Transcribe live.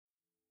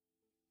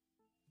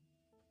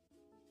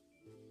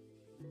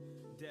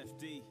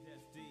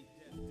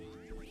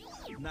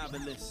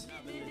Novelist.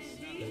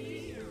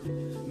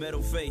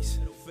 Metal face.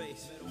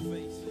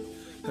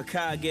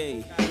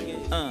 Hokage.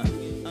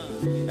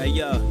 Hey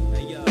yo.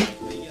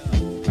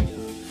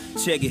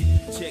 Check it.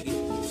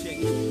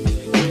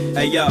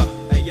 Hey yo.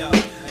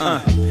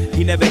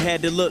 He never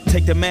had to look,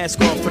 take the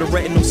mask off for the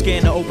retinal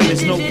scan to open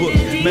his notebook.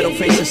 Metal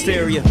face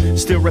hysteria,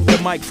 still rip the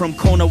mic from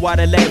Kona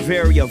Wada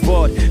Latveria.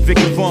 Vaude,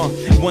 Victor Vaughn,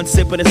 one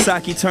sip of the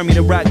sake turned me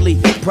to Rock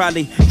Lee.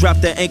 Probably drop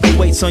the ankle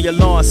weights on your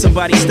lawn,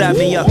 somebody stop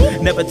me up.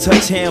 Never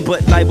touch hand,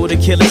 but liable to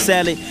kill a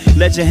salad.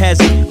 Legend has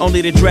it,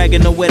 only the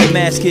dragon know where the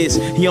mask is.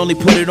 He only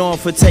put it on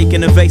for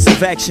taking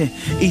evasive action.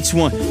 Each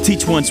one,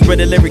 teach one, spread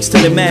the lyrics to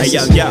the masses.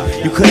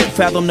 You couldn't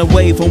fathom the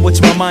wave on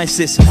which my mind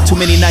sits. Too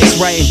many nights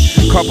writing,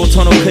 carpal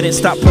tunnel couldn't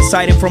stop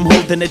Poseidon from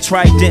holding the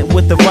trident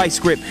with the vice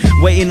grip.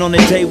 Waiting on the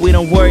day we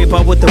don't worry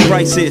about what the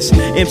price is.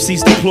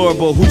 MC's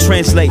deplorable who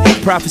translate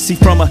prophecy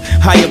from a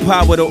higher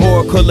power, the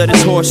oracle of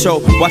this horse show.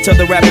 Watch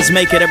other rappers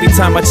make it every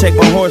time I check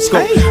my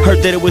horoscope. Heard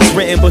that it was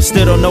written but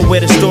still don't know where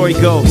the story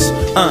goes.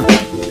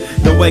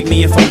 Don't wake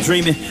me if I'm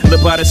dreaming.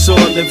 Live by the sword,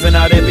 living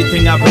out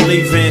everything I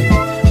believe in.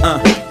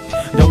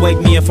 Don't wake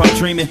me if I'm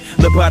dreaming.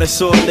 Live by the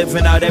sword,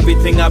 living out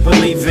everything I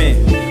believe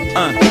in.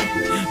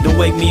 Don't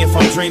wake me if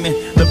I'm dreaming.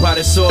 Live by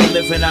the sword,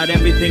 living out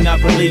everything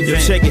I believe in.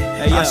 Check it.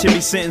 I should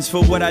be sentenced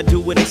for what I do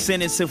with a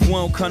sentence. If we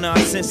don't come to our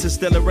senses,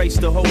 they'll erase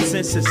the whole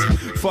census.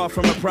 Far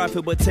from a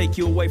prophet, but take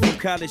you away from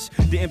college.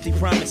 The empty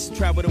promise,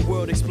 travel the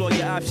world, explore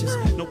your options.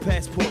 No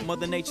passport,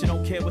 Mother Nature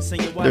don't care what's in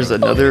your wallet. There's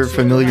another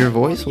familiar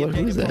voice. Who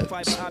is that?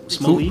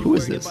 Who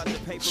is this?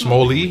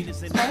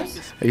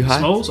 SmolFae. Are you high?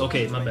 Smalls?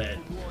 Okay, my bad.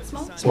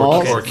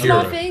 Small Or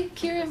Kira. SmolFae?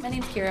 Kira? My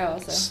name's Kira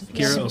also.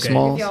 Kira, okay.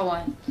 Small. If y'all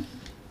want.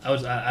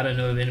 I don't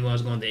know if anyone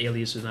was going to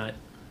alias or not.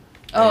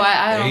 Oh,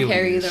 I don't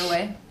care Alias. either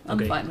way. I'm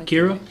Okay. fine with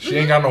Kira? She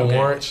ain't got no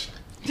warrants.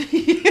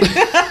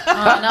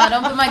 Oh, no,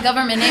 don't put my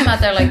government name out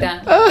there like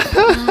that.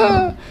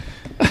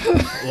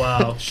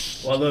 Wow.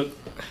 Well, look,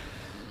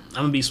 I'm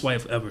going to be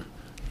swipe forever.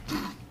 All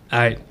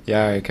right.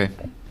 Yeah, alright, okay.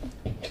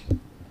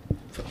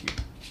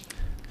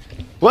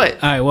 What?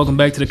 All right, welcome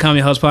back to the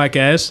Comedy House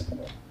Podcast.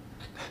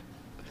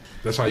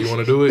 That's how you want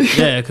to do it?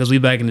 Yeah, because we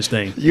back in this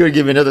thing. You would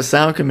give me another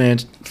sound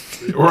command.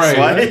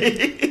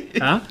 Right.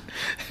 Huh?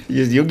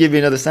 You'll give me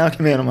another sound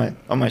command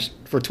on my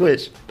for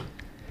Twitch.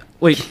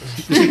 Wait.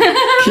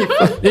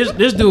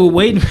 this dude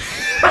waiting.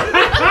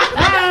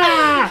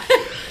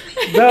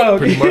 No.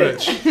 Pretty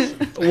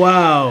much.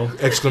 Wow.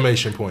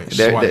 Exclamation point.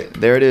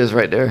 There it is,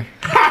 right there.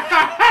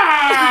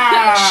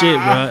 Shit,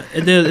 bro.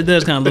 It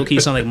does kind of low key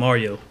sound like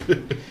Mario.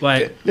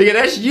 Like, Nigga,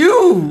 that's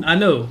you. I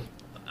know.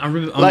 I'm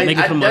making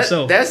it for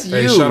myself. That's you.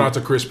 Hey, shout out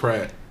to Chris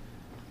Pratt.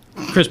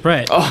 Chris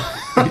Pratt.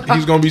 Oh.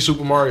 He's gonna be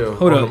Super Mario.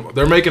 Hold up.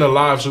 They're making a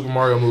live Super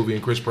Mario movie,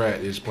 and Chris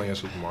Pratt is playing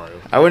Super Mario.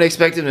 I wouldn't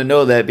expect him to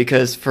know that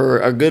because for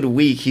a good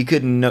week he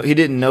didn't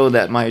know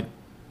that my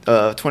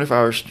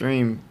 24-hour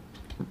stream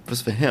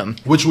was for him.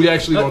 Which we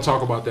actually gonna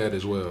talk about that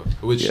as well.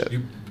 Which Yeah.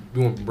 you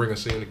want to bring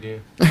us in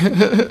again?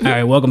 All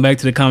right, welcome back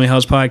to the Comedy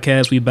House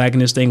Podcast. We back in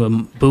this thing with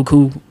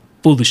buku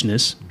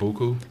foolishness.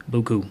 Buku.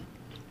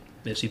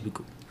 Merci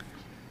buku.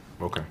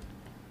 Okay.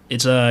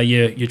 It's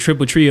your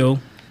triple trio,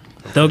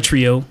 thug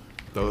trio,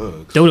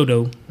 Thugs.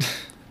 Dodo,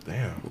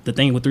 Damn. the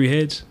thing with 3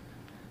 heads.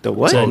 The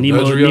what? So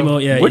Nemo,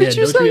 Dodrio? yeah. What did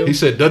yeah, you say? Dodrio. He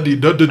said Duddy.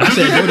 I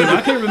said Dodo.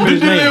 I can't remember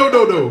his name.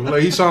 Dodo.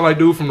 Like he sound like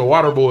dude from the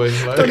Water Boy.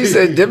 Like, I thought he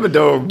said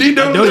Dimmadome.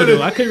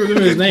 Dodo. I couldn't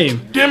remember his name.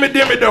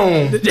 Dimmy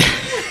Dome.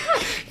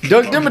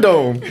 Doug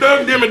Dimmadome.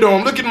 Doug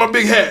Dimmadome. Look at my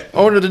big hat.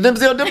 Owner of the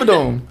Dimsdale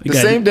Dimmadome. The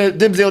got same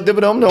Dimsdale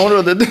Dimmadome, the owner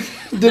of the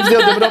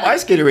Dimsdale Dimmadome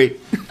ice skating rink.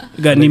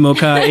 We got Nemo,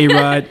 Kai,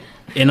 A-Rod,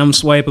 and I'm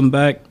swiping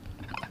back.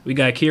 We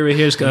got Kira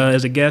here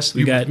as a guest.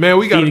 We got Man,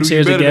 we gotta Phoenix do here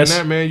you as a better than guest.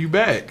 that, man. You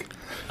back.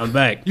 I'm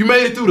back. You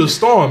made it through the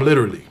storm,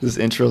 literally. This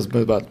intro's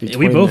been about to be Yeah,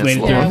 we 20 both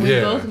minutes made it long. through. We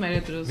Yeah. both made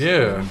it through.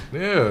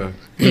 Yeah.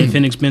 And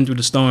Fenix been through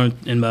the storm,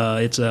 and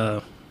it's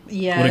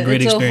Yeah, what a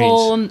great it's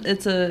experience.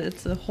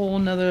 it's a whole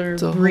nother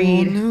It's a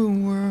breed. whole new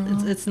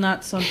world. It's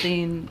not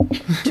something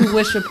to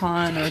wish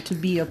upon or to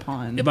be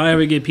upon. If I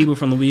ever get people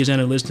from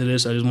Louisiana to listen to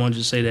this, I just wanted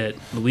to say that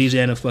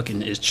Louisiana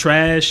fucking is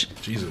trash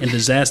Jesus. and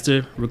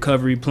disaster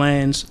recovery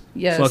plans.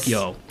 Yes. Fuck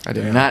y'all. I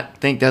did not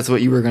think that's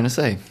what you were going to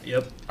say.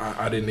 Yep.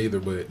 I didn't either,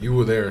 but you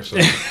were there, so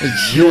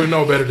you would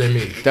know better than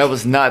me. That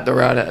was not the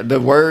route. The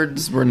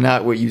words were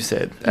not what you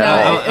said. No,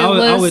 I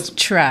it was would-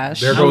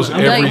 trash. There goes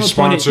I'm every like-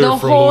 sponsor The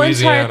from whole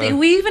Louisiana. entire thing.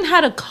 We even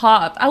had a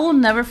cop. I will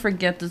never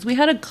forget this. We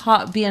had a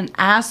cop be an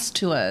ass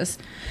to us.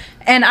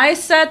 And I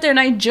sat there and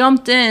I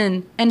jumped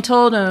in and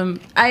told him,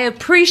 I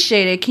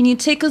appreciate it. Can you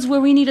take us where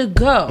we need to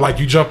go? Like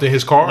you jumped in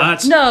his car.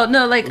 Lots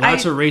Like of I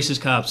racist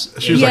cops.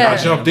 She was Yeah. like,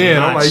 I jumped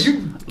in. I'm like,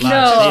 you.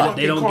 No.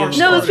 They don't give a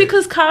No, fuck. it's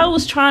because Kyle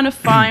was trying to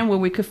find where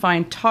we could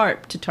find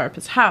tarp to tarp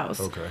his house.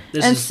 Okay.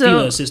 This And is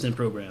so- FEMA assistant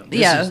program.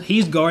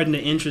 He's guarding the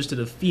interest of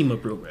the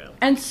FEMA program.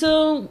 And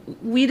so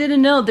we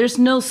didn't know. There's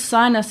no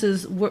sign that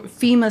says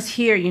FEMA's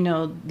here. You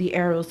know, the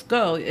arrows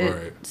go.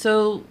 Right.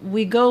 So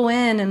we go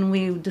in and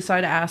we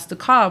decide to ask the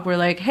cop. We're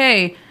like,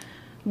 hey,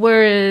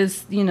 where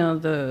is the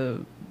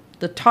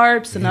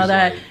tarps and all He's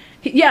that? like-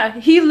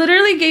 He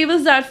literally gave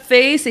us that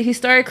face, and he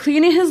started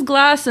cleaning his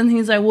glass, and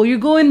he's like, well, you're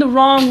going the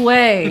wrong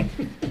way.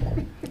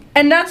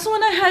 And that's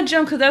when I had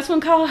jumped, because that's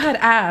when Kyle had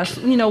asked,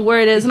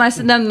 where it is. And I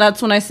said, then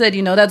that's when I said,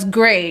 that's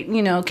great.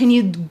 Can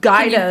you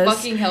guide us?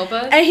 Fucking help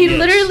us? And he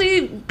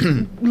literally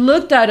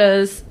looked at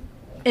us,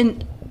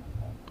 and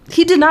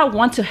he did not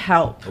want to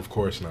help. Of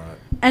course not.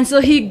 And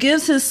so he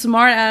gives his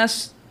smart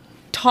ass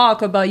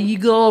talk about you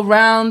go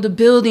around the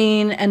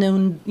building, and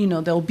then,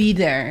 they'll be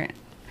there.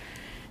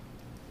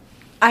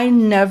 I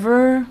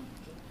never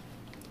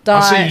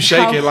thought I see you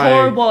shaking how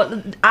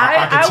horrible.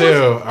 I can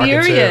tell. Was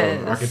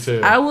furious. I can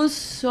tell. I was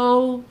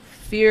so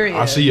furious.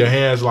 I see your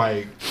hands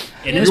like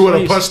In you would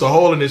have punched a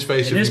hole in his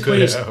face in if this you could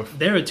place, have.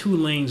 there are 2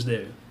 lanes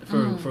there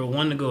for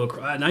one to go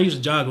across. And I used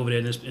to jog over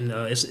there.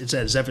 It's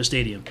at Zephyr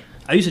Stadium.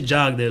 I used to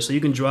jog there, so you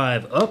can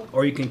drive up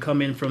or you can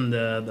come in from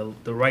the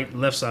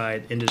left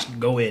side and just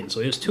go in. So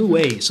there's 2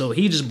 ways. So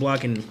he's just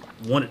blocking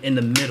one in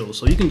the middle.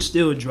 So you can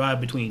still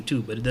drive between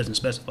 2, but it doesn't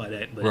specify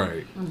that. But,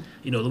 Right.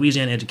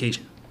 Louisiana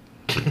education.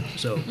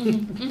 So,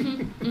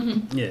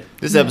 yeah.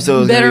 This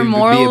episode is Better going to be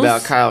morals.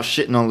 about Kyle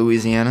shitting on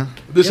Louisiana.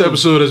 This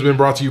episode has been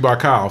brought to you by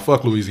Kyle.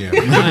 Fuck Louisiana.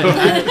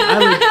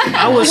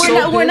 I was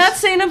We're not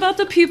saying about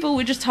the people.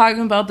 We're just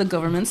talking about the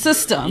government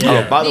system.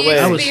 Yeah. Oh, by the way,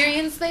 The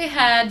experience they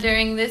had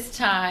during this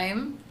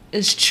time.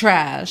 It's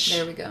trash.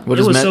 There we go. what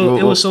It is was meant-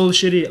 it was so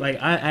shitty. Like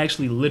I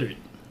actually littered.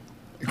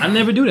 I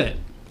never do that.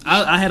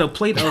 I had a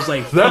plate. I was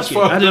like, That's fuck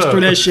it. I fucked just up.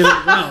 threw that shit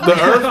around.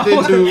 The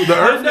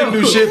earth didn't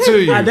do shit to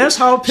you. That's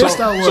how pissed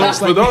I was.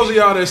 So for those of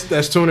y'all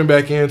that's tuning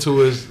back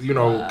into us,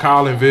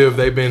 Kyle and Viv,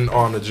 they've been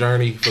on a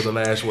journey for the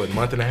last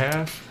month and a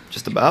half.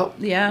 just about.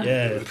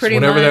 Yeah. Pretty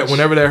whenever much.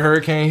 whenever that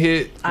hurricane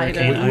hit,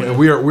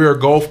 we are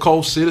Gulf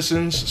Coast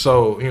citizens,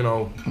 so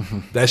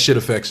that shit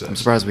affects I'm us.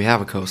 surprised we have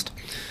a coast.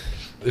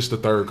 It's the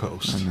third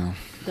coast. I know.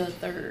 The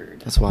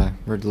third. That's why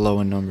we're low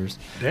in numbers.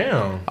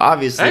 Damn.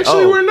 Obviously.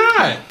 Actually, we're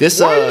not. This,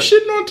 Why are you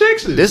shitting on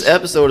Texas? This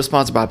episode is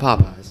sponsored by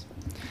Popeyes.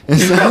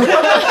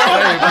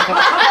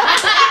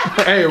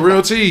 Hey,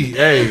 real tea.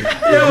 Hey,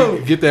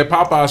 get that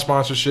Popeye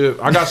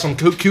sponsorship. I got some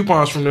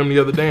coupons from them the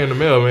other day in the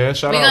mail, man.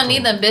 Shout We're out. gonna to need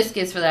them. them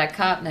biscuits for that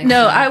cop next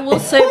No, time. I will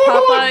say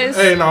Popeyes.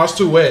 Hey, no, it's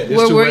too wet. It's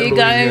Where too were wet in you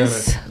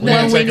guys Louisiana. when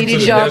gotta we take 'em to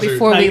needed the y'all desert.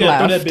 before Nah, we you gotta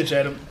throw left? that bitch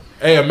at him.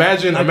 Hey,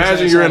 imagine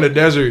Like you're in the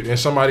desert and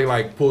somebody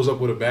pulls up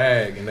with a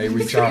bag and they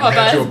reach out and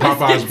hand you a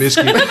Popeye's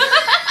biscuit.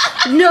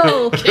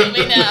 No. Kill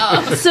me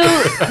now. So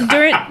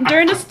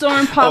during the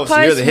storm, Oh, so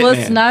you're the Popeyes was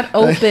hitman. not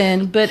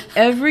open, but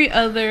every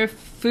other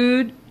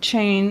food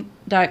chain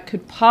that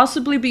could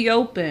possibly be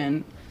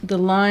open, the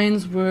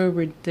lines were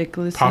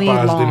ridiculously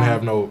Popeyes long.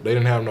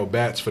 didn't have no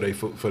bats for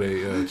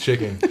their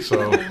chicken.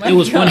 So It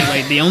was funny.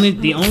 Like the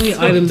only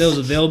item that was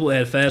available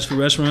at fast food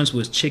restaurants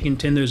was chicken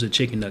tenders or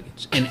chicken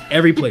nuggets in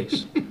every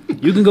place.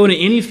 You can go to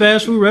any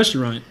fast food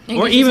restaurant And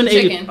or get you even some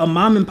chicken. a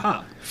mom and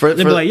pop. For-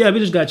 They'd for- be like, yeah, we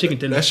just got chicken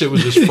that tenders. shit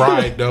was just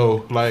fried though.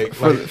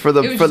 For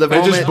the they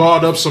moment, just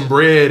balled up some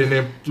bread and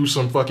then threw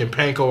some fucking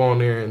panko on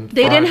there and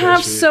They fried didn't that have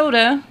shit.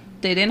 soda.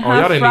 They didn't y'all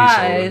have didn't need soda.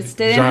 fries.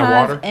 They Did didn't y'all have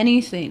have water?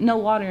 anything. No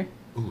water.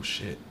 Ooh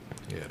shit.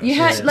 Yeah. That's You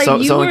had like so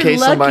you so were in case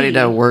lucky. somebody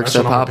that works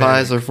That's at what I'm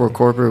Popeyes paying. or for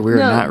corporate, we're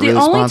No, not the really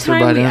only sponsored by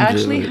time we them.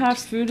 actually Just have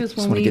food is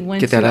when wanna we get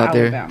went that to out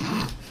there.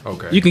 Alabama.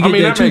 okay. You can get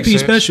that that 2-piece makes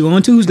sense. special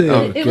on Tuesday.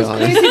 Oh, It was God.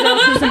 crazy though,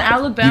 because in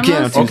Alabama, You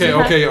can't since do we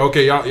had-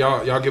 Okay.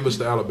 Y'all give us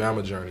the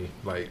Alabama journey,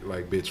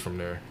 like bits from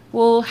there.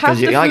 well, half 'Cause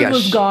the y'all food got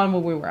was sh- gone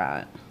where we were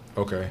at.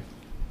 Okay.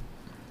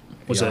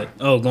 What's Yeah. that?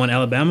 Oh, going to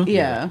Alabama?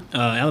 Yeah.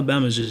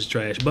 Alabama's just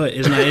trash, but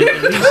it's not.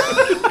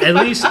 At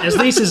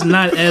least it's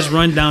not as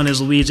run down as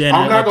Louisiana.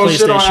 I'm not a gonna place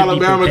shit that on should be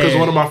Alabama because prepared.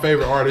 one of my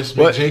favorite artists,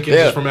 Mick What? Jenkins,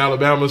 Yeah. is from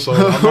Alabama, so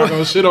I'm not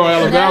gonna shit on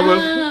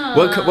Alabama.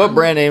 what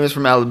brand name is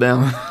from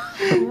Alabama?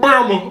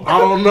 Alabama, I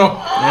don't know.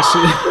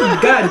 That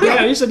shit, God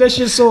damn, you said that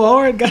shit so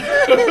hard. God.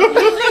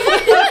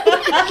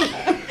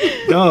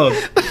 Dog.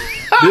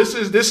 This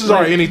is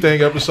our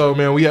anything episode,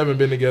 man. We haven't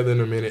been together in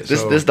a minute.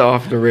 This so. this the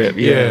off the rip.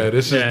 Yeah, Yeah.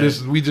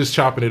 this we just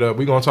chopping it up.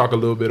 We're gonna talk a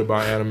little bit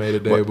about anime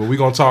today, but we're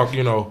gonna talk,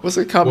 What's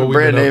a common what we've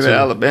brand been up name in to.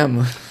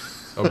 Alabama?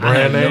 a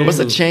brand name. What's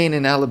a chain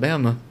in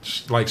Alabama?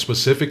 like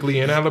specifically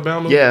in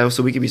Alabama? Yeah,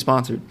 so we could be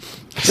sponsored.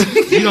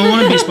 You don't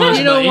want to be sponsored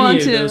You don't by want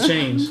any to. of those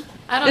chains.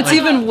 I don't It's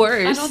think- even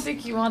worse. I don't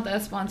think you want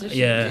that sponsorship.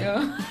 Yeah.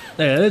 Yo.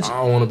 Yeah, that's,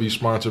 I don't want to be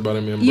sponsored by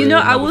them. You know,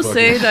 I will motherfuckers.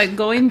 say that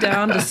going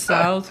down the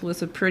south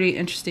was a pretty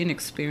interesting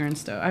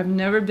experience, though. I've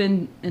never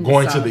been in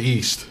going the to south. the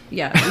east.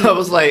 Yeah, I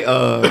was like,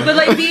 but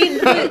like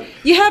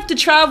you have to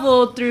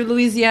travel through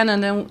Louisiana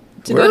and then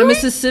to go to Really?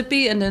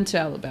 Mississippi and then to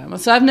Alabama.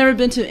 So I've never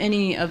been to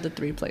any of the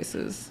three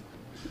places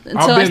until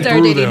I I've been started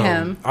through dating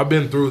them. him. I've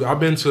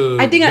been to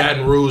I think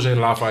Baton Rouge and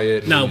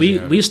Lafayette. no,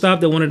 Louisiana. we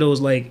stopped at one of those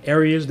like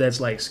areas that's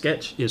like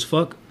sketch as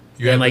fuck.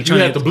 You had, and, like, you had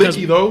trying the to-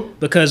 blicky though.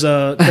 Because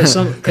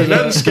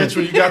Nothing sketch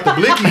when you got the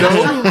blicky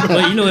though.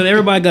 but you know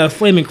everybody got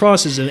flaming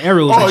crosses and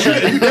arrows. Oh, and you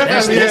shit.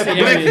 definitely had the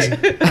areas.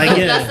 blicky. Like,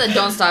 yeah. That's the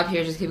don't stop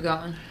here, just keep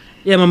going.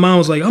 Yeah, my mom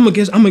was like, I'm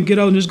gonna get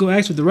out and just go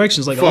ask for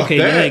directions. Like, Fuck okay,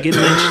 that. yeah, get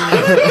in.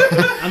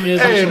 I mean,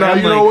 it's Hey, just- now I'm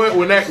you like, know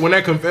what? When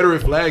that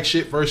Confederate flag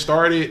shit first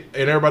started,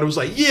 and everybody was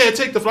like, "Yeah,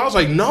 take the flag," I was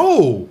like,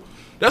 "No,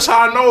 That's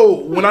how I know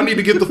when I need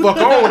to get the fuck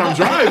on when I'm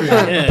driving.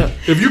 Yeah.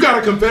 If you got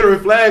a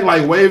Confederate flag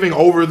like waving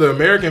over the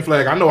American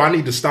flag, I know I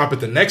need to stop at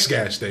the next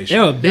gas station.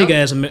 There are big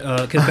ass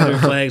Confederate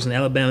flags in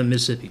Alabama and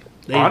Mississippi.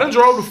 I done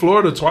drove to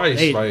Florida twice.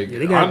 They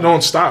I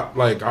don't stop.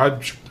 Like I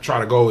try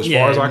to go as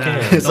far as I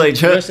can. It's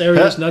like rest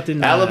areas,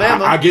 nothing.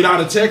 Alabama. I get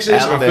out of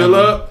Texas, I fill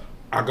up,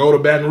 I go to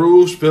Baton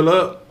Rouge, fill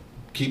up,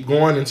 keep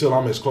going until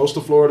I'm as close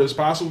to Florida as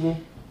possible.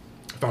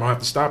 If I don't have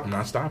to stop, I'm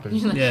not stopping.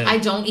 Yeah. I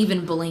don't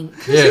even blink.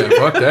 Yeah,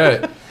 fuck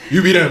that.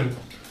 You be done.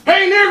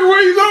 Hey nigga,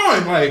 where you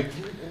going? Like,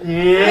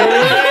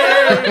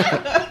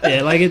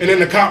 Yeah, like it. and then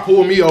the cop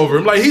pulled me over.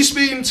 I'm like, he's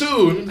speeding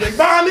too. And I'm like,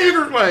 bye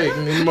nigga. Like,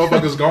 and then the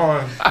motherfucker's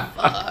gone.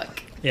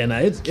 Yeah, nah,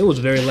 it was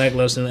very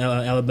lackluster in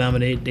Alabama.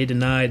 They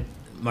denied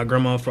my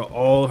grandma for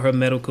all her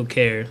medical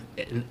care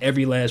in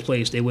every last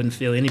place. They wouldn't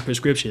fill any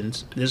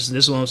prescriptions. This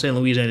is what I'm saying.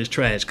 Louisiana is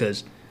trash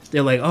because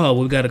they're like, oh,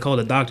 we got to call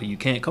the doctor. You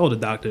can't call the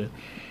doctor.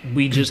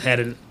 We just had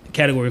a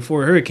Category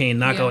 4 hurricane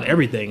knock out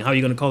everything. How are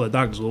you going to call the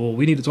doctors? Well,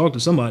 we need to talk to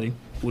somebody.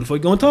 Who the fuck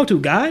you going to talk to,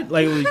 guy?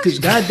 Like, because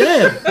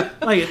goddamn,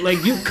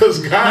 like you. Because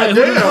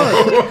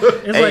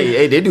goddamn.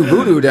 Hey, they do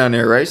voodoo down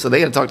there, right? So they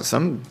got to talk to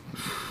some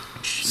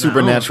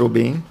supernatural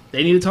being.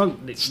 They need to talk.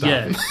 Stop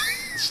Yeah. it.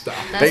 Stop.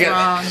 That's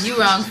wrong. You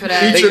wrong for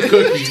that. Eat your cookie.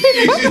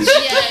 Yeah, you need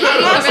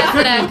the rest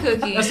of that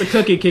cookie. That's the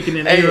cookie kicking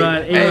in. Hey,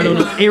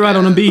 A-Rod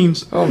on the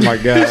beams. Oh my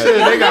He god.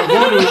 said they got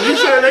voodoo. He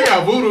said they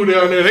got voodoo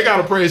down there. They got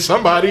to praise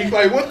somebody.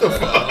 Like, what the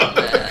fuck?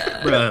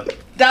 Bruh.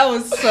 That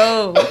was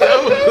so.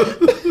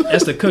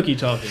 That's the cookie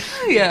talking.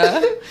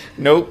 Yeah.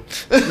 Nope.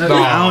 I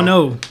don't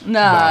know.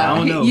 Nah. I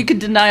don't know. You could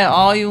deny it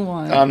all you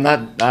want. I'm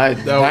not.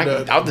 No.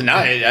 I'll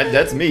deny it.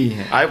 That's me.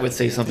 I would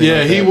say something. Yeah,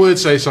 like he that. would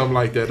say something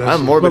like that. That's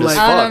I'm morbid But as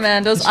like- I don't know, fuck.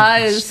 man. Those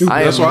eyes.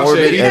 I That's am why I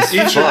morbid said as eat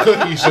your fuck.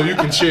 cookie so you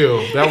can chill.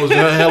 That was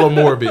hella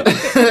morbid.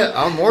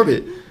 I'm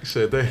morbid. He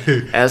said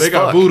they As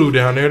got fuck. voodoo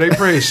down there. They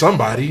praise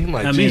somebody. I'm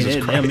like, I mean,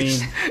 Jesus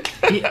Christ.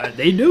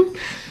 they do.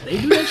 They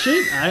do that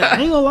shit.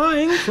 I ain't gonna lie, I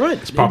ain't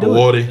front. It's Papa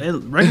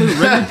Wardy.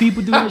 Regular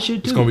people do that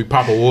shit too. It's gonna be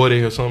Papa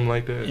Wardy or something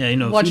like that. Yeah, you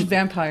know. Watch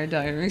Vampire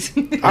Diaries.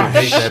 I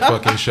hate that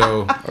fucking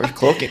show. Or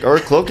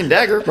Cloak and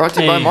Dagger, brought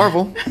to you by Hey.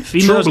 Marvel.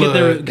 Females True get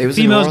their Blood. They was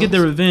in females New get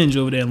their Orleans. revenge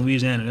over there in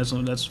Louisiana.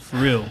 That's for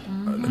real. They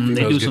do Females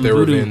some get their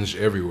voodoo. revenge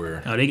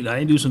everywhere. No,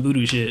 they do some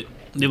voodoo shit.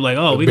 They be like,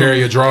 oh, we Bury gonna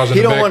your drawers in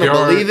He the don't want to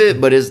backyard. believe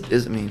it, but it's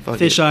I mean, fuck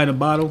fish it. eye in a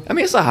bottle. I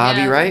mean, it's a hobby,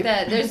 Yeah, right?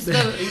 That. There's the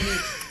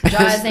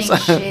drawers ain't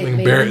shit,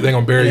 baby. They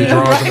gonna bury your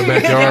drawers in the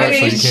backyard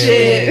so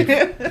you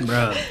can't.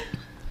 Bruh.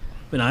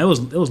 But no,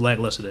 it was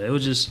lackluster there. It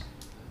was just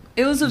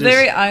It was a Just-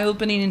 very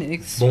eye-opening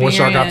experience. But once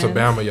y'all got to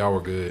Bama, y'all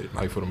were good,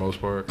 like for the most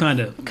part.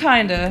 kinda.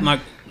 Kinda.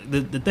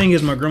 The thing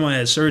is, my grandma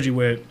had surgery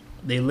where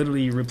they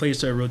literally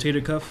replaced her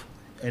rotator cuff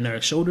and her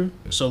shoulder.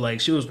 So like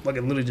she was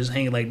fucking literally just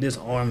hanging like this.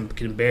 Arm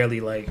can barely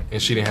like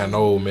And she didn't have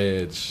no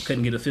meds.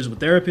 couldn't get a physical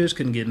therapist,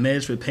 couldn't get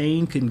meds for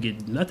pain, couldn't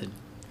get nothing.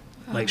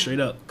 Like straight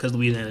up, because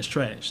Louisiana's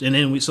trash. And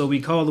then we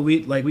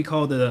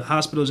called the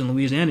hospitals in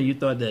Louisiana. You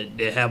thought that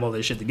they have all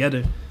this shit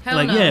together. Hell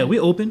like no. yeah, we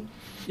open.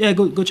 Yeah,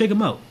 go check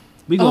them out.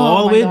 We go Oh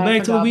all the my way God, I back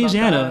to forgot about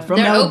Louisiana that. from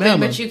They're Alabama.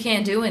 open, but you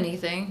can't do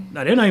anything.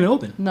 No, they're not even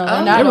open. No, Oh.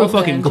 they're not They were open.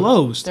 fucking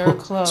closed. They were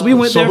closed. So we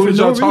went So there who for did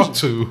no y'all reason. talk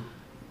to?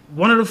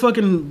 One of the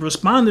fucking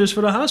responders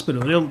for the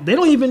hospital. They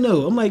don't even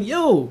know. I'm like,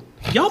 yo,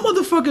 y'all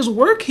motherfuckers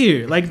work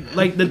here. Like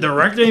the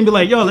director ain't be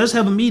like, yo, let's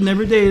have a meeting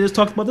every day. Let's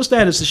talk about the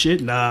status of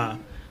shit. Nah.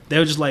 They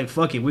were just like,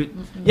 fuck it.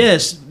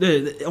 Yes,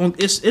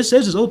 it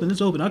says it's open.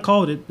 It's open. I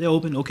called it. They're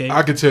open. Okay.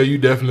 I could tell you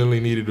definitely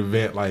needed a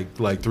vent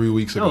like 3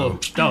 weeks ago.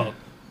 Oh,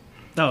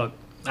 dog.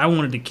 I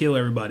wanted to kill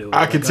everybody. Over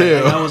I there. could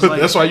Like, tell. I was like,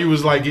 That's why you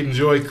was like getting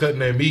joy cutting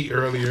that meat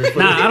earlier.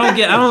 nah, I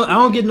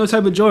don't get no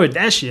type of joy with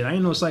that shit. I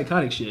ain't no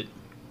psychotic shit.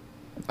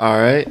 All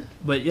right.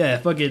 But yeah,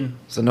 fucking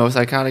So no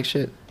psychotic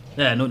shit.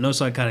 yeah, no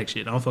psychotic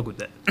shit. I don't fuck with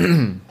that.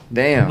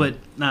 Damn. But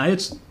nah,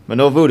 it's But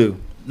no voodoo.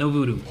 no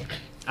voodoo.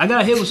 I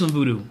got hit with some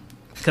voodoo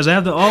because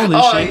after all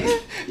this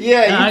shit,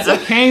 yeah. I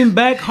came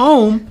back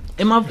home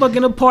and my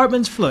fucking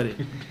apartment's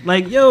flooded.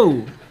 Like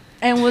yo,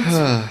 And what's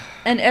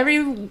and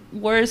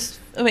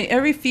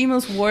every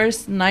female's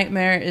worst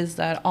nightmare is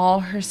that all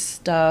her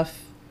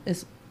stuff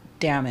is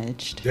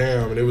damaged.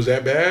 Damn, and it was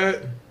that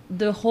bad?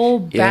 The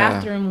whole Yeah.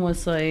 bathroom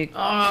was like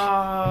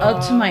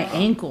up to my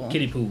ankle.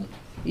 kiddie pool.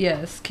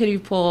 Yes, kiddie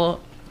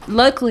pool.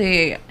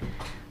 Luckily,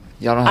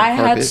 Y'all don't I have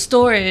had carpet.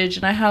 storage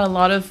and I had a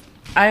lot of.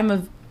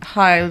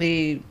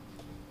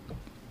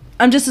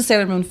 I'm just a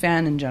Sailor Moon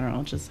fan in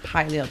general, just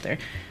highly out there.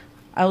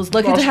 I was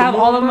lucky to Lost have the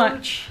all of my.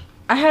 merch?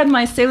 I had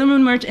my Sailor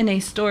Moon merch in a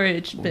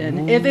storage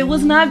bin. If it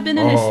was not been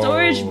in a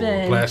storage Oh,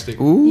 bin, Plastic.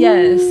 Ooh.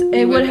 yes, it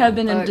would would- have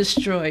been fuck.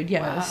 destroyed.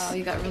 Yes, Wow,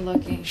 you got real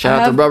lucky. Shout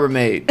I out to have-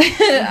 Rubbermaid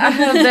I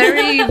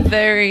have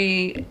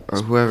very or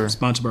whoever.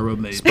 Sponsored by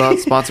Rubbermaid.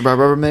 Sponsored by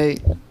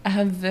Rubbermaid. I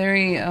have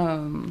very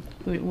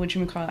what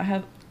you call it? I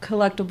have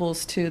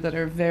collectibles too that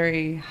are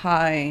very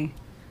high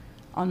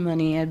on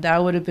money, and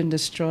that would have been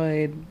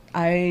destroyed.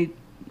 I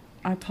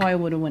probably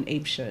would have went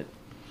ape shit.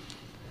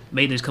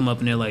 Maintenance come up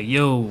and they're like,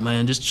 yo,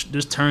 man,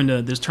 just turn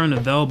the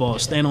valve ball,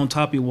 stand on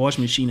top of your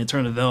washing machine and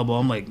turn the valve ball.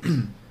 I'm like,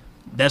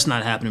 that's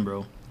not happening,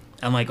 bro.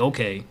 I'm like,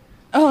 okay.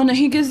 Oh no,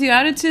 he gives you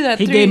attitude.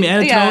 He gave me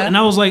attitude, and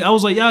I was like,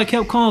 yeah, I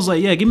kept calling. I was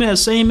like, yeah, give me that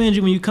same energy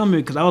when you come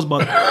here, because I was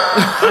about.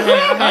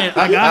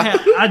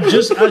 I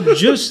just,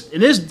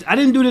 and this, I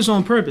didn't do this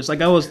on purpose. Like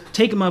I was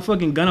taking my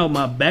fucking gun out of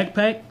my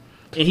backpack,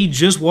 and he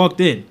just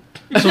walked in.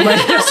 So like,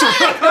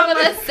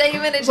 that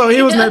same energy. So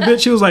he was that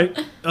bitch. He was like,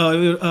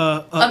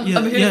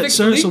 I'm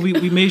sir. So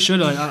we made sure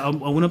that I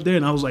went up there,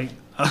 and I was like,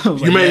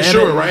 you made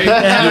sure, right? You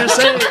made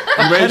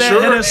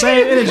sure. Had that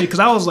same energy, because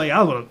I was like,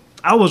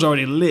 I was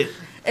already lit.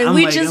 And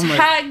we just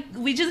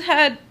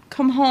had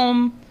come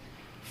home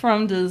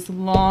from this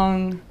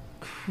long,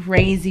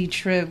 crazy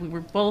trip. We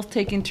were both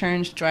taking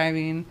turns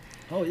driving.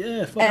 Oh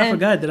yeah, I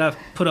forgot that I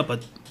put up I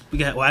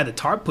had the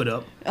tarp put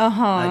up.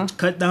 I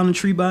cut down the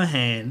tree by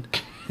hand.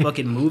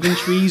 Fucking moving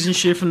trees and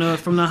shit from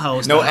the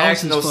house. No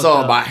axe, no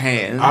saw by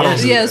hand.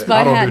 Yes,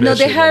 by hand. No,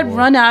 they had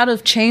run out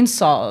of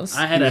chainsaws.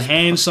 I had a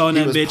handsaw in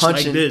that bitch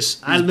like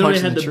this. I literally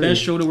had the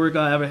best shoulder work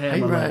I ever had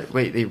in my life.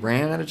 Wait, they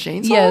ran out of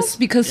chainsaws? Yes,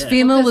 because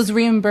FEMA was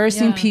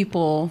reimbursing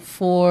people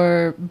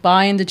for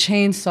buying the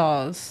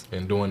chainsaws.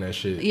 And doing that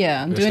shit.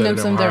 Yeah, doing them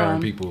some their own.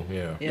 People,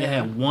 yeah. They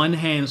had one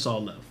handsaw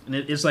left. And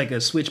it's like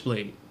a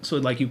switchblade. So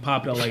like you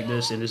pop it out like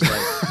this, and it's like...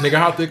 Nigga,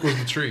 how thick was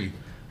the tree?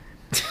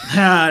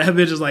 That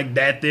bitch is like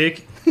that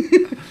thick.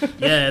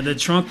 Yeah, the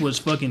trunk was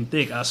fucking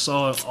thick. I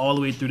saw it all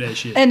the way through that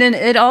shit. And then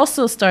it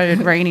also started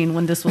raining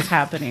when this was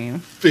happening.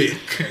 Thick.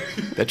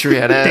 That tree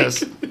had ass.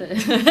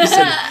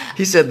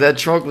 He said that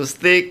trunk was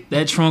thick.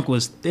 That trunk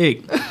was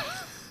thick.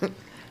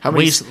 How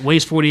many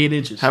waist 48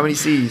 inches. How many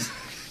C's?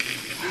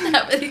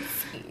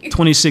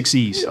 26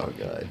 C's. Oh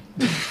god.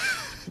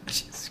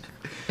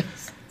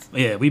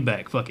 Yeah, we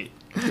back. Fuck it.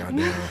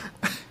 Goddamn.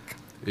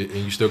 And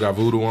you still got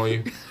voodoo on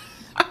you?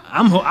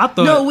 I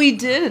thought. No, we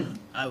didn't.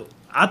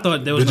 I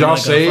thought there was like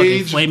a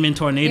fucking flaming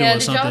tornado or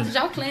something. Did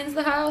y'all cleanse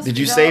the house? Did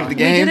you save the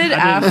game? We did it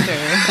after.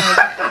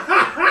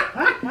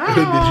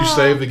 Did you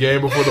save the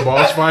game before the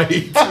boss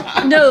fight?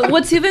 No,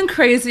 what's even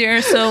crazier,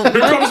 so...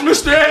 Here comes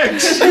Mr.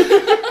 X! This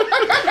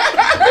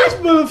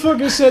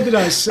motherfucker said that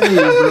I saved,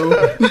 bro.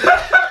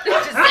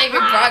 Just saving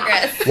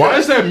progress. Why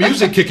is that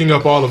music kicking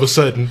up all of a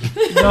sudden?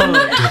 No,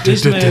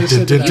 this man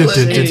said that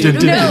I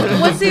saved. No,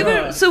 what's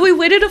even... So we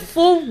waited a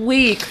full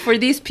week for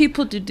these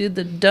people to do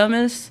the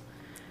dumbest,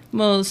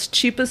 most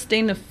cheapest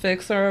thing to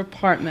fix our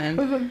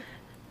apartment.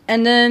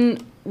 And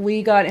then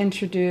we got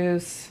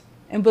introduced,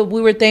 but we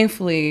were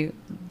thankfully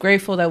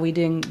grateful that we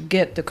didn't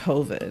get the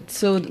COVID.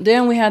 So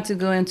then we had to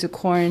go into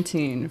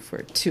quarantine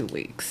for 2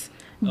 weeks.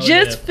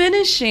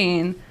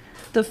 Finishing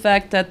the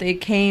fact that they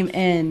came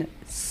and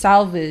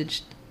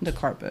salvaged the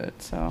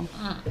carpet. So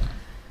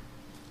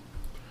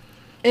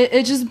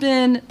it just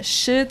been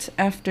shit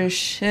after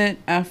shit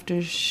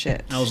after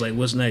shit. I was like,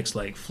 what's next?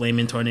 Like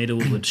flaming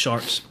tornadoes with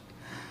sharks.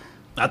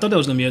 I thought that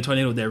was gonna be a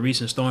tornado with that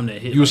recent storm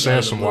that hit. You were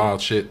saying some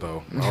wild shit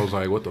though. I was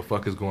like, what the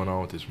fuck is going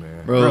on with this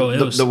man?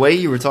 Bro, the way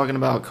you were talking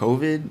about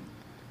COVID,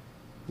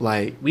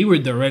 like we were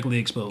directly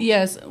exposed.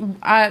 Yes,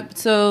 I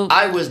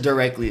was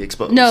directly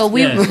exposed. No,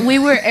 we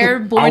were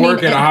airborne. I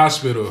work at a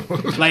hospital.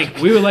 Like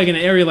we were like in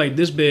an area like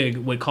this big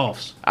with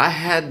coughs. I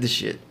had the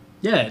shit.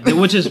 Yeah,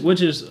 which is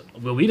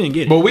well, we didn't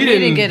get it. But we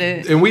didn't get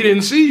it, and we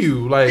didn't see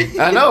you. Like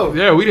I know.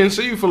 Yeah, we didn't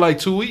see you for like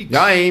 2 weeks.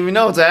 Y'all ain't even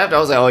know until after. I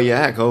was like, oh yeah,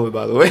 I had COVID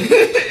by the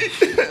way.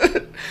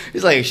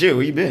 He's like, shit,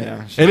 where you been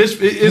now? And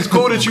it's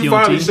cool that you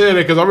finally said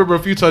it, because I remember a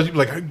few times you be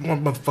like, I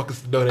want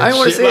motherfuckers to know that. I didn't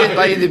want to shit. say it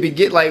like in the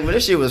beginning, like when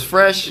this shit was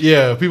fresh.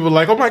 Yeah, people were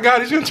like, oh my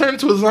god, he's gonna turn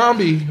into a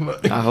zombie.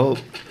 I hope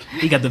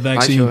he got the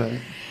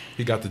vaccine.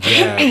 He got the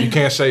jab. You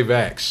can't say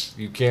vax.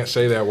 You can't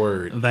say that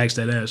word. Vax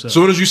that ass up. As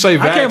soon as you say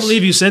vax, I can't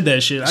believe you said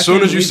that shit. As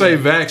soon as you say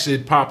vax,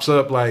 it pops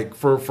up like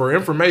for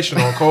information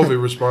on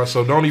COVID response.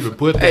 So don't even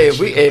put that. Hey,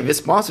 if it's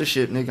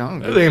sponsorship, nigga, I don't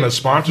know. It ain't a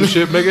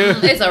sponsorship,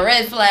 nigga. It's a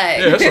red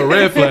flag. Yeah, it's a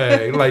red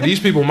flag. Like these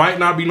people might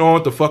not be knowing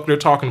what the fuck they're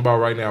talking about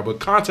right now, but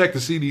contact the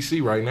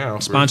CDC right now.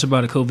 Sponsored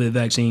by the COVID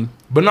vaccine.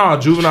 But nah,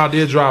 Juvenile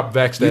did drop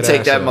vax that. You take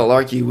ass that up.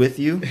 malarkey with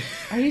you.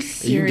 Are you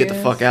serious? You can get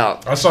the fuck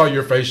out. I saw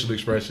your facial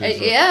expression.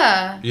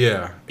 Yeah.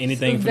 Yeah.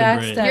 Anything for the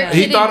brand.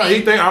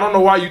 I don't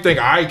know why you think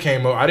I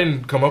came up. I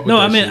didn't come up with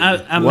that shit.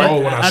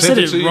 I said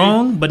it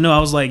wrong, but no, I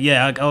was like,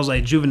 I was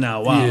like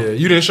Juvenile. Wow. Yeah,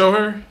 you didn't show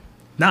her?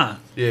 Nah.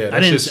 Yeah, I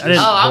didn't. Oh,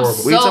 I'm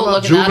horrible. so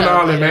looking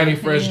Juvenile and Manny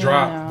Fresh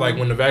dropped like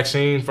when the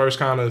vaccine first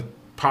kind of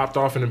popped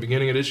off in the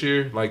beginning of this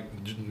year. Like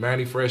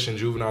Manny Fresh and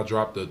Juvenile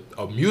dropped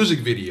a music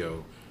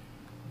video.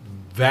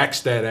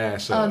 Vax that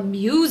ass up.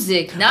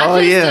 Music,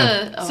 not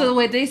just So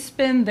wait, they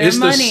spend their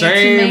money to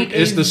make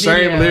It's the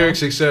video. same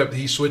lyrics, except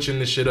he's switching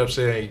the shit up,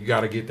 saying you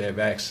gotta get that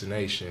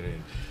vaccination.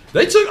 And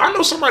I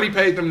know somebody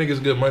paid them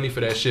niggas good money for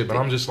that shit, but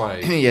I'm just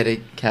like, yeah,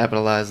 they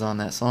capitalized on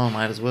that song.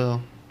 Might as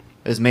well.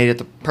 It's made at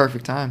the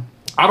perfect time.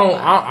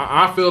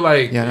 I feel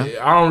like Yeah.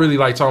 I don't really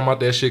like talking about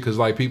that shit because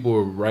like people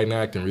are right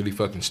now acting really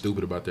fucking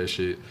stupid about that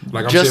shit.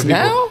 Like I'm just seeing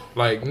people, now,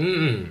 like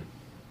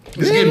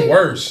it's getting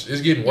worse.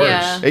 It's getting worse.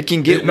 Yeah. It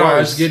can get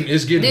worse.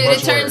 It's getting Dude, much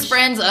it turns worse.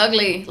 friends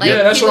ugly. Like Yeah,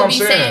 that's people what I'm be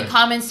saying. saying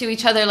comments to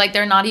each other like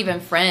they're not even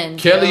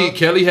friends. Kelly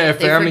had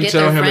They family forget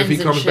tell their him if he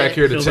friends comes and back shit.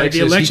 here to Feels like the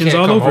Texas, he election's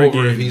can't all come over over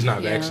again. if he's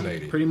not Yeah.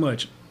 vaccinated. Pretty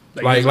much.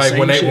 Like same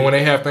when shit.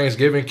 they have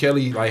Thanksgiving,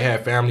 Kelly like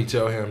had family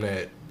tell him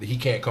that he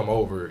can't come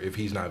over if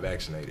he's not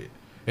vaccinated,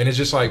 and it's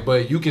just like,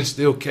 but you can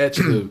still catch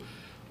the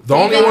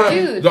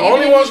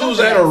only ones who's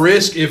at a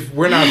risk if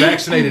we're not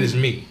vaccinated is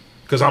me,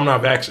 because I'm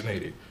not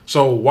vaccinated.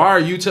 So why are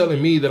you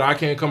telling me that I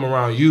can't come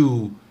around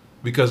you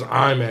because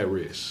I'm at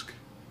risk?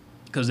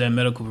 Because they're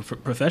medical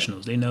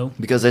professionals, they know.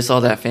 Because they saw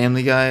that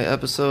Family Guy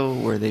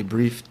episode where they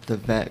briefed the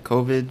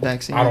COVID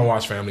vaccine. I don't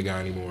watch Family Guy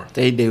anymore.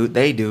 They do.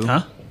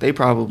 Huh? They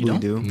probably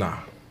do. Nah.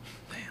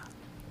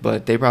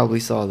 But they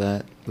probably saw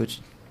that, which,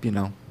 they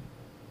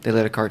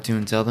let a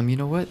cartoon tell them, you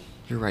know what?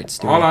 You're right,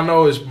 Stu. All I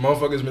know is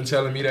motherfuckers been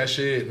telling me that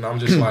shit, and I'm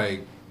just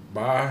like,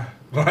 bye.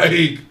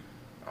 Like,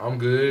 I'm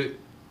good.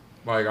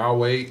 Like, I'll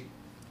wait.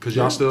 Because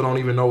y'all still don't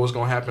even know what's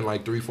going to happen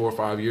like 3, 4,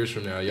 5 years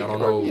from now. Y'all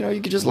don't know.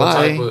 You could just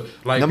lie.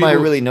 Nobody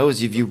really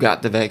knows if you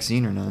got the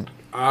vaccine or not.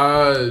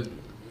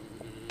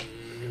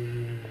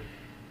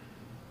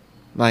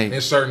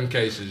 In certain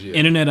cases, yeah.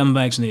 Internet, I'm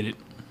vaccinated.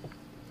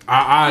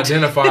 I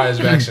identify as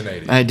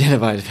vaccinated. I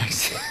identify as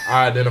vaccinated.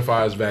 I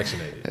identify as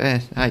vaccinated.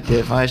 I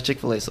identify as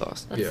Chick-fil-A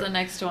sauce. That's the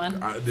next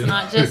one. I It's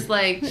not just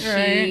like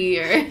she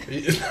or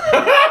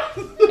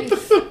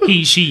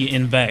He, she,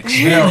 and vax.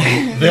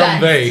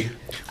 them, they.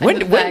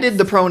 When did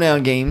the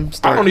pronoun game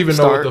start? I don't even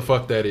know what the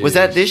fuck that is. Was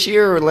that this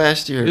year or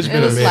last year? It's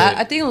been a minute.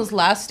 I think it was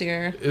last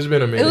year. It's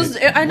been a minute.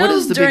 I know What it is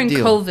was the during big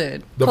deal?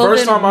 COVID. The COVID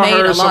first time I made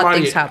heard a lot of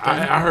somebody, things happen.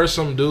 I heard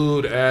some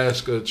dude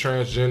ask a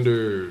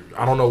transgender,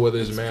 I don't know whether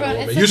it's a man or It's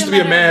woman. It such used a to be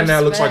a matter man, of now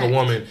it looks like a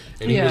respect. woman.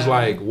 And he was Yeah.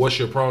 like, what's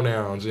your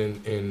pronouns?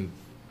 And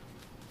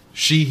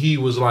he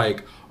was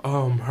like,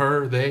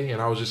 her, they.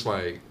 And I was just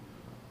like,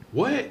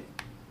 what?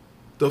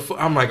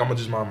 I'm like, I'm going to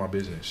just mind my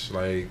business.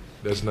 Like,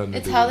 that's nothing to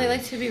it's do how with they it.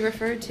 like to be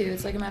referred to.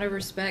 It's like a matter of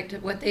respect.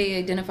 What they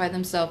identify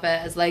themselves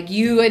as. Like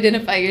you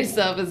identify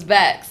yourself as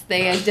vax.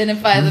 They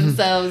identify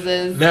themselves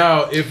as.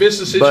 Now, if it's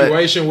a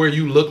situation where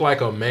you look like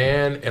a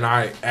man and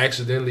I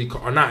accidentally,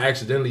 or not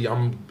accidentally,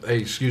 hey,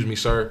 excuse me,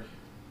 sir,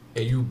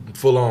 and you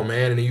full on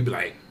man, and then you be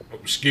like,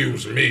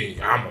 excuse me,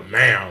 I'm a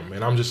ma'am,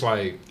 and I'm just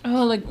like,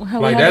 Oh, like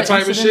how Like we had that the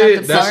type of incident shit,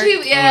 at the that's- park?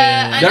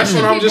 I know that's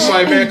some when I'm just people-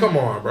 like, man, come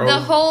on, bro. The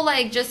whole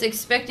like just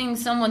expecting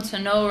someone to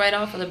know right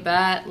off of the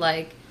bat,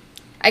 like,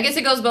 I guess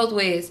it goes both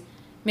ways.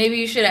 Maybe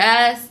you should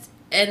have asked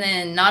and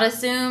then not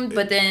assumed,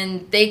 but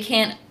then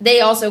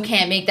they also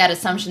can't make that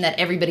assumption that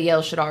everybody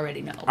else should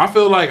already know. I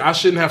feel like I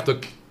shouldn't have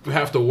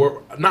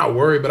to not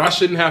worry, but I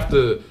shouldn't have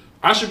to.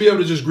 I should be able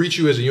to just greet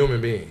you as a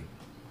human being.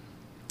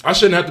 I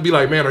shouldn't have to be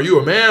like, man, are you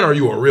a man or are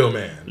you a real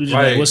man? You just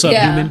like, what's up,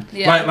 human?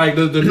 Yeah. Like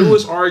the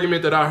newest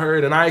argument that I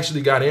heard, and I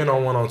actually got in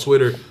on one on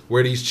Twitter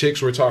where these chicks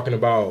were talking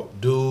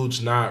about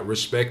dudes not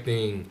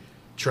respecting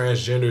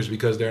transgenders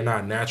because they're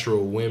not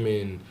natural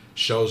women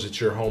shows that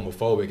you're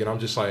homophobic. And I'm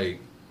just like,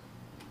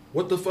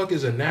 what the fuck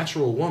is a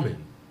natural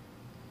woman?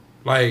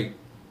 Like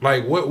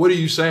what are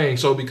you saying?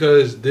 So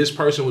because this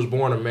person was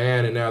born a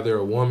man and now they're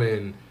a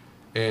woman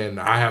and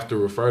I have to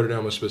refer to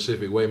them a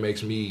specific way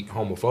makes me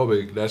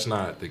homophobic, that's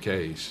not the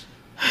case.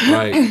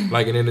 And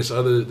then this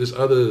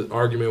other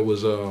argument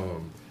was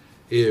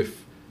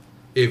if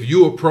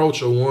you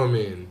approach a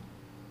woman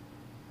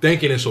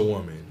thinking it's a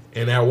woman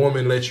and that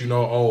woman lets you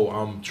know, oh,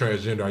 I'm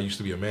transgender, I used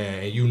to be a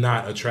man, and you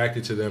not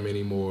attracted to them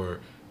anymore,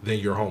 then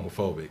you're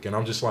homophobic. And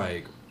I'm just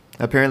like,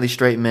 Apparently,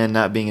 straight men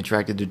not being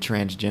attracted to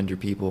transgender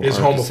people it's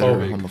are considered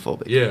homophobic.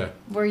 homophobic. Yeah.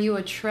 Were you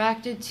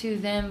attracted to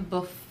them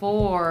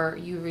before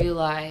you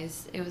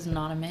realized it was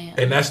not a man?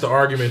 And that's the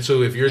argument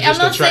too. If you're I'm just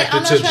not attracted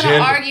trying to to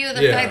gender, argue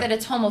the fact that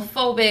it's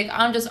homophobic.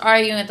 I'm just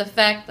arguing at the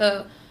fact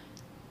that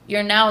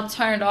you're now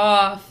turned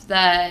off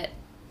that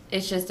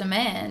it's just a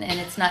man, and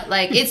it's not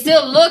like it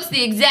still looks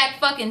the exact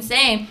fucking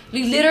same.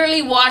 We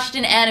literally watched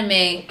an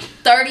anime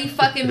 30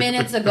 fucking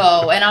minutes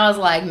ago, and I was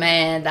like,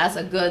 man, that's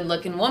a good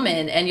looking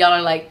woman, and y'all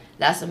are like,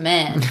 that's a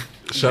man.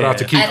 Shout out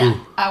to And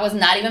Kiku. I was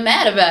not even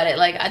mad about it.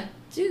 Like,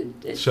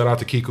 Shout out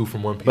to Kiku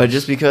from One Piece. But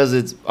just because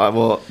it's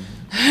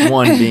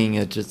one being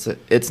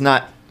it's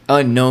not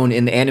unknown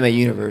in the anime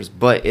universe,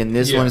 but in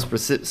this one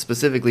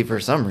specifically for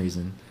some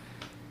reason,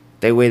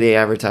 the way they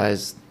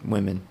advertise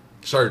women,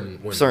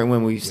 certain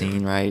women we've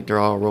seen, right? They're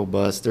all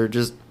robust. They're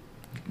just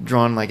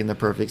drawn like in the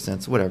perfect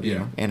sense, whatever, you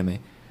know, anime.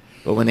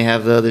 But when they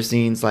have the other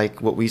scenes like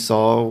what we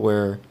saw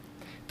where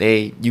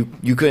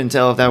you couldn't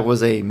tell if that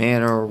was a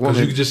man or a woman.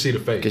 Because you could just see the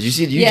face. Because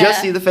you just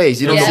see the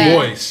face. You don't see the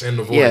voice and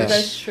the voice. Yeah.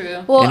 That's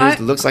true. Well, and it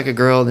looks like a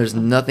girl. There's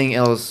nothing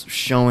else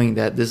showing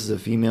that this is a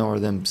female or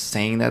them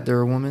saying that they're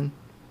a woman.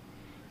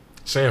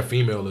 Saying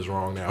female is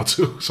wrong now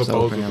too,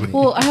 supposedly.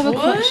 Well, I have a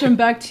question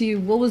back to you.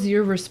 What was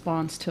your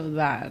response to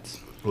that?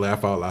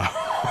 Laugh out loud.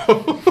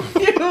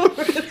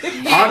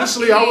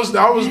 Honestly, I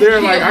was there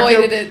like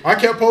I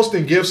kept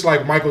posting gifs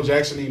like Michael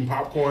Jackson eating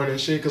popcorn and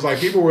shit because like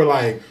people were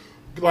like,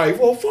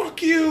 well,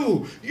 fuck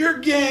you. You're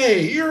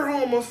gay. You're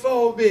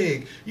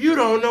homophobic. You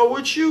don't know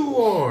what you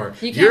are.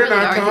 You're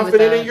not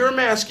confident in your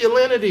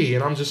masculinity.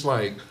 And I'm just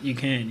like, you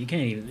can't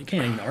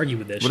even argue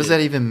with that. What does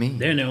that even mean?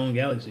 They're in their own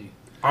galaxy.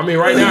 I mean,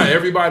 right now,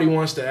 everybody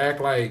wants to act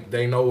like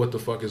they know what the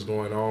fuck is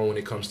going on when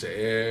it comes to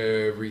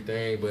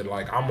everything. But,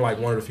 like, I'm, like,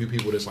 one of the few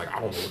people that's like, I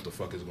don't know what the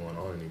fuck is going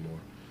on anymore.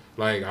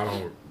 Like, I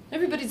don't...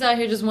 Everybody's out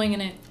here just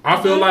winging it.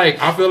 I feel like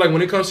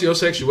when it comes to your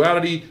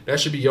sexuality, that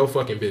should be your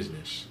fucking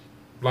business.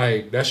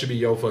 Like, that should be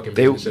your fucking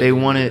business. They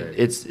want it...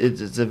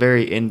 It's a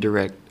very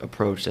indirect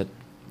approach that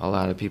a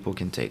lot of people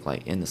can take,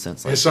 like, in the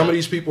sense like and some that. of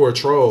these people are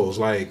trolls.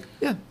 Like,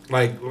 yeah.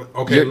 Like,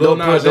 okay, Lil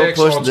Nas X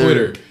on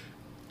Twitter.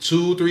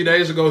 2-3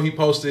 days ago, he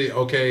posted,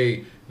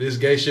 okay, this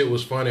gay shit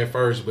was fun at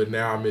first, but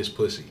now I miss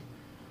pussy.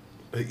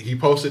 He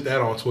posted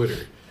that on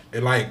Twitter.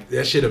 And, like,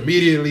 that shit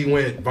immediately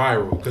went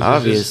viral.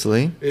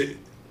 Obviously.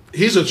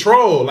 He's a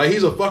troll. Like,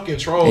 he's a fucking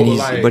troll.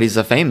 But he's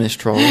a famous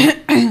troll.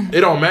 It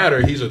don't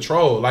matter. He's a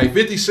troll. Like,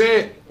 50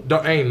 Cent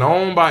ain't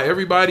known by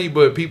everybody,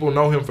 but people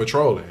know him for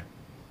trolling.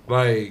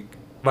 Like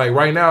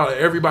right now,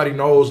 everybody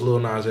knows Lil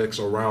Nas X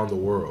around the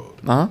world.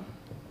 Uh-huh.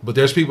 But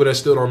there's people that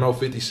still don't know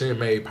 50 Cent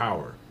made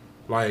Power.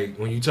 Like,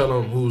 when you tell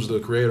them who's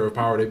the creator of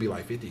Power, they be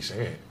like, 50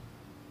 Cent.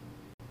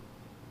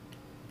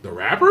 The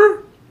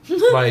rapper?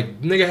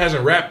 Like, nigga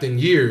hasn't rapped in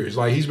years.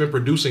 Like, he's been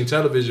producing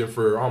television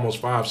for almost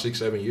 5, 6,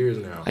 7 years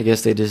now. I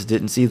guess they just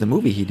didn't see the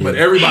movie he did. But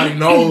everybody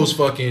knows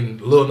fucking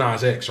Lil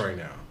Nas X right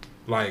now.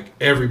 Like,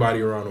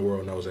 everybody around the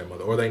world knows that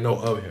mother. Or they know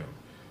of him.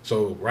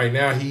 So, right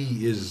now,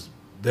 he is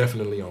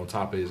definitely on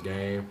top of his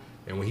game.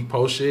 And when he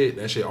posts shit,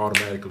 that shit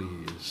automatically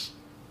is...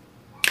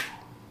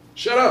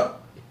 Shut up!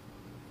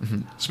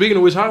 Speaking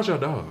of which, how's your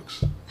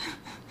dogs?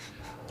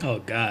 Oh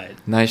God!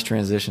 Nice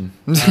transition.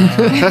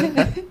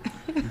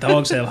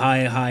 Dogs have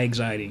high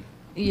anxiety.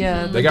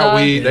 Yeah, they got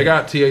weed. They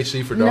got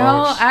THC for dogs.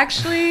 No,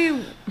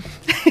 actually,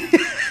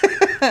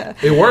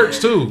 it works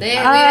too. They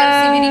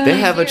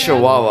have a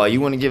Chihuahua.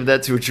 You want to give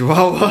that to a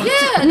Chihuahua?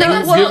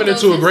 Yeah, giving it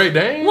to a Great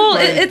Dane. Well,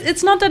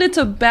 it's not that it's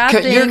a bad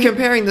thing. You're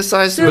comparing the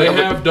size. They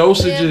have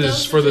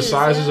dosages for the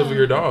sizes of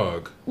your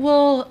dog.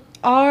 Well,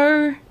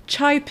 our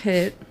Chai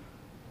Pit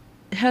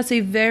has a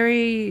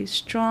very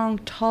strong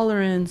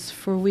tolerance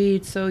for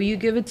weed, so you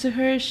give it to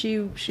her, she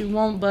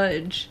won't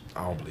budge.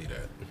 I don't believe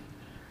that.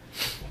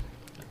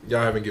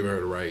 Y'all haven't given her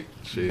the right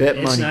shit.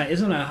 It's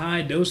not a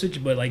high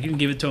dosage, but like you can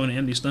give it to her on an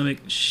empty stomach.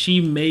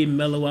 She may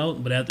mellow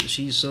out, but after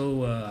she's so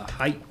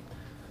hyped.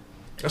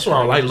 That's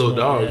why I like little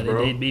dogs,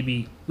 bro.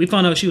 We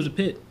found out she was a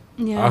pit.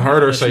 Yeah. I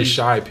heard her say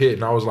Shy Pit,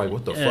 and I was like,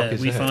 "What the fuck is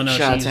we that?" found out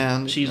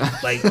Chi-Town. she's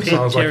like pit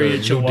Sounds like terrier a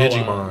new chihuahua,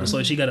 Digimon.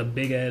 so she got a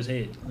big ass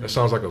head. That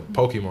sounds like a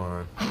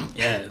Pokemon.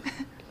 Yeah,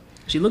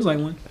 she looks like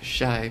one.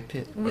 Shy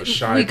Pit. A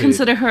Shy We Pit.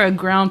 consider her a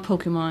ground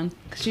Pokemon,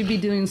 because she'd be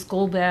doing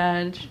Skull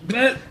Badge.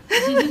 Yo,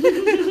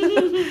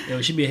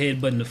 she be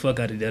headbutting the fuck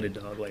out of the other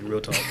dog, like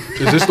real talk.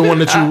 Is this the one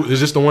that you?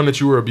 Is this the one that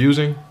you were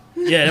abusing?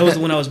 Yeah, that was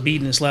the one I was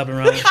beating and slapping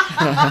around.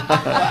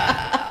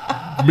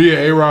 Me and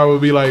A-Rod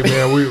would be like,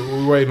 man,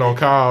 we waiting on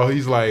Kyle.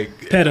 He's like,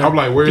 I'm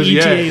like, where is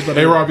he at?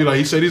 A-Rod be like,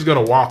 he said he's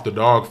gonna walk the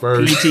dog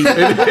first.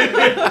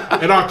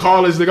 And I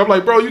call this nigga. I'm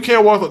like, bro, you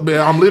can't walk.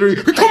 Man, I'm literally,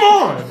 come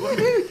on.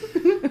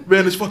 Like,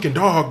 man, this fucking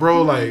dog,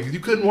 bro. Like,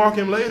 you couldn't walk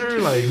him later?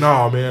 Like,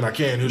 nah, man, I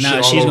can't. There's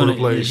shit all over the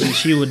place.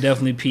 She would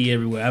definitely pee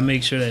everywhere. I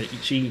make sure that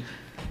she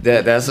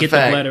That's get a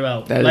fact. the bladder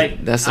out.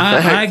 That's a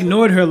fact. I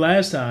ignored her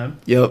last time.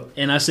 Yep.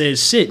 And I said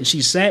sit, and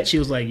she sat. She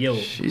was like, "Yo,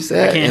 she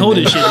sat. I can't hold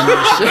this shit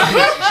anymore."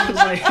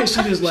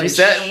 She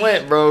sat and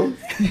went, bro.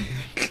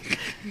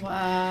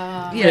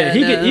 Wow. Yeah,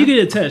 you get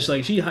attached.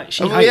 Like she. Yeah,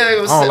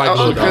 it was. I don't like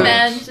little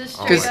dogs.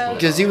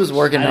 Because he was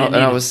working out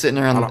and I was sitting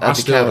around at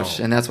the couch,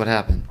 and that's what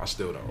happened. I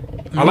still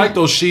don't. I like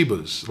those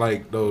Shibas,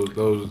 like those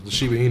the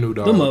Shiba Inu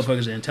dogs. Those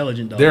motherfuckers are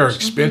intelligent dogs. They're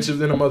expensive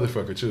than a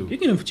motherfucker too. You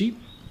get them for cheap.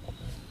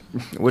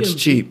 What's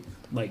cheap?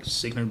 Like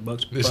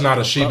 $600. It's not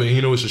a Shiba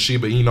Inu, it's a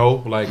Shiba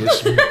Inu. Like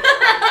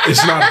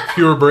it's not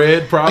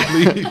purebred,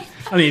 probably.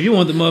 I mean, if you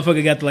want the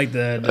motherfucker got like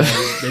the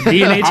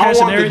DNA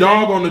test I want and the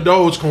dog on the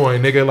Dogecoin,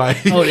 nigga. Like,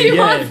 oh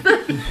yeah.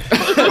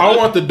 I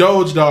want the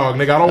Doge dog,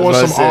 nigga. I don't want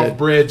some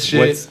off-bred shit.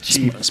 What's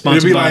cheap?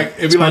 It'd be like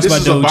this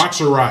is a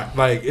boxer rot.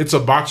 Like it's a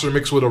boxer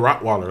mixed with a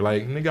Rottweiler.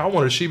 Like nigga, I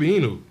want a Shiba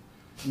Inu.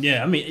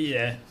 Yeah, I mean,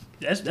 yeah,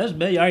 that's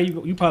bad.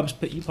 You probably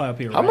pay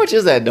right. How much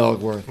is that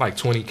dog worth? Like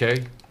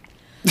 $20K.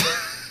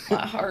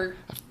 My heart.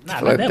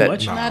 Not that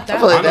much. Nah. Not that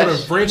I know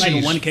much. the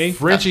Frenchies. Like $1K.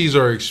 Frenchies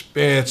are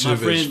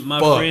expensive My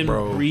as fuck, friend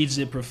bro. breeds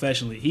it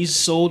professionally. He's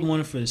sold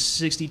one for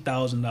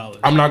 $60,000.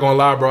 I'm not gonna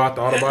lie, bro. I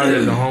thought about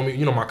it. The homie,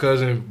 you know, my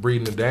cousin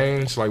breeding the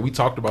Danes. Like we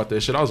talked about that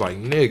shit. I was like,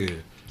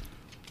 nigga,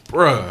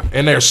 bruh.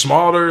 And they're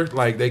smaller.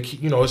 Like they,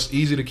 it's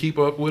easy to keep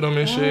up with them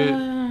and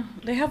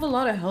shit. They have a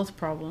lot of health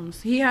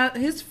problems.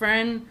 His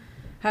friend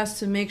has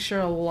to make sure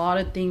a lot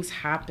of things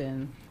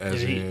happen.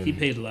 He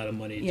pays a lot of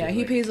money. Yeah,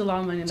 he pays a lot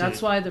of money.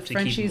 That's why the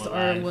Frenchies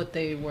are what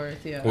they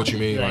worth. Yeah. What you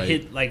mean?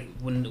 Like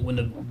when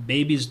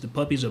the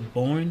puppies are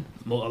born,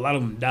 a lot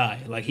of them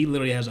die. Like he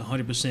literally has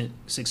 100%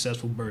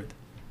 successful birth.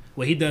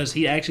 What he does,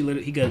 he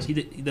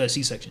does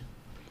C-section.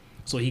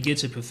 So he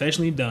gets it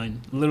professionally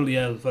done. Literally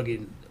have a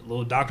fucking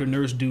little doctor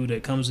nurse dude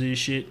that comes to his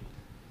shit,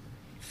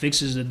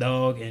 fixes the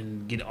dog,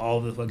 and get all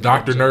the fucking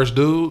Doctor nurse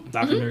dude.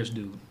 Doctor nurse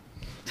dude.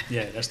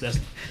 Yeah,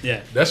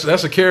 yeah.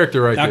 That's a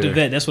character right Dr. there.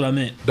 Vet, that's what I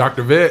meant.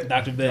 Dr. Vet.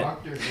 Dr. Vet.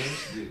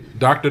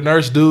 Dr.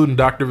 Nurse Dude and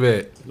Dr.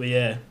 Vet. But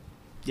yeah.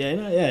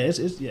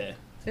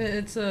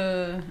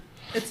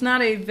 It's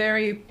not a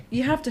very,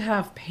 you have to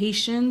have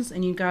patience,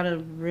 and you gotta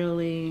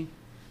really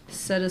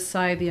set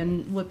aside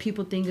what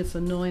people think is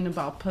annoying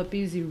about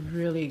puppies. You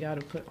really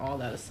gotta put all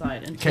that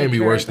aside and Can't be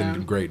take care worse of than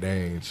them. Great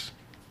Danes.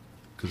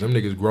 Because them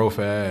niggas grow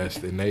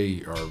fast and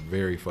they are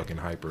very fucking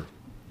hyper.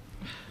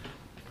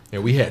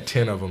 And we had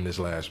 10 of them this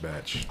last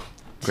batch.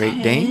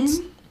 Great Danes?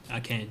 I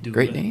can't do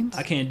Great Danes?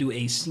 I can't do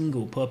a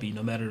single puppy,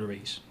 no matter the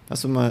race.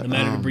 That's what my No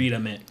matter the breed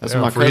I'm at. That's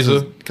Damn, what my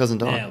Frieza. cousin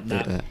dog Damn, did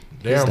nah. that.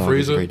 Damn, His dog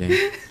is a Frieza. Great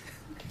Dane.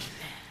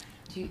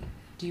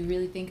 Do you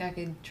really think I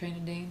could train a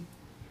Dane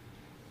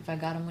if I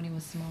got him when he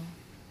was small?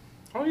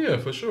 Oh yeah,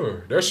 for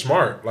sure. They're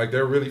smart. Like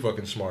they're really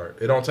fucking smart.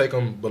 It don't take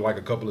them but like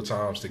a couple of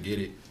times to get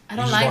it. I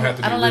don't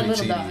like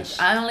little dogs.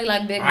 I only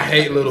like big. I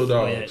hate little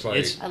dogs.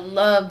 dogs. I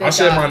love big I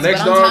said my dogs,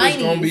 next but I'm dog is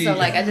tiny, gonna be. so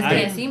like I just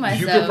can't see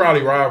myself. You could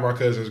probably ride my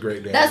cousin's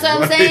Great Dane. That's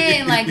what I'm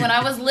saying. Like when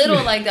I was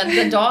little, like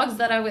the dogs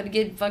that I would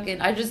get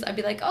fucking, I'd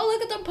be like, oh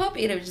look at the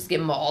puppy, and I would just get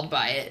mauled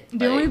by it.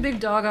 The only big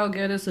dog I'll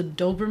get is a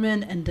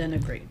Doberman and then a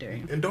Great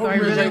Dane. And I Dobermans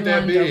really ain't that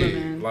want big.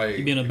 Doberman. Like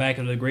You'd be in the back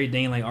of the Great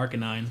Dane like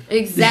Arcanine.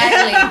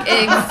 Exactly, Like at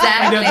the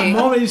exactly.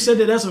 moment you said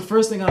that, that's the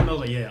first thing I was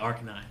like, yeah,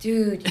 Arcanine.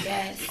 Dude,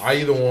 yes. I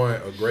either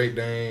want a Great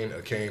Dane,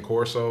 a Cane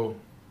Corso,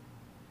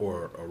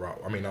 or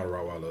not a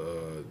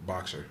Rottweiler,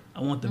 boxer.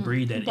 I want the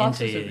breed that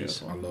Boxers are Inte is.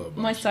 beautiful. I love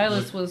My boxers.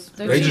 stylist was.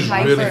 They too just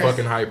hyper. really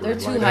fucking hyper. They're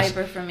too Like, that's-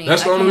 hyper for me.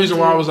 That's the I only can't reason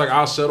why I do- was like,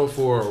 I'll settle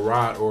for a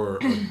Rot or a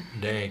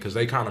Dane, because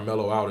they kind of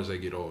mellow out as they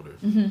get older.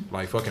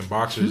 Like fucking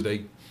boxers,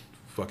 they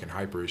fucking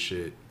hyper as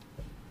shit,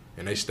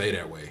 and they stay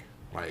that way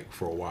like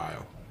for a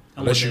while,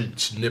 unless you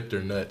snip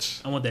their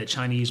nuts. I want that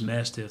Chinese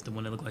Mastiff, the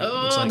one that looks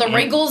like the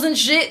wrinkles and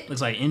shit.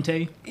 Looks like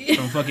Inte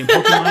from fucking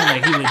Pokemon.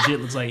 Like he legit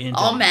looks like Inte.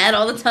 All mad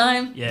all the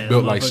time. Yeah,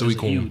 Built those like motherfuckers are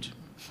Suicune. huge.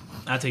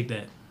 I take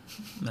that.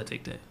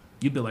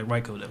 You built like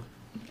Raikou though.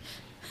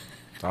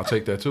 I'll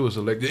take that too. It's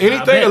electric. I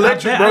Anything bet-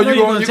 electric, I bro. know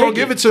You gonna take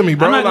give it to me,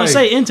 bro? I'm not gonna Like,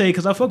 say Inte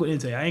because I fuck with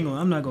Inte.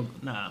 I'm not gonna.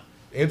 Nah.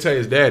 Inte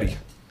is daddy.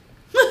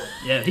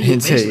 Yeah, he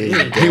Inte basically is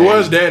is. He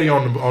was daddy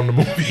on the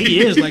movie.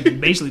 He is like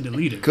basically the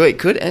leader. Could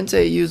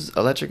Entei use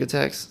electric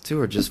attacks too,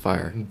 or just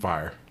fire?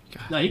 Fire.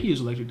 No, he can use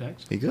electric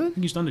attacks. He He could.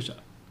 can use thunder shot.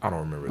 I don't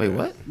remember. Wait, that.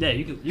 what? Yeah,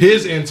 you could.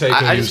 His intake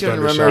can I use just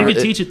couldn't thunder remember. You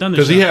shot can teach it thunder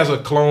because shot. he has a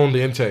cloned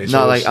intake.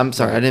 No, so like it's- I'm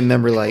sorry, I didn't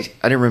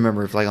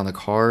remember if like on the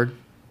card.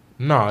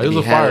 No, it was he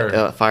a fire. had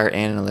a fire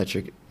and an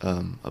electric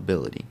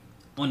ability.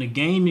 On the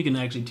game, you can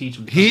actually teach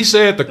him. He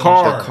said the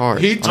card. The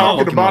card. He On the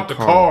talking Pokemon about the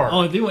card.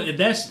 card. Oh, if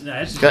that's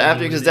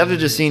After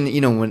just seeing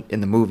when in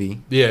the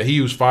movie, Yeah, he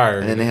used fire.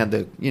 and then they had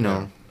the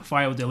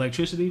fire with the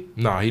electricity.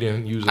 Nah, he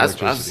didn't use I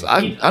electricity.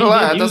 don't He know. did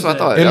That's use what I that.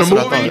 thought. In That's the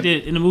what I movie? thought. He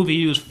did in the movie.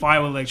 He used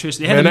fire with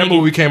electricity. They had Man, to that make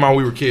movie it, came out.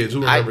 We were kids.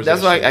 Who remembers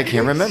That's that why shit? I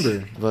can't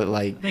remember. But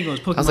like, I think it was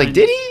Pokemon. I was like,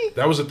 did he?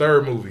 That was the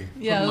third movie.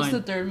 Yeah, it was Pokemon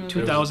the third movie.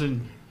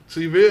 2000.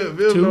 See, Viv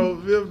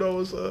Two? know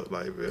what's up.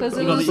 Like, Viv Because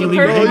know it what's was You the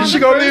leave first me- Oh, one. she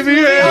gonna leave me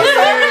here?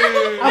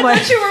 I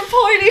thought you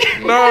were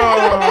pointing. No,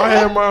 I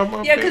had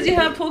my Yeah, because you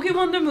have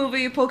Pokemon the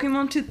movie,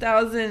 Pokemon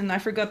 2000, and I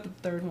forgot the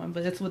third one,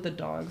 but it's with the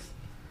dogs.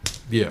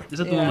 Yeah. Is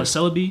that the Yeah. one with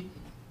Celebi?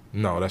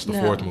 No, that's the No.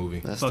 fourth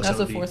movie. That's Fuck That's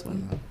the Celebi. fourth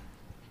one.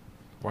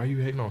 Why you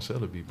hating on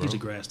Celebi, bro? He's a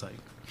grass type.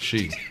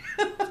 She.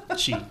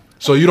 She.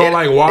 So you don't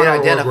like water it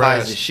or identifies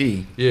grass? as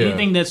she. Yeah.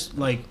 Anything that's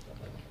like,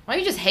 Why are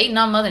you just hating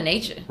on Mother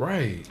Nature?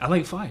 Right. I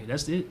like fire.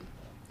 That's it.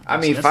 I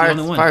mean, That's the fire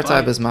only one. fire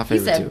type Fire. is my He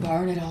favorite said, too.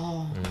 burn it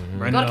all.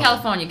 Right Go to now.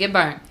 California, get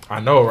burned.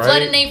 I know, right?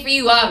 Flooded ain't for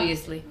you,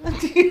 obviously.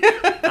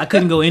 I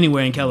couldn't go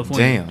anywhere in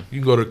California. Damn. You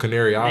can go to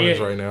Canary Islands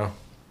Yeah. right now.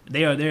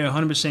 They're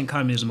 100%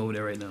 communism over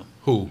there right now.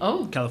 Who?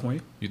 Oh,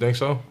 California. You think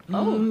so?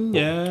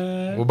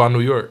 Yeah. What about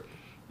New York?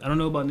 I don't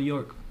know about New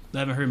York. I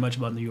haven't heard much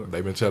about New York.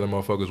 They've been telling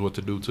motherfuckers what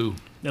to do too.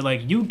 They're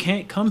like, you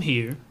can't come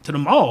here to the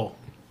mall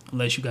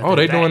unless you got. Oh,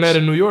 they doing that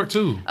in New York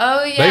too.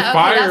 oh yeah. They okay,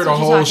 fired that's a what you're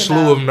whole talking slew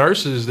about. of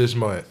nurses this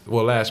month.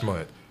 Well, last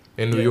month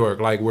in New Yeah. York,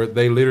 like where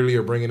they literally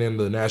are bringing in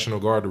the National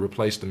Guard to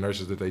replace the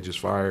nurses that they just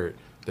fired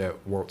that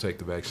won't take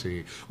the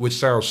vaccine, which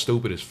sounds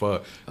stupid as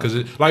fuck.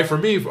 Because like for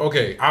me,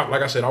 okay,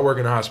 like I said, I work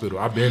in a hospital.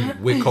 I've been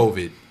with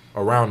COVID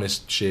around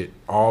this shit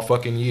all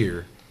fucking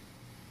year,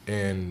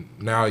 and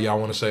now y'all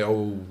want to say,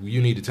 oh,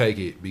 you need to take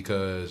it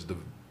because the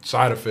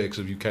side effects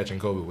of you catching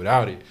COVID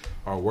without it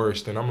are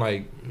worse. And I'm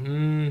like,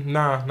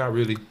 nah, not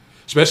really.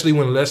 Especially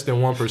when less than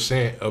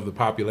 1% of the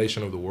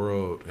population of the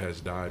world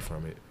has died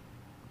from it.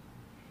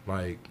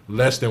 Like,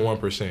 less than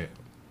 1%.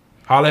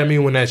 Holla at me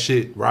when that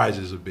shit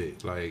rises a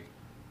bit. Like,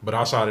 but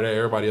outside of that,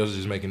 everybody else is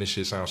just making this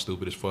shit sound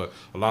stupid as fuck.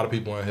 A lot of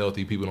people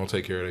unhealthy. People don't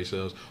take care of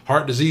themselves.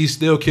 Heart disease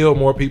still killed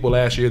more people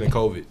last year than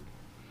COVID.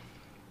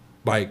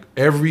 Like,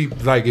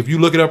 if you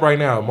look it up right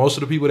now, most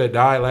of the people that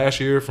died last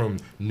year from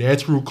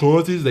natural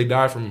causes, they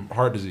died from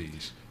heart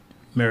disease.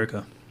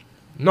 America.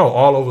 No,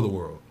 all over the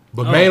world.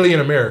 But mainly in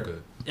America.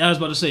 I was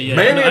about to say, yeah.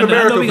 Mainly in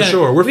America for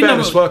sure. We're fat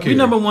as fuck here. We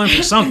number one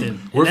for something.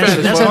 We're And fat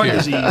as that's fuck heart here.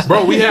 disease.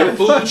 Bro, we have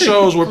food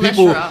shows where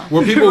people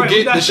Cholesterol.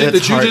 get Right, the shit that's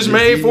that you heart just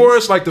made disease. for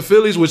us, like the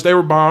Phillies, which they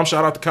were bombed.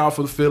 Shout out to Kyle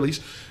for the Phillies.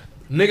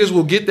 Niggas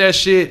will get that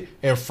shit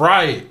and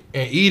fry it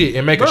and eat it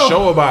and make a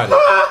show about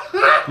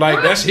it.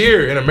 Like, that's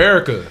here in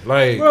America.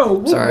 Like,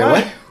 Bro, Sorry,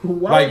 what?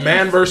 like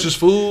Man versus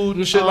Food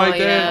and shit like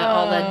that.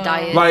 All that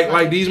diet.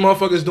 Like these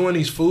motherfuckers doing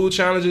these food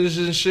challenges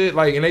and shit.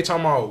 Like, and they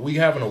talking about we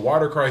having a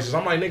water crisis.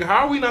 I'm like, nigga,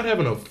 how are we not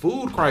having a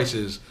food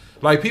crisis?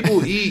 Like,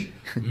 people eat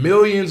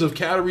millions of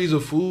calories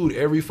of food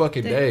every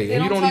fucking day,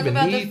 and you don't even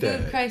need the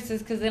that. food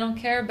crisis because they don't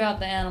care about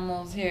the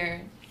animals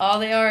here. All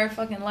they are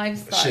fucking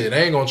livestock. Shit,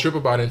 they ain't gonna trip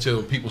about it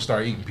until people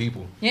start eating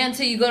people. Yeah,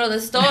 until you go to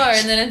the store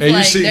and then it's And you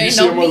like see- there you ain't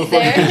see no a meat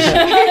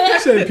there.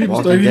 Said people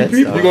Walking start eating Dead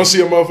people. style. You're gonna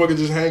see a motherfucker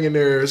just hanging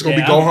there. It's gonna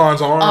be Yeah,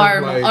 Gohan's arm.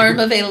 arm like,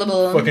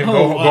 available. Fucking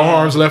Oh, wow.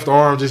 Gohan's left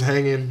arm just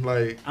hanging.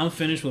 Like, I'm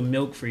finished with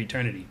milk for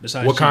eternity.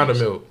 Besides what kind of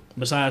cheese. milk?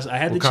 Besides, I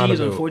had What the kind of cheese.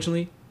 milk?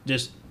 Unfortunately,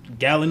 just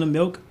gallon of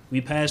milk. We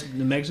passed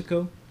New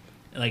Mexico,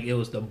 like it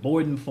was the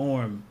Borden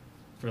farm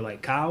for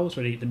like cows,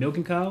 for the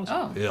milking cows.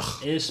 Oh,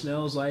 Ugh. It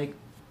smells like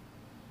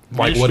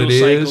Like what it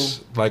menstrual is.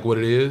 cycle. Like what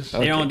it is.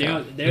 They're on.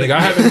 They're Nigga,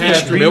 I haven't had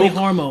extremely milk.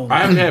 hormones. I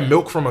haven't had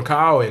milk from a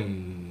cow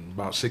in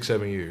about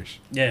 6-7 years.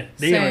 Yeah,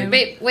 they Same.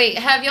 are. wait.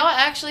 Have y'all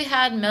actually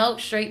had milk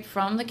straight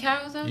from the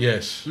cows? Though?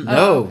 Yes. No,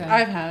 Oh, okay.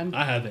 I've had.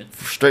 I haven't.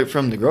 straight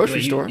from the grocery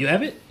Wait, store. You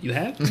have it? You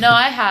have? No,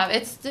 I have.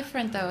 It's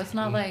different though. It's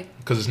not like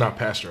Because it's not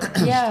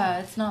pasteurized. yeah,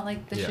 it's not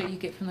like the Yeah. shit you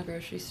get from the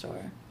grocery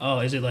store. Oh,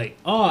 is it like?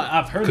 Oh,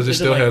 I've heard. Because it is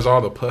still like, has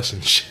all the pus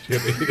and shit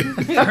in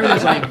it. I heard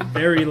it's like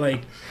very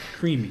like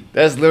creamy.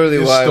 That's literally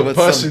It's why. the with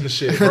pus some- and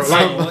shit,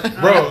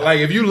 bro. Like,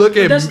 if you look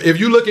That's-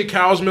 at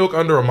cow's milk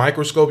under a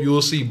microscope, you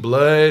will see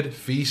blood,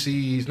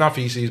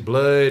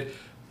 blood,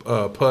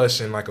 pus,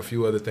 and like a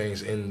few other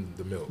things in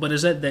the milk. But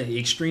is that the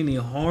extremely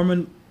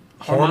Hormone-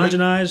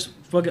 homogenized?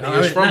 Fucking.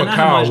 It's from a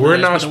cow. We're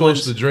not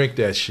supposed to drink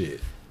that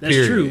shit. That's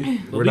period. true.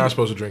 But We're we- not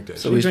supposed to drink that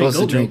so shit. we're drink supposed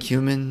to goat drink milk.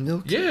 human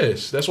milk.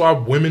 Yes, that's why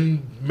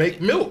women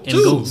make milk And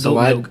too. goat- So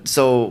why? milk.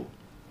 So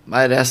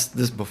I'd asked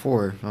this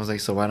before. I was like,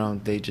 so why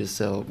don't they just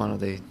sell? Why don't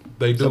they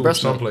They So do breast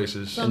some milk.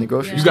 places. in the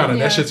grocery Yeah. You store? got to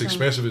Yeah, that shit's some-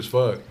 expensive as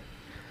fuck.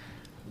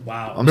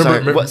 Wow. I'm Remember- sorry.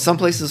 remember- What? Some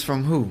places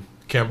from who?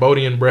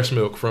 Cambodian breast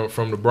milk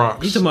from the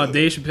Bronx. You talking about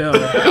Dave Chappelle?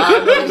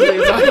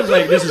 I was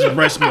like, this is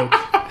breast milk.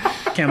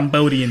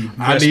 Cambodian.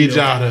 I breast need milk.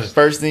 y'all to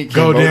First thing,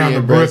 go down to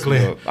Cambodian breast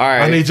Brooklyn. milk. All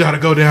right. I need y'all to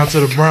go down to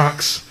the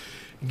Bronx.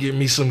 Get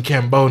me some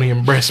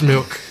Cambodian breast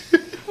milk.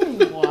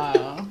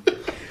 Wow.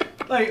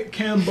 Like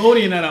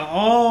Cambodian out of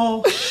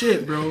all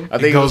shit, bro. I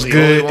It think goes was the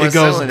only good. one It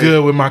goes selling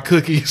good with my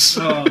cookies.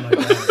 Oh my god,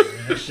 man.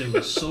 That shit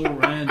was so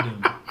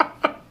random.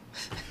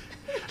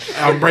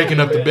 I'm breaking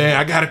up the band.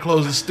 I gotta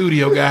close the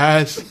studio,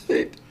 guys.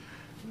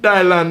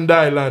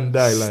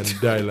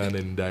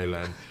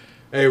 Dylan.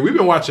 Hey, we've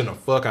been watching the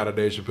fuck out of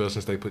Dave Chappelle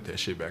since they put that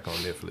shit back on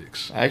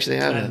Netflix. I actually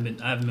I haven't.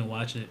 haven't been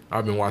watching it.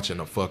 I've been watching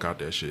the fuck out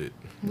that shit.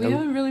 We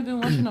haven't really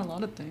been watching a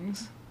lot of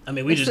things. I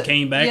mean, we just It's-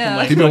 came back yeah. from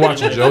like You've been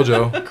fucking, watching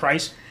JoJo.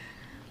 Christ.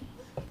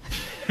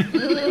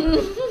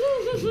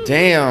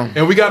 Damn.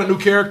 And we got a new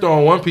character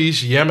on One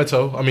Piece,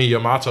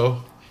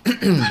 Yamato.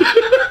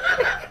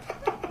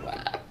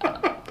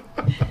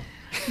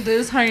 This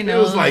is how you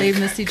know was like- they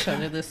miss each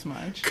other this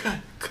much.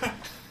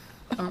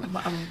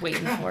 I'm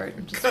waiting for it.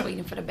 I'm just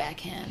waiting for the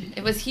backhand.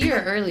 It was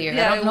here earlier.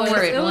 Yeah, I don't know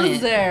where it was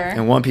went. there.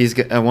 And One Piece,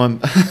 One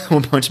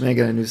Punch Man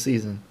got a new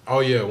season. Oh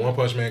yeah, One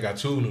Punch Man got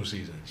 2 new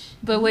seasons.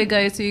 But wait,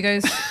 guys, so you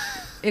guys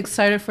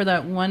excited for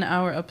that 1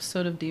 hour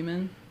episode of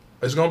Demon?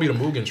 It's gonna be the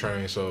Mugen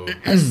Train, so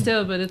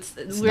Still, but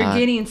we're not.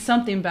 getting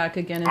something back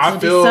again I until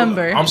feel.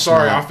 December. I'm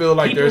sorry, Nah. I feel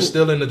like they're People-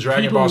 still in the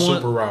Dragon Ball want,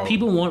 Super route.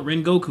 People want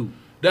Rengoku.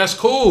 That's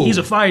cool. He's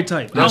a fire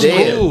type. That's He's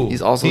dead. cool.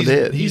 He's also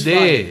dead. He's He's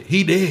dead.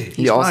 He dead.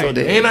 He also fine.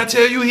 did. Ain't I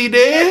tell you he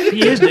dead?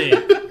 He is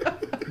dead.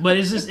 But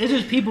it's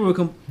just people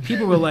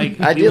were like,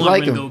 I we did want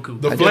like him.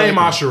 Rengoku. The I Flame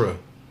like Ashura.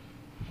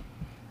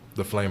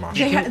 The Flame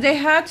Ashura. They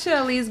had to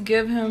at least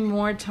give him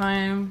more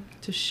time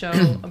to show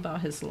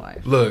about his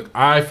life. Look,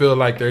 I feel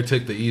like they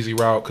took the easy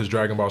route because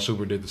Dragon Ball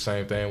Super did the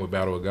same thing with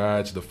Battle of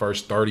Gods. The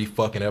first 30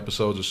 fucking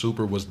episodes of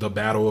Super was the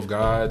Battle of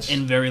Gods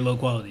in very low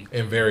quality.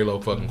 in very low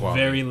fucking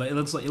quality. Very low. It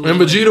looks like. and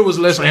Vegeta was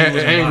less Train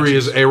was angry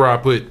as obnoxious.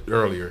 A-Rod put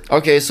earlier.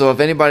 Okay, so if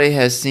anybody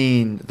has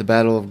seen the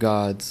Battle of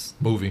Gods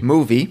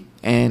movie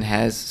and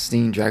has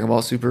seen Dragon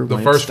Ball Super, The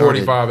when it first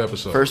started, 45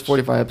 episodes. First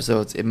 45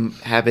 episodes, it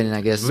happened, I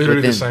guess, Literally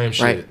within, the same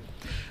shit. right?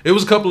 It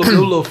was a couple of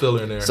little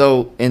filler in there.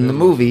 So in the Yeah.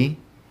 movie,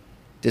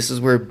 this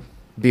is where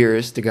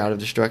Beerus, the god of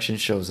destruction,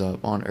 shows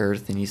up on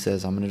Earth, and he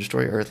says, "I'm going to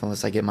destroy Earth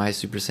unless I get my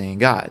Super Saiyan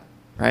God."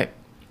 Right?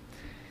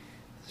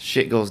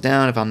 Shit goes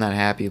down. If I'm not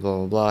happy, blah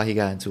blah blah. He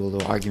got into a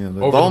little argument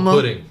with over Bulma. the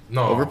pudding.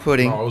 No, Over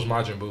pudding. No, it was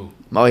Majin Buu.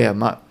 Oh yeah,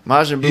 Majin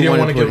Buu He didn't wanted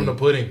want to give him pudding. the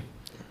pudding.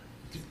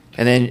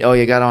 And then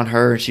you got on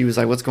her, and she was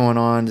like, "What's going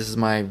on? This is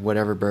my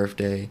whatever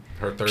birthday."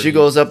 Her 30. She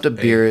goes up to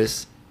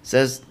Beerus,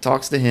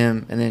 talks to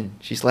him, and then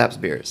she slaps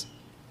Beerus.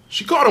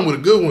 She caught him with a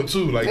good one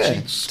too. Like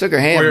Yeah, she took her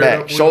hand squared up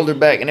back, with shoulder him.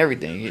 back, and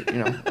everything. You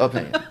know, up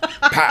hand,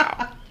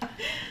 pow.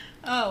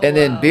 Oh, And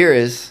then wow.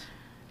 Beerus,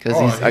 because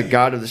Oh, he's a he-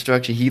 god of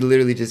destruction, he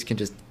literally can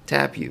just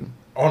tap you.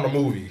 on the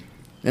movie.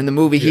 In the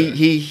movie, Yeah.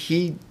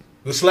 he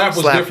The slap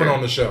was Slapped different her.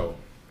 on the show.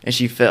 and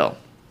she fell.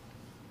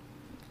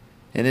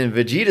 And then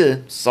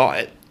Vegeta saw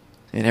it,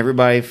 And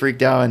everybody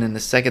freaked out, and then the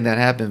second that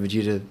happened,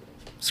 Vegeta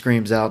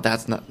screams out,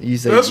 "That's not." You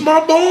say, "That's my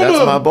Bulma."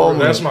 That's my Bulma.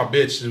 That's my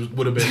bitch. It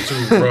would have been too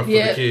rough for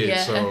the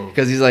kids. So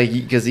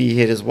because he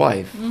hit his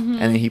wife, and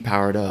then he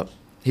powered up.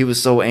 He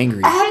was so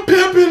angry. I'm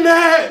pimping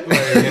that.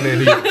 And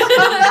then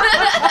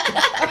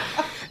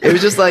it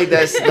was just like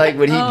that's like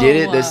when he did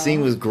it. Wow. The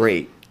scene was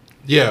great.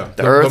 Yeah,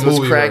 the earth was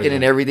cracking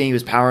and everything. He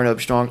was powering up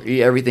strong,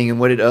 everything.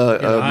 And what did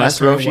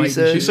Master Roshi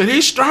say? He said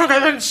he's stronger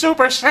than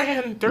Super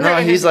Saiyan 3. No,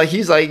 he said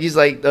he said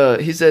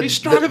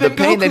the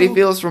pain that he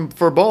feels for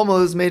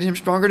Bulma has made him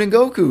stronger than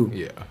Goku.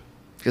 Yeah,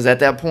 because at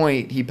that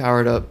point he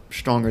powered up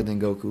stronger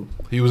than Goku.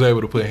 He was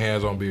able to put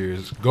hands on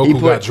Beerus. Goku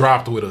got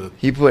dropped with a.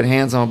 He put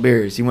hands on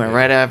Beerus. He went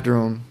right after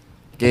him,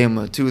 gave him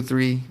a 2,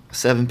 3,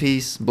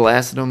 7-piece,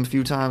 blasted him a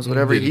few times.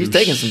 Whatever. He's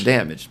taking some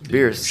damage.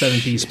 Beerus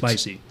 7-piece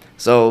spicy.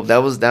 So that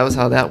was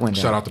how that went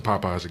down. Shout out to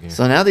Popeyes again.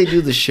 So now they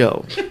do the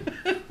show.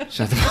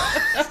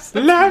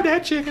 Love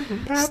that chicken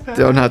from Popeyes.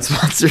 Still not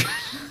sponsored.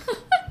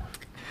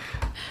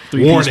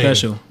 3-piece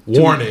special.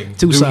 Warning.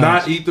 Two do sides.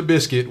 not eat the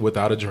biscuit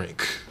without a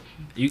drink.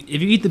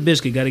 If you eat the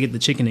biscuit, got to get the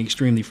chicken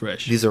extremely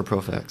fresh. These are pro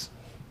facts.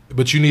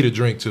 But you need a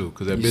drink too,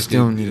 because that you biscuit.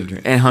 Still need a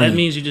drink and honey. That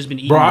means you just been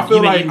eating. Bro, I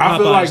feel like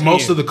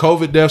most here. of the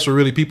COVID deaths were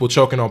really people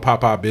choking on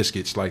Popeye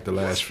biscuits like the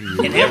last few years.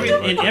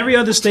 In every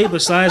other state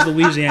besides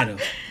Louisiana.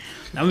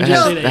 I'm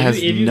just saying that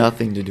has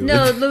nothing to do with it.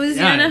 No,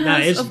 Louisiana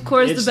has, of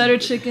course, the better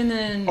chicken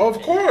than.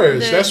 Of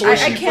course, that's where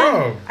she's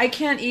from. I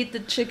can't eat the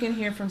chicken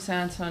here from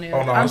San Antonio.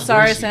 Oh, no, I'm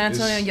sorry, greasy. San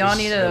Antonio. Y'all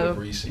need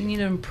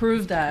to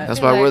improve that.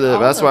 That's why we're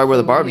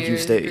the barbecue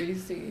state.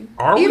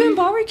 Are we? Even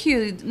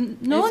barbecue,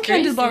 no one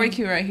can do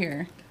barbecue right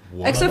here,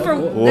 Whoa. except for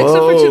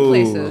 2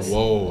 places.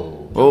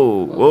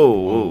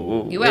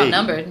 Whoa. You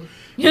outnumbered.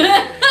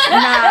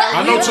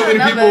 I know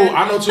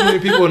too many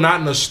people not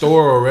in a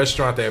store or a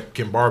restaurant that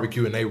can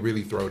barbecue and they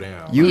really throw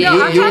down. I'm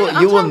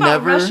talking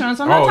about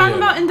restaurants. I'm not talking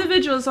about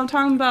individuals. I'm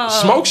talking about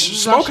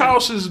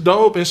Smokehouse is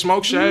dope and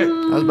Smoke Shack. I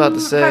was about to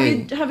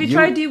say. Have you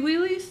tried D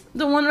Wheelies?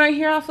 The one right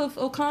here off of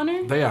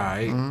O'Connor. They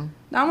alright.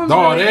 That one's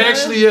no, really they good.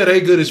 actually they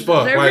good as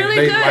fuck. They're like really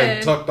they good.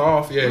 like tucked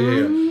off. Yeah.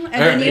 And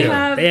then you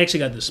have they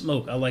actually got the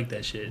smoke. I like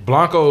that shit.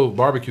 Blanco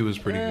barbecue is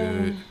pretty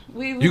good.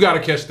 You got to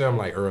catch them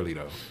like early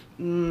though.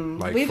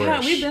 Like we've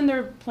fresh. been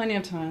there plenty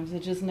of times.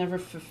 It just never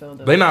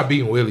fulfilled us. They not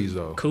beating Willie's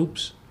though.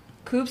 Coops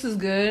is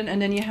good,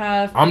 and then you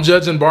have. I'm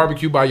judging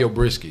barbecue by your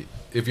brisket.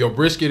 If your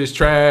brisket is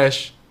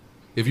trash,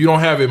 if you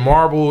don't have it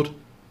marbled,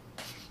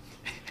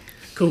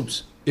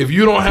 Coops. If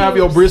you don't have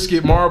your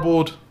brisket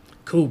marbled,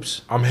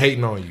 Coops. I'm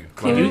hating on you.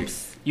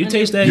 Coops. You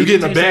taste that. You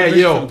getting a bad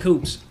Yelp.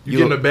 Coops. You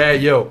getting a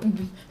bad Yelp.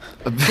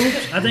 I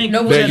think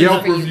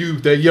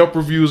that Yelp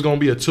review is gonna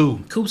be a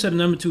 2. Coops had the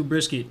 #2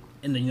 brisket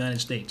in the United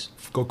States.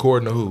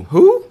 According to who?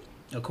 Who?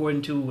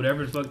 According to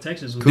whatever the fuck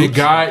Texas was. Did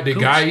guy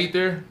eat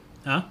there?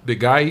 Huh? Did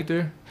guy eat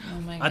there? Oh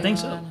my God. I think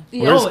so.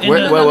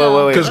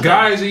 Wait. Because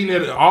guys eating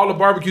at all the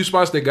barbecue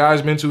spots that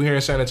guys been to here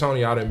in San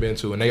Antonio, I done been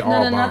to, and they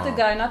all bomb. Not the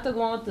guy, not the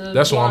one with the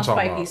That's what I'm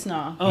talking spiky about.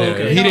 snow. Oh,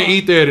 okay. He didn't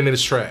eat there, then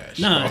it's trash.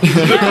 Nah, I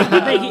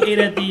think he ate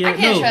at the. I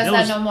can't trust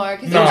that no more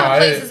because there's some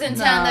places in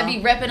town that be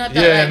repping up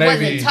that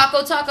was it Taco?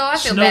 I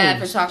feel bad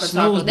for Taco.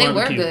 They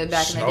were good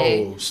back in the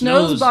day.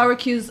 Snow's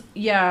barbecues,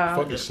 yeah.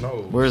 Fucking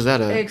Snow. Where's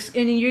that at?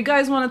 And you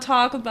guys want to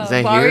talk about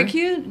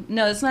barbecue? Here?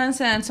 No, it's not in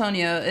San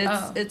Antonio.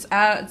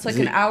 It's like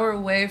an hour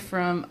away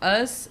from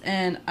us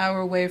and hour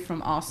away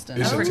from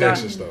Austin. It's in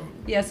Texas though.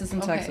 Yes, it's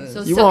in Texas.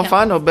 So you won't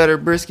find no better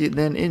brisket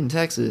than in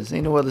Texas.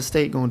 Ain't no other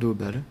state gonna do it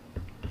better.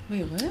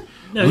 Wait, what?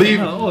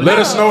 Let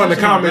us know in the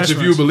comments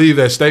if you believe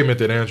that statement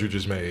that Andrew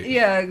just made.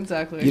 Yeah,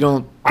 exactly. You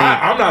don't.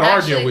 I'm not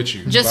arguing with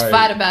you. Just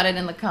fight about it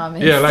in the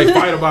comments. Yeah,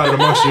 fight about it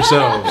amongst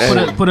yourselves.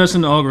 Put us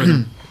in the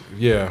algorithm.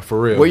 Yeah, for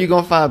real. Where you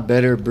gonna find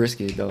better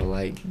brisket though,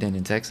 than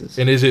in Texas?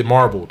 And is it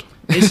marbled?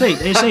 They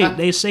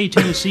say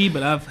Tennessee,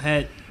 but I've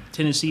had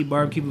Tennessee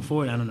barbecue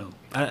before, and I don't know.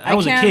 I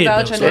was a kid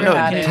though.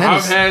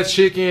 I've had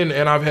chicken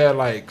and I've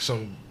had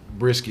some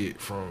brisket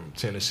from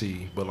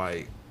Tennessee, but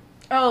it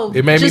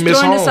made me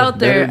miss home. This out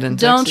there.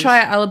 Don't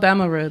try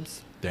Alabama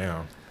ribs.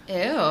 Damn.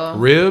 Ew.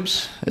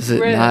 Ribs? Is it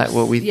not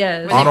what we?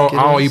 Yes. I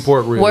don't eat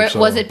pork ribs.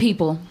 Was it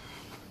people?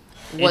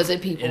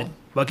 It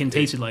fucking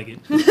tasted like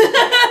it.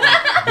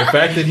 The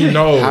fact that he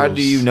knows. How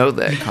do you know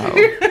that, Kyle?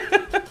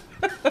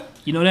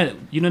 You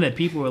know that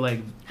people are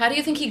like. How do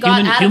you think he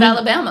got out of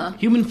Alabama?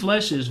 Human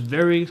flesh is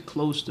very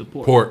close to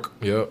pork. Pork.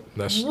 Yep.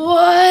 That's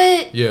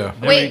what? Yeah.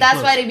 Wait,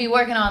 that's why they be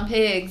working on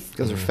pigs.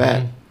 Because they're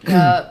fat.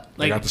 Yup.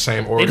 They got the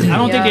same organ. I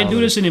don't think they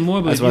do this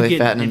anymore, but that's why they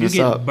fattening us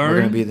up. Burned,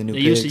 we're gonna be the new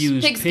they pigs.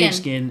 used to use pig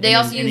skin. They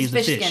also use use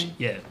fish skin.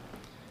 Yeah.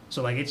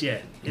 So it's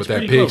but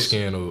that pig close.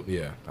 skin,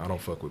 I don't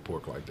fuck with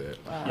pork like that.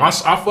 Wow.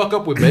 I fuck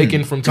up with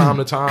bacon from time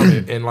to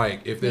time, and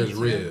if there's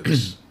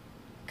ribs.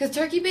 Because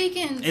turkey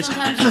bacon,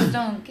 sometimes you just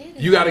don't get it.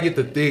 You got to get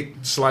the thick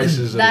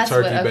slices of the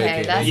turkey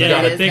bacon. That's you yeah,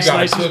 gotta, the thick you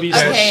gotta slices cook be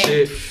that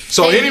okay. shit.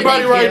 So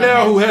anybody right you.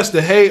 now who has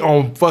to hate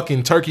on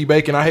fucking turkey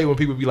bacon, I hate when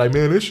people be like,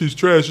 man, this shit's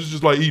trash. It's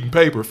just like eating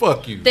paper.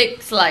 Fuck you.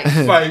 Thick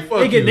slice. Like,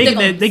 fuck you.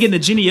 They get the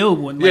Genio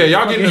one. Yeah, like,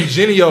 y'all getting the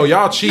Genio.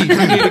 Y'all cheap. You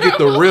need to get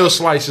the real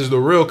slices, the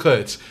real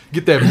cuts.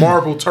 Get that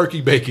marbled turkey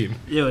bacon.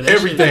 Yo, that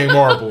Everything shit,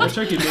 marbled. that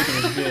turkey bacon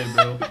is good,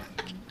 bro.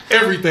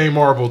 Everything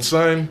marbled,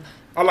 son.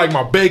 I like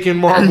my bacon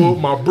marbled,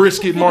 my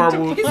brisket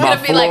marbled, It's My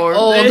gonna be like floor.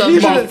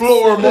 old. my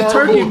floor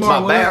turkey marbled,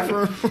 My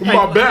bathroom.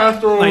 my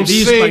bathroom Like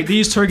sink,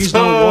 these turkeys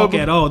tub. don't walk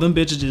at all. Them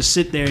bitches just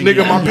sit there. And Nigga,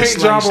 my get paint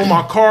job sliced. on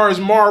my car is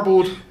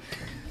marbled.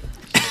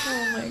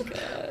 Oh my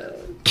god.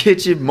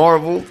 Kitchen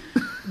marbled.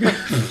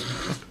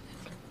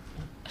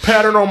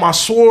 Pattern on my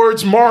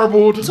swords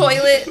marbled.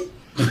 Toilet.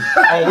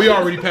 Oh, we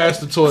already passed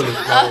the toilet.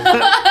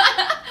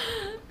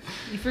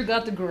 You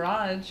forgot the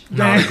garage.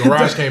 Nah, the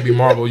garage can't be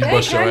marbled. You Hey,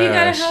 bust your girl, you gotta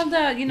ass. have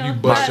that, you know. You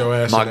bust that- your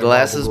ass. My in that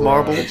glasses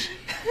marble marbled.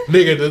 garage.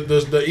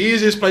 Nigga, the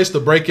easiest place to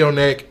break your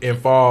neck and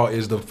fall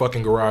is the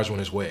fucking garage when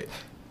it's wet.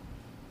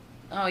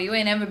 Oh, you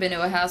ain't ever been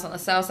to a house on the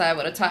south side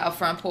with a tile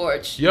front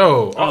porch.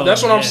 Yo, Oh,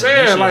 that's what I'm yeah,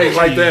 saying. that shit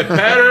Like is that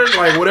pattern,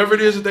 like whatever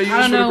it is that they use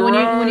I don't for know, the when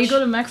garage. you go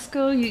to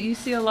Mexico, you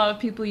see a lot of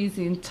people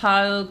using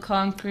tile,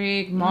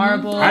 concrete,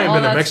 marble. I ain't all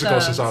been to that Mexico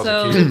stuff. since I was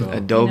So, a kid though.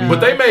 Adobe. No.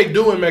 But they make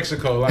do in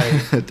Mexico.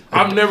 Like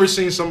I've never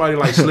seen somebody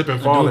like slip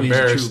and fall Adobe's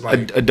embarrassed the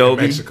like Adobe.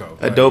 in Mexico.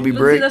 Like, Adobe But see,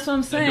 brick. that's what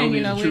I'm saying. Adobe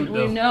You know, is the we truth,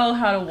 though. know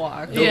how to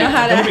walk. Yeah. We know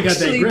how to Adobe got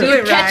that actually grip. do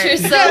it Catch right.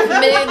 yourself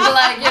mid,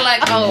 like you're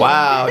like, oh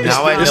Wow,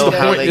 now I it's know the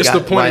how point- they it's got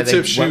the pointed why they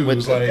tip went with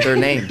shoes, like- their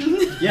name.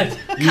 Yes,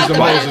 use them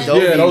Why as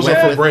yeah, those went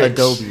are for with breaks.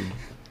 Adobe.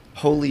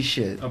 Holy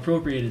shit.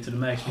 appropriated to the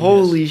max.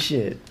 Holy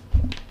shit.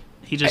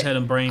 He just had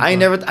him brain.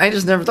 I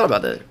just never thought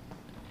about that.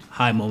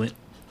 high moment.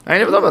 I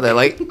never thought about that.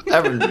 Like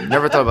ever,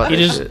 never thought about He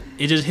that just shit.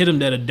 it just hit him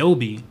that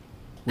Adobe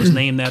was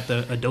named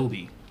after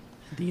Adobe,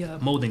 the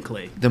molding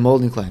clay. The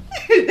molding clay.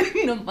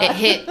 it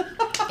hit.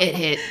 It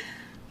hit.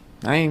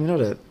 I didn't even know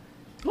that.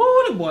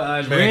 Oh, the boy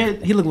eyes Man.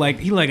 red. He looked like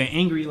an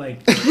angry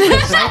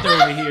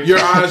Scyther over here. Your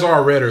eyes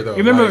are redder though.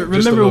 Remember- like,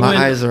 just a remember little- My when-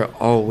 eyes are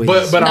always.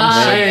 But Nah,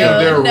 I'm saying no,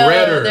 they're no,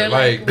 redder. they're,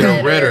 Like like,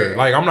 they're redder. redder.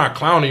 Like I'm not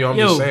clowning you. I'm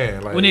Yo, just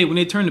saying. Like when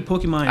they turn to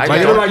Pokemon, I like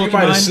it got- look like you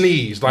might have Pokemon,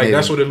 sneezed. Like Maybe.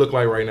 that's what it looked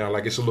like right now.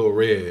 Like it's a little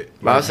red.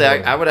 But I would say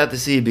Like, I would have to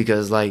see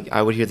because like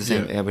I would hear the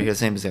same. Yeah. I would hear the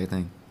same exact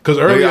thing. Because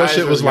No, earlier your your eyes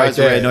shit were- was your like eyes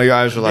were red. that. No, your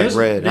eyes were like This-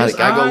 red. this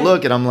I go eye-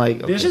 look and I'm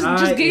like, okay. this Just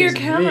eye get your is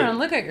camera red. and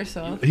look at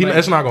yourself.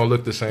 It's not gonna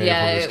look the same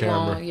Yeah, from this it camera.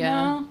 won't.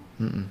 Yeah. No?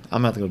 I'm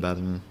gonna have to go to the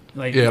bathroom.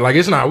 Like, Yeah, like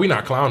it's not. We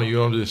not clowning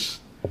you. I'm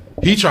just.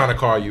 He trying to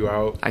call you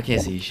out. I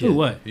can't see shit. Ooh,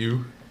 what?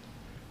 You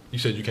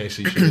said you can't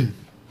see shit.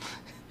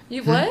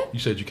 You what? You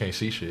said you can't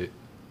see shit.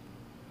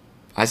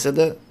 I said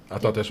that? I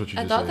thought that's what you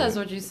I just thought said. that's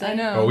what you said. I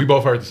know. Oh, we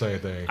both heard the same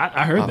thing.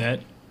 I heard Oh. that.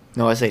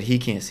 No, I said he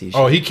can't see shit.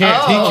 Oh, he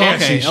can't. Oh, he can't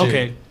okay, see shit.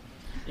 okay.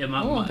 Yeah,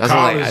 my That's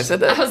Kyle what is- I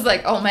said I that. was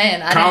like, oh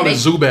man, I Kyle didn't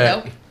is make.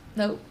 Zubat.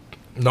 Nope.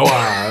 No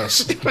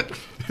eyes.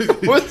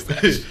 What's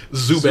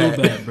Zubat.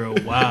 Zubat, bro.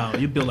 Wow,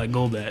 you built like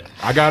Golbat.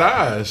 I got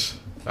eyes.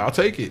 I'll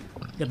take it.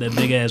 You got that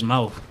big ass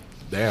mouth.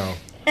 Damn. All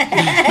right,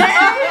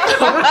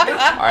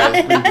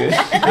 that's pretty good.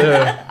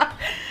 Yeah.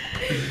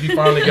 You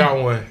finally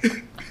got one.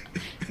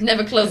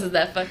 Never closes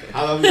that fucker.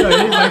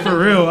 Like for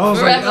real.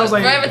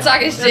 Forever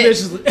talking that shit. bitch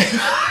is-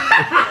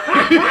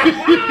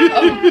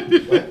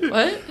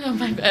 What? Oh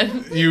my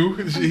bad. You.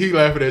 He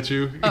laughing at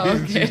you. Oh,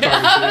 okay. She's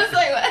talking I was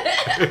like,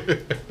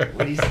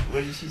 what?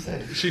 What did she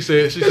say? She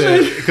said,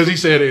 because he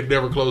said it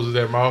never closes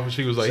that mouth. And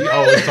she was like, he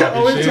always talking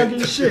Always shit.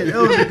 talking shit.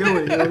 That was a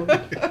good one,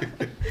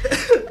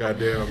 yo.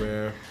 Goddamn,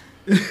 man.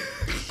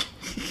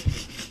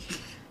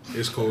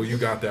 It's cool. You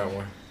got that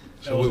one.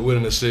 So with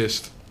an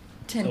assist,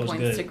 10 That was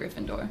points good. to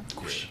Gryffindor.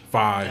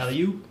 5. Now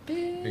you,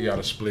 You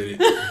gotta split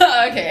it.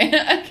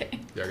 Okay.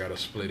 Y'all gotta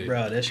split it.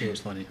 bro, that shit was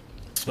funny.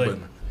 But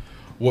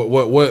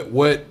But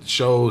what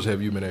shows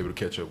have you been able to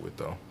catch up with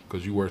though?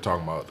 Because you were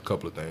talking about a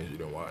couple of things you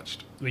done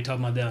watched. we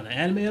talking about that on the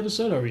anime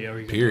episode, or are we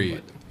gonna talk Period.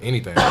 about-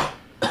 Anything.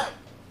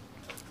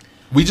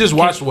 We just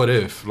watched What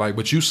If, like,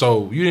 but you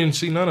didn't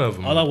see none of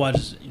them. All I watch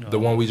is The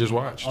one we just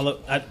watched.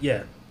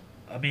 yeah.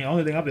 I mean, the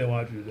only thing I've been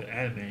watching is the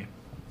anime.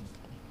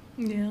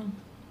 Yeah.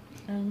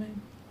 I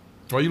mean.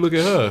 Why you look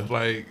at her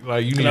like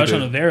you Cause need I was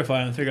trying to to?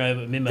 verify and figure out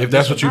If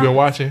that's what you've been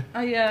watching,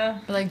 Yeah.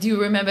 Like, do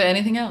you remember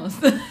anything else?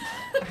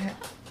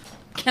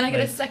 Can I get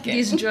a second?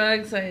 These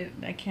drugs, I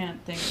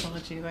can't think so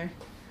much either.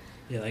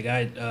 Yeah, like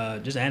I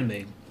just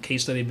anime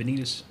case study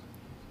Benitez.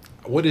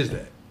 what is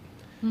that?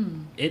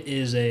 It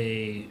is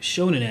a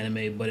shonen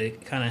anime, but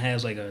it kind of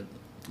has like a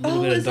little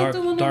Oh, bit is of that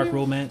the one dark I-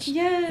 romance.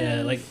 Yes.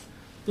 Yeah, like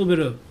a little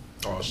bit of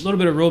Oh,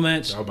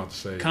 romance, I was about to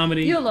say.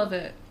 comedy. You'll love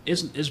it.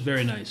 It's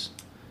very nice.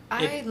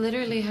 I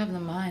literally have the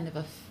mind of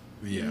a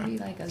Yeah, maybe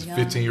like a young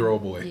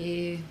 15-year-old boy.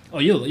 Yeah. Oh,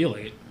 you'll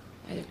like it.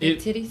 Big It-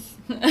 titties.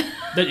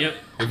 Yeah.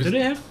 Do they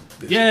have?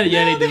 Yeah,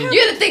 they do. You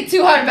had to think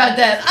too hard about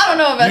that. I don't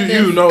know about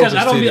this. You know, Because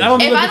I don't be If I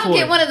looking don't for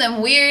get it. one of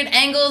them weird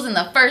angles in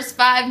the first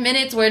 5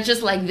 minutes where it's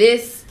just like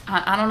this,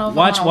 I don't know if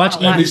Watch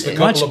At least a it.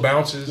 couple of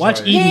bounces. Watch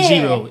like- Eden Yeah.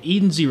 Zero.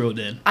 Eden Zero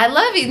then. I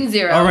love Eden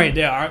Zero. All right,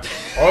 there are.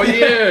 Oh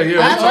yeah. We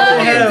I talked love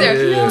about Eden that.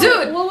 Zero. Yeah.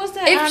 Dude, What was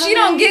that? if she anime?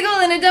 don't giggle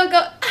and it don't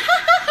go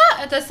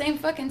at the same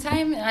fucking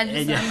time,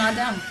 I'm not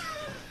down.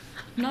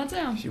 I'm not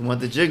down. You want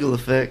the jiggle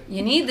effect.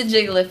 You need the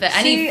jiggle effect.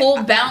 I See, need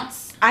full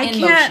bounce. I in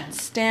can't motion.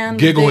 stand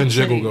Giggle big and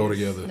jiggle titties. go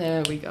together.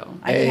 There we go.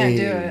 I can't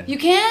do Hey. it. You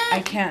can? I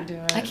can't do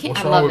it. I can't.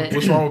 What's I wrong love with it.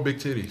 What's wrong with big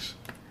titties?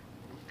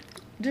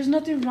 There's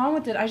nothing wrong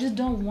with it. I just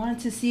don't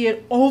want to see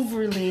it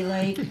overly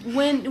like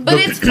when. But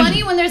it's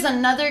funny when there's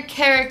another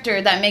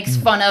character that makes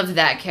fun of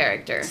that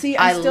character. See,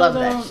 I still love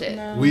don't that shit.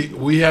 know.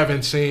 We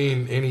haven't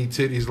seen any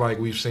titties like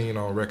we've seen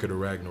on Record of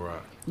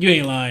Ragnarok. You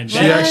ain't lying. She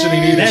actually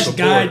needed That's support.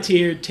 God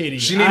tier titty.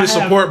 She needed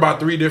support by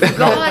 3 different.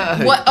 No,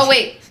 God, what? Oh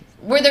wait,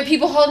 were there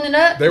people holding it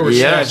up? they were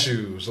Yeah.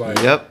 statues. Like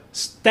Yep.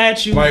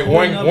 Statue. Like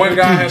holding up one her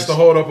guy titties. has to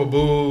hold up a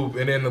boob,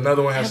 and then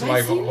another one has Have to I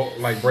like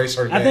seen like brace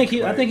her neck. I think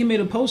he like, made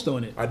a post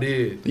on it. I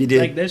did. You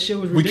did. Like that shit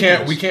was We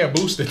ridiculous. can't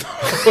boost it.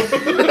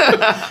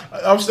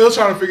 I'm still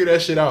trying to figure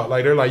that shit out.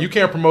 Like they're like, you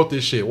can't promote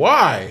this shit.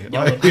 Why?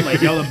 Y'all, Like,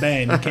 like y'all are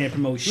banned. You can't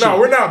promote shit. no,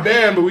 we're not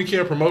banned, but we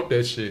can't promote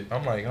that shit.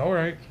 I'm like, all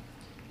right.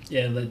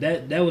 Yeah, like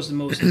that was the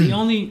most. The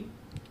only.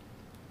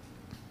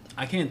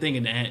 I can't think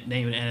of the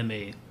name of the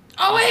anime.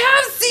 Oh, I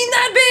have seen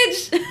that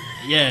bitch.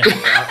 Yeah,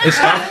 It's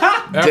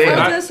Aphrodite.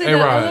 gonna say Hey, that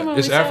other Rod, one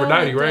it's we saw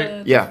Aphrodite, with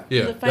right? Yeah.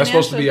 Yeah, the that's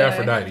supposed to be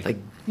financial guy. Like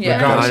Aphrodite. Yeah.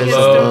 The goddess Goddess He's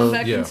of still love.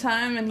 back Yeah. in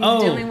time, and he's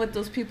Oh. dealing with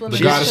those people. In The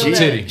the goddess show of that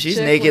titty. she's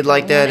chick naked with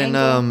like the that one in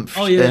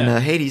ankle. Oh, yeah.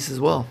 in Hades as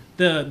well.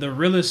 the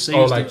realist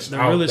saves like, the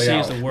out, realist they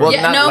saves out. the world. Well,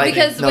 Yeah, not no, like-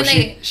 because no, when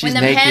she's when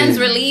the naked. hands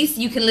release,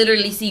 you can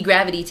literally see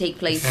gravity take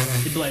place.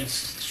 It'd be like,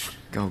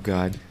 Oh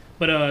God.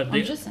 but I'm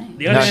the, just saying.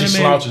 the other Now she anime,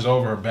 slouches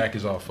over, her back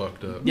is all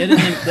fucked up. the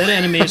other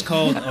anime is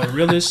called A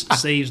Realist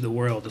Saves the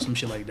World or some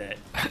shit like that.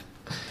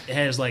 It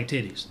has like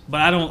titties,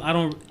 but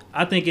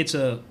I think it's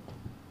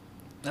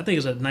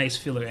a nice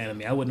filler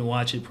anime. I wouldn't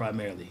watch it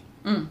primarily.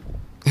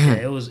 Yeah,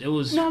 it was. No,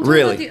 I'm talking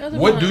Really? about the other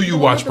What one, do you the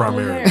one watch with the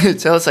blue primarily? hair.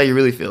 Tell us how you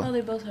really feel. Oh,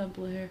 they both have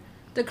blue hair.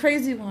 The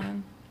crazy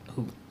one.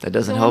 That The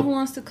doesn't one help. who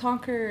wants to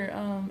conquer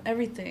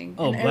everything.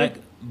 Oh,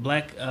 And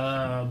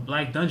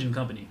Black Dungeon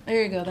Company.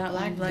 There you go. That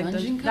Black one. Black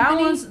Dungeon Dungeon.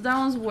 Company? That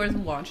one's worth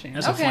watching.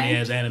 That's a Okay. funny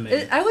ass anime.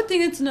 I would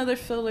think it's another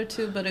filler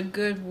too, but a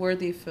good,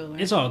 worthy filler.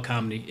 It's all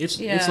comedy. It's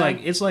Yeah.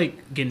 like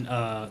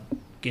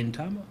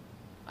Gintama,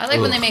 I like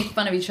when they make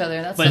fun of each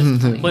other. That's but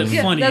funny. but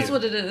yeah, funny. that's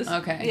what it is.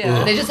 Okay.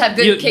 Yeah. They just have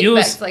good You-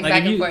 kickbacks, like like, back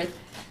if and you- forth.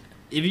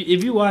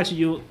 If you watch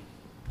it,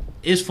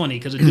 it's funny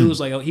because the dude was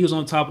like, he was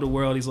on top of the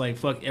world. He's like,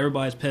 fuck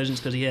everybody's peasants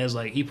because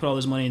he put all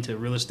his money into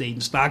real estate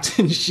and stocks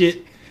and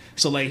shit.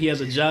 So like he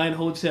has a giant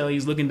hotel.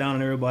 He's looking down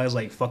on everybody's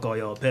like, fuck all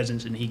y'all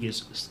peasants, and he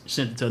gets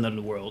sent to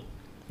another world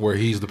Where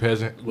he's the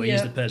peasant. where he's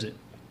Yeah. the peasant.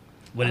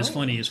 But it's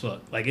funny as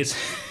fuck. Like it's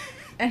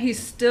And he's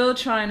still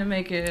trying to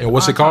make it. And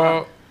what's on it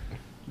called?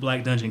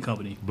 Black Dungeon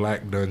Company.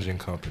 Black Dungeon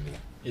Company.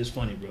 It's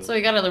funny, bro. So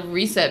you got a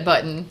reset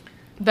button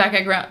back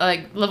at ground,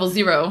 like level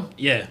 0.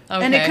 Yeah,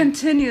 Okay. And it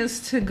continues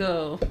to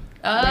go. Oh,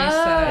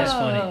 That's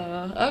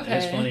funny. Okay.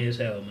 it's funny as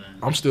hell, man.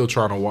 I'm still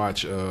trying to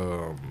watch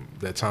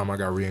that time I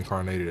got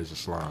reincarnated as a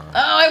slime. Oh,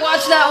 I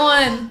watched that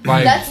one.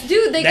 Like- That's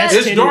dude. They got That's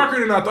It's titty- darker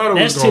than I thought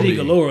it was That's going to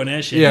titty be. galore on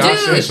that shit. Yeah, I've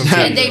seen dude. some Shit,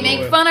 titty they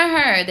galore. make fun of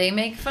her. They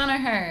make fun of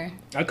her.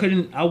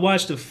 I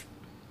watched the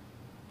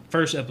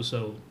first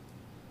episode.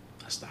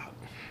 I stopped.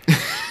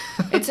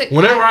 It took.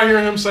 Whenever I hear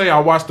him say I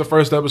watched the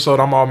first episode,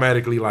 I'm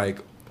automatically like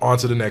on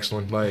to the next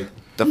one. Like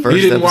The first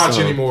he didn't watch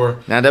episode. anymore.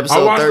 Now episode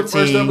I watched 13, the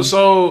first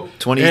episode,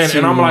 22.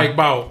 and I'm like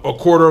about a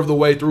quarter of the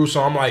way through,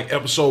 so I'm like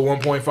episode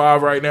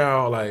 1.5 right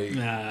now. Like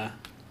Nah.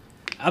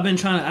 I just been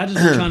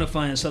trying to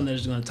find something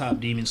that's gonna top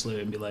Demon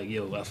Slayer and be like,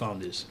 yo, I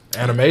found this.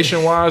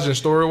 animation wise and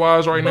story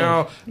wise, right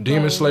now, Both.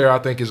 Demon Slayer I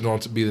think is going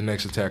to be the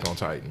next Attack on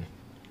Titan.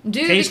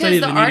 Dude, Case study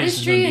because of the Venus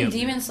is artistry gonna be in up there.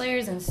 Demon Slayer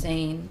is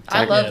insane.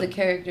 I Exactly. love Yeah. the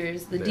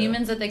characters. The Yeah.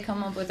 demons that they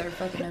come up with are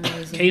fucking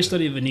amazing. Case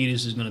study of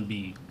Vanitas is gonna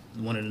be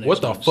one of the next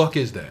What the ones. fuck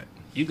is that?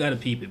 You gotta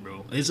peep it,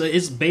 bro.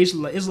 It's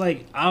basically it's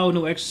like I don't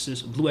know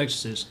Exorcist, Blue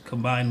Exorcist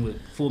combined with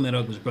Full Metal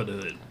Alchemist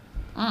Brotherhood.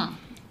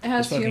 It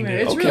has It's fucking humor.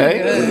 good. It's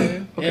Okay. really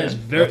good. Yeah, it's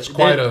very That's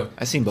quite a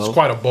I seen it's both.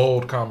 quite a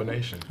bold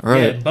combination. All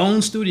right. Yeah,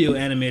 Bone Studio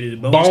animated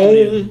it. Bones?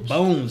 Studio.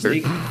 Bones.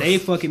 They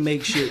fucking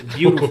make shit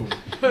beautiful.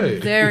 Hey,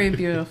 Very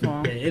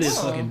beautiful. Yeah, it is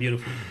fucking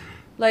beautiful.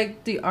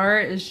 Like the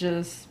art is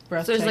just So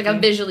breathtaking. it's like a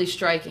visually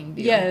striking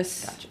view.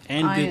 Yes. Gotcha.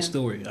 And I good am.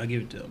 story. I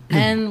give it to them.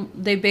 And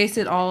they based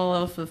it all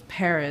off of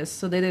Paris,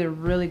 so they did a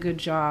really good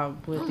job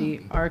with the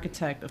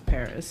architect of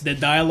Paris. The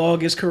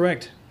dialogue is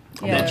correct.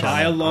 Yeah. The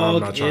dialogue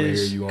I'm not trying to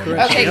is hear you on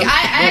correct. Okay, Yep.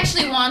 I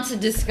actually want to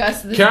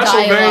discuss this dialogue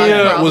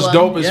Castlevania was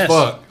problem. dope as Yes.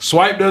 fuck.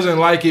 Swipe doesn't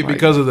like it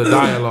because of the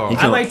dialogue.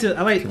 I like.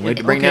 Wait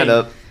to bring that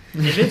up.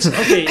 If it's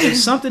okay, if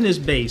something is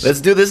based, Let's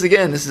do this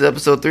again. This is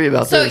episode 3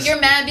 about So this. you're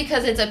mad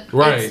because it's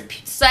Right.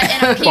 set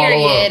in a Follow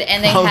period up.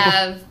 and they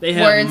have They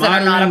have words that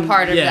are not a modern-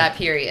 part of yeah. that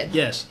period.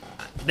 yes,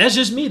 that's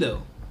just me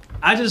though.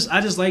 I just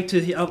like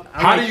to. I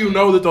How like, do you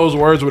know that those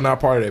words were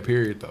not part of that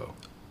period though?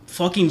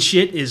 fucking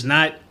shit is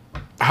not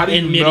How do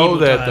in you know medieval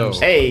that times.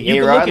 though? Hey, You hey,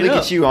 can Rod, look it look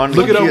up. at you on the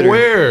Look it computer.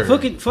 up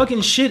where?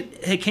 Fucking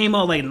shit had came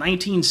out like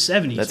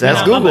 1970s. Let's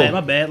ask No, Google. My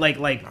bad. Like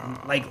late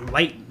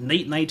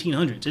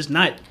 1900s. It's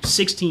not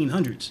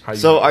 1600s. How you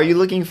So know? are you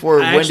looking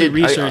for I when actually did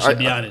researched to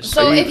be honest.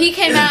 So if he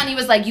came out and he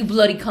was like, "You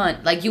bloody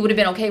cunt," like you would have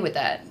been okay with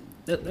that.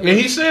 And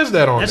he says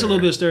that on That's a there.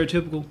 little bit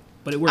stereotypical,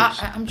 but it works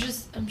I'm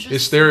just.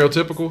 It's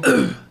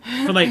stereotypical.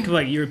 for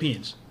like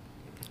Europeans.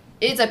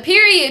 It's a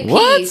period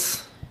piece.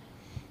 What?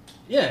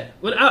 Yeah,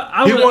 but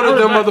I He would've- wanted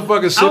them I would've- motherfuckers I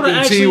would've sipping tea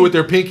actually- with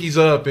their pinkies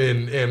up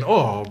and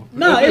oh.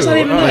 No, it's not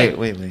even that.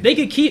 Wait. They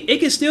could keep it.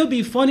 Could still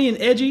be funny and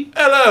edgy,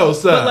 Hello,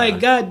 sir. but like,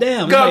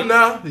 goddamn, Come like,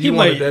 now. He You like,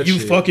 wanted that you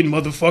shit. fucking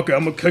motherfucker.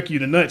 I'm gonna cook you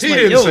to nuts. He Like,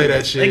 didn't yo, say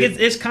that shit. Like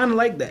it's kind of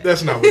like that.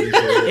 That's not what he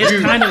said. It's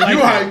kinda like you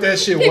that. hyped that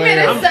shit He way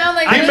made it up. sound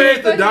like He really made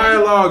the fucking-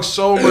 dialogue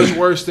so much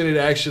worse than it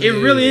actually It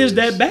really is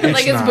that bad.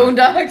 Like it's not.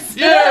 Boondocks.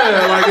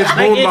 Yeah, like it's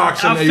Like,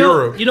 Boondocks I in felt-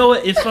 Europe. You know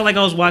what? It felt like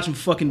I was watching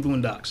fucking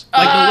Boondocks.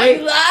 Like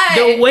You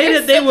lied. the way You're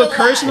that they such were a liar.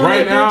 cursing on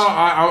Right that now,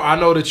 bitch. I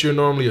know that you're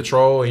normally a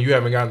troll and you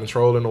haven't gotten a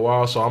troll in a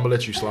while, so I'm gonna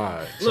let you slide.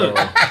 Look,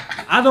 So,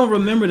 I don't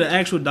remember the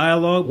actual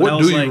dialogue. But I what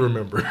was do you like,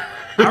 remember?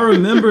 I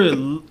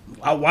remember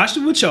I watched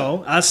it with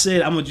y'all. I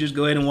said I'm gonna just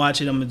go ahead and watch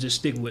it. I'm gonna just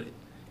stick with it,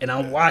 and I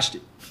watched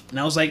it. And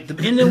I was like,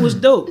 the ending was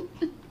dope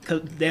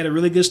because they had a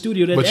really good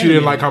studio. That But you animated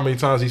didn't like it. how many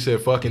times he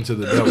said "fucking" to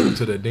the devil,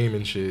 to the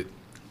demon shit.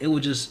 It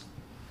was just,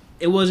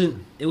 it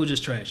wasn't. It was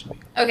just trash to me.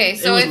 Okay,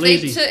 so was if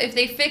lazy. if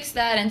they fixed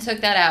that and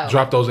took that out,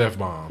 Drop those f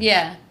bombs.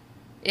 yeah,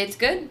 it's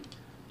good.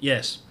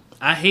 Yes,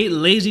 I hate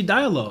lazy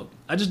dialogue.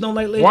 I just don't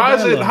like lazy Why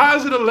is dialogue. it? How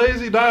is it a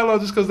lazy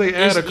dialogue just because they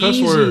add a cuss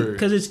word?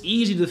 Because it's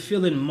easy to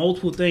fill in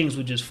multiple things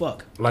with just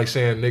fuck. Like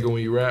saying "nigga"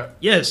 when you rap.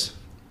 Yes,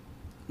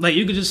 like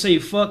you could just say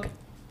fuck.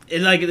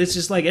 And like it's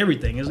just like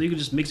everything. It's like you could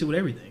just mix it with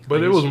everything. But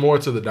Like, it it's- was more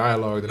to the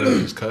dialogue than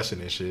just cussing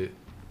and shit.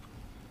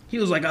 He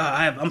was like,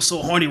 I'm so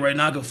horny right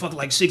now. I could fuck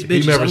like 6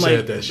 bitches. never I'm said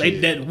like, that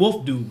shit. That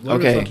wolf dude.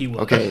 Whatever the fuck he was.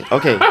 Okay.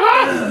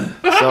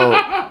 So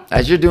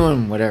as you're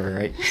doing whatever,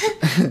 right?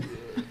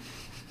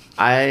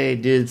 I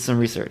did some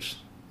research.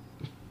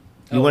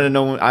 You Oh. want to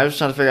know? I was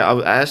trying to figure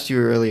out. I asked you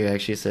earlier.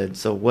 Actually, said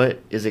so. What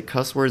is it?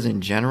 Cuss words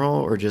in general,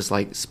 or just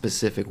like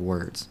specific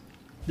words?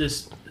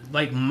 This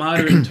like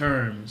modern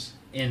terms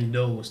in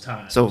those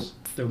times. So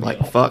threw me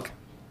like off. fuck.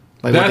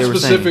 Like That what they were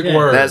specific saying.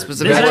 word. That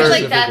specific I That's feel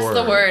word. like that's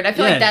the word. I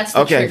feel Yeah. like that's the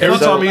Okay, trigger. Every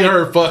So, time he like-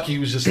 heard "fuck," he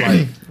was just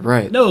like,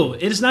 Right. No,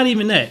 it's not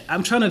even that.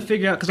 I'm trying to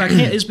figure out because I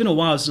can't. It's been a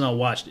while since I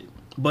watched it,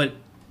 but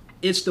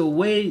it's the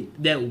way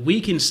that we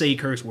can say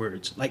curse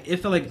words. Like it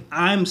felt like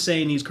I'm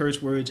saying these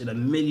curse words in a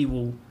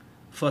medieval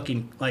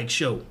fucking like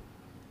show.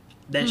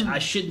 That I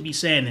shouldn't be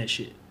saying that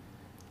shit.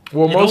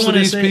 Well, If I most of wanna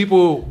these say-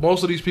 people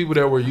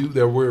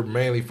that we're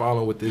mainly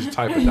following with this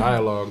type of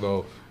dialogue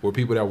though were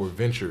people that were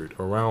ventured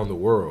around the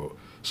world.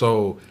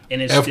 So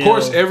And it's of still-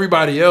 course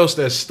everybody else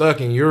that's stuck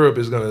in Europe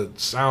is gonna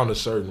sound a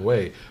certain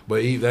way,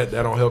 but that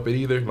don't help it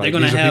either. Like They're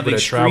gonna these are have people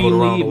that traveled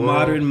around extremely the world.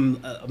 modern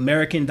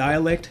American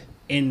dialect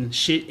and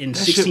shit in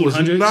That shit was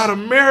 1600s. not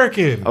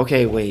American.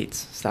 Okay, wait.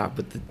 Stop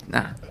with the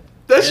nah.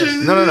 That shit.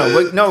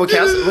 No. With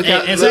Castle. Wait.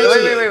 it's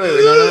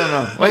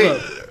No. Hold Wait.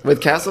 up. With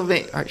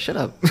Castlevania. All right, shut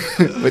up.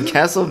 With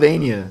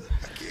Castlevania,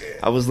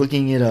 I was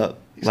looking it up.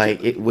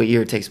 Like what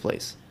year it takes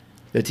place?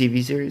 The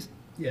TV series.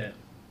 Yeah.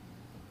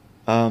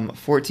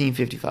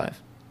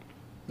 1455.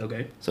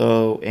 Okay.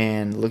 So,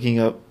 and looking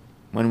up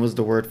when was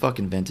the word fuck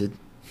invented,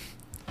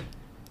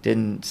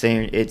 didn't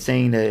say it's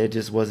saying that it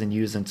just wasn't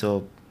used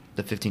until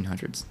the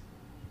 1500s.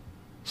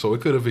 So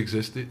it could have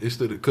existed.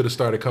 It could have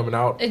started coming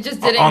out. It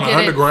just didn't on get the it.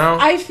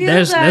 underground. I feel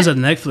There's that. a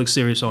Netflix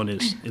series on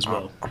this as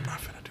well. I'm not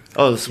finna do that.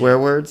 Oh, the swear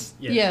words.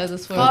 Yeah,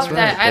 that's what. Fuck right.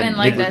 that. I didn't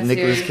like that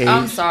Nicolas series. Cage.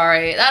 I'm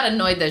sorry. That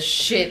annoyed the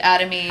shit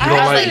out of me. You don't I was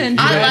like- like, you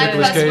I like like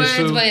Nicolas cuss Cage words,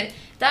 too? but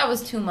that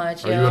was too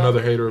much, Are yo. you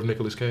another hater of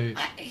Nicolas Cage?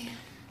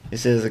 It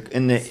says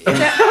in the.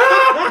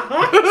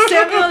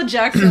 Samuel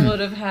Jackson would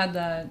have had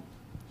that.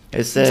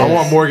 It says. I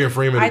want Morgan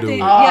Freeman to I do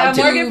think- it. Oh, Yeah,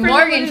 dude,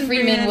 Morgan Freeman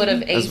Freeman would have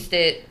That's- aced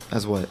it.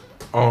 As what?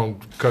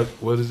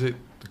 What is it?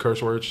 The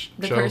curse words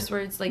The show? curse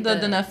words, like The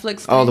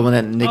Netflix. Oh, the thing. one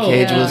that Nick Oh,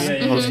 Cage yeah. was Yeah,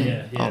 yeah, hosting.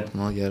 yeah, yeah. Oh,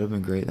 well, yeah, that'd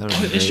been great. That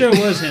It great. sure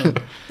was him.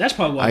 That's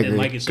probably why I, I didn't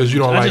agree. like it. So Because you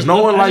much. don't I like. just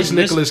No one I likes just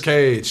listened- Nicolas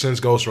Cage since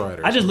Ghost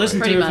Rider. I just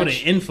listened to Pretty it for the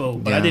much. info,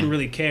 but I Yeah. didn't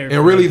really care.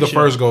 And really, the show.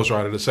 first Ghost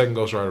Rider, the second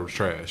Ghost Rider was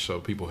trash, so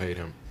people hate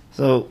him.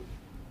 So,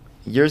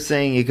 you're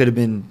saying it could have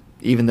been,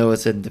 even though it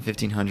said the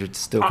 1500s,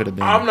 still could have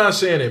been. I'm not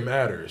saying it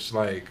matters.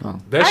 Like Oh.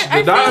 that's I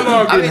the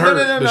dialogue I didn't mean,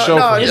 hurt the show.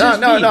 no, for me. It's just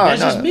me.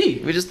 That's just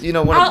me. We just,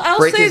 want I'll to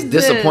break say his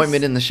this.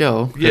 disappointment in the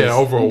show. 'cause- Yeah,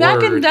 over a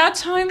Back word. in that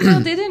time, though,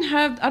 they didn't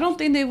have. I don't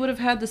think they would have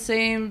had the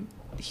same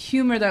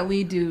humor that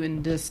we do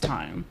in this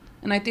time.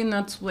 And I think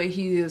that's what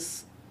he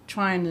is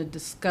trying to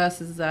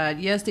discuss is that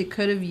yes, they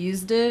could have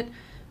used it,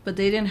 but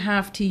they didn't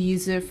have to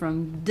use it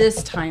from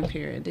this time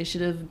period. They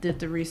should have did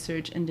the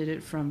research and did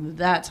it from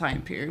that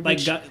time period. Like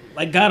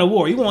which- God of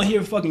War. You won't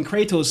hear fucking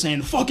Kratos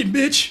saying "fucking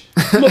bitch."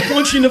 I'm gonna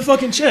punch you in the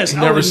fucking chest. He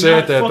I never would said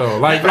not that fuck- though.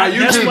 Like you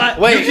that's keep,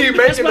 why- you keep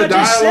that's making what the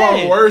I just dialogue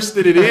said. worse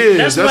than it is.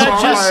 That's That's what I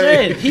all just I'm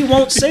said. He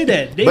won't say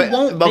that. They But-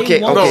 won't. okay,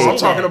 they won't No, okay. say I'm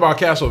talking that. about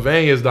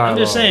Castlevania's dialogue. I'm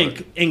just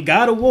saying, in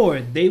God of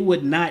War, they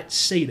would not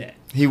say that.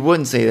 He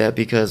wouldn't say that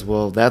because,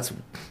 well, that's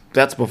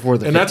before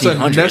the 1500s. And that's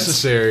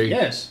unnecessary.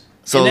 Yes.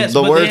 So And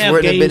the but words they have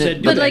wouldn't have games been.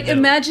 that do But that, like, though.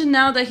 imagine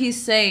now that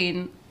he's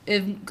saying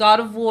if God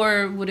of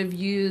War would have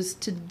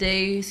used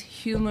today's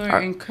humor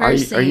and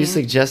cursing. Are you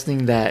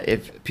suggesting that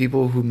if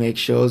people who make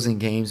shows and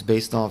games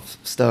based off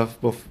stuff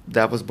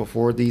that was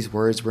before these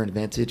words were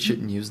invented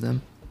shouldn't use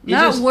them?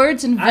 Not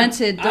words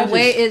invented, I the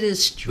way just- it is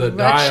The structurally.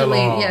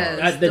 dialogue.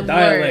 Yes, The word.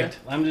 dialect.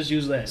 I'm just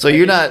using that. So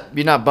you're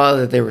not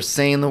bothered that they were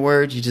saying the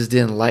words. You just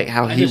didn't like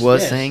how he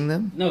was saying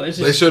them. No, it's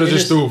just They should have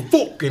it's just threw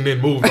fuck and then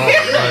moved on.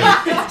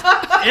 Like,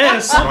 yeah,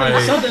 something,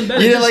 Like- something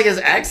better. You didn't Just- like his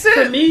for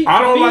accent. me. I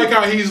don't for me, like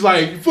how he's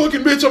like,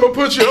 fucking bitch, I'm gonna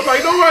put you. I'm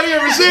like, nobody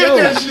ever said Yo,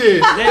 that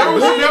shit. There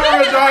was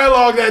never a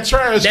dialogue that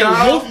trash, that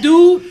Kyle. wolf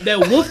dude. That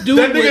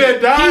nigga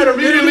that died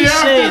immediately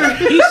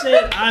after. He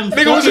said, "I'm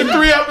Nigga was in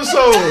fucking." 3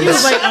 episodes. He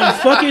was like, "I'm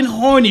fucking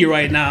horny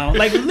right now."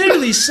 Like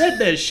literally said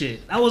that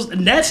shit.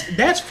 And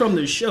that's from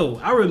the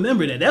show. I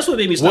remember that. That's what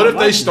made me stop. What if they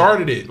watching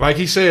started it? Like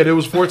he said, it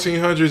was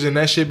 1400s and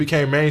that shit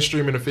became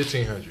mainstream in the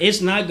 1500s.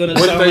 It's not gonna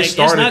What if sound they like it's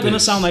started not gonna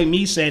this? sound like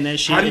me saying that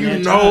shit. How do in you that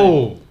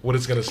know time. what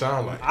it's gonna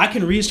sound like? I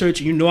can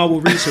research it. You know I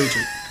will research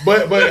it.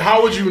 But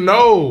how would you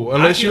know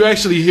unless you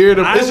actually hear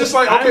them? I It's just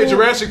will- like, I okay, will-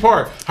 Jurassic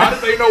Park. How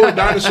did they know what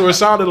dinosaurs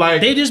sounded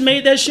like? They just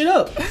made that shit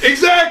up.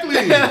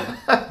 Exactly.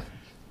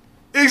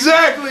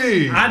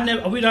 Exactly.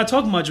 We're not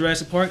talking about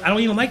Jurassic Park. I don't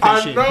even like that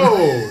I shit.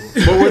 know,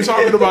 but we're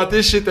talking about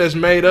this shit that's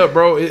made up,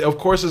 bro. Of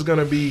course, it's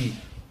gonna be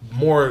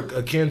more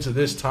akin to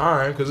this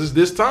time because it's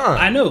this time.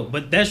 I know,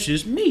 but that's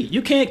just me.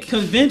 You can't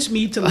convince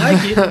me to like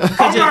it.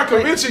 I'm not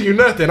convincing you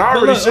nothing. I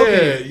already look,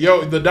 said,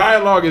 yo, the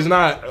dialogue is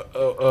not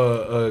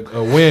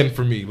a win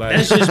for me. Like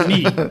That's just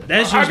me.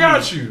 That's just I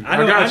got me. you.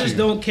 I just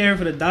don't care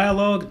for the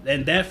dialogue,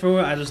 and that for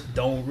I just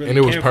don't really. and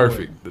it was care for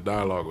perfect. The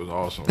dialogue was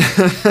awesome.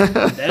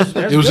 That's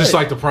It was just good.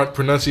 like the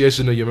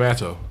pronunciation of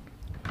Yamato.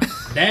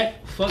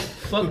 that. Fuck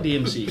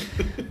DMC.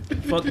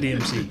 Fuck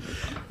DMC.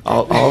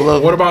 All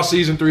of What about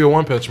season 3 of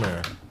One Punch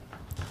Man?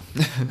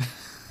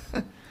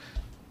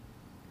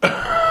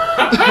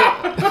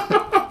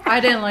 I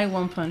didn't like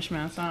One Punch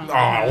Man. So I don't know.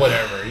 Oh,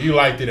 whatever. You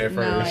liked it at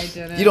No, I first.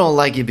 didn't. you don't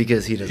like it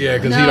because he doesn't. Yeah,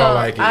 like because it. he don't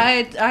like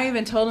it. I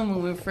even told him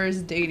when we were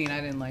first dating I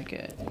didn't like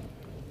it.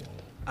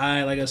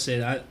 Like I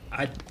said,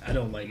 I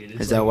don't like it.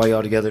 It's Is that why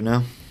y'all together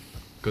now?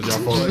 Because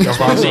y'all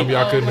found something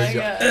y'all couldn't. my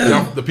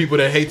Y'all, the people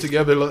that hate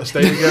together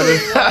stay together.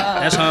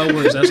 That's how it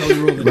works. That's how we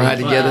roll. with Ride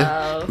it.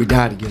 together. We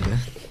die together.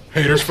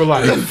 Haters for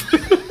life.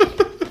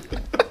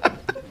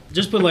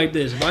 Just put it like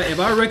this: if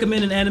I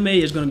recommend an anime,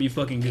 it's gonna be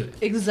fucking good.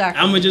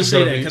 Exactly. I'm gonna just It's say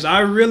gonna that be- because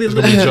I really it's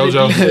look gonna be into the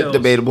JoJo. details.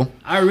 Debatable.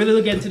 I really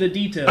look into the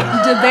details.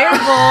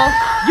 Debatable.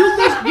 You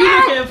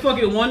look at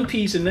fucking One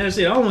Piece and that's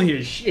it. I don't want to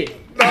hear shit.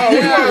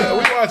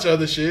 No, we watch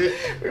other shit.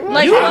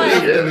 Like You- what?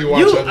 Definitely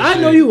watch other I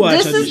shit. know you watch.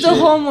 This other is the shit.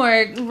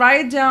 homework.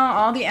 Write down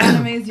all the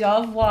animes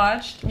y'all have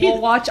watched.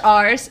 We'll watch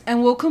ours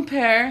and we'll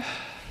compare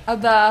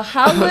about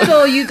how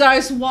little you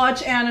guys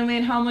watch anime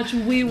and how much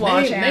we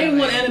watch Name anime.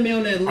 one anime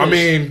on that list. I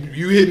mean,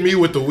 you hit me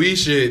with the Wii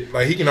shit.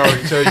 Like he can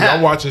already tell you,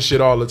 I'm watching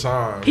shit all the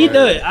time. he Like,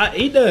 does.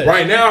 He does.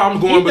 Right now, I'm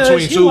going He does.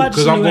 between He two watches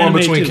because I'm new going anime,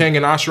 between too. King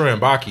and Ashura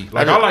and Baki.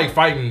 Like I like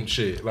fighting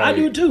shit. Like, I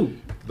do too.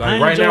 I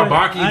Like right now, enjoy-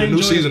 Baki, I the new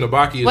enjoy- season of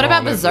Baki is What on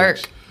about Netflix.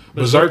 Berserk?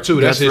 Berserk too.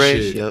 That's his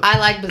Rage, shit. yep. I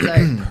like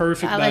Berserk.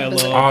 Perfect I like dialogue.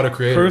 Berserk. All the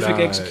creator Perfect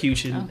died.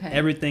 execution. Okay.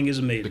 Everything is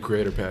The amazing.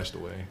 creator passed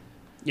away.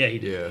 Yeah, he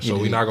did. Yeah, so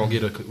we're not gonna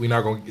get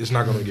it's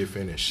not gonna get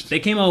finished. They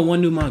came out with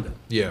one new manga.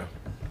 Yeah.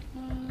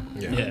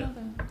 Yeah.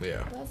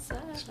 Yeah. That's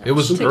sad. It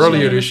was Six earlier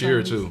million this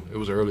year songs. too. It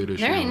was earlier this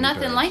year. There ain't when it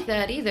nothing passed. like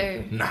that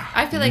either. Nah.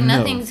 I feel like No.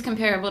 nothing's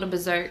comparable to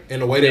Berserk.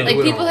 And the way they Like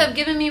do it people on- have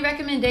given me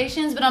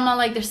recommendations, but I'm all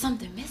like, there's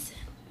something missing.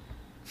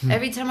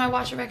 Every time I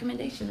watch a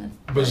recommendation,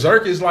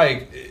 Berserk is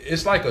like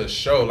it's like a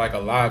show, like a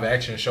live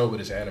action show, but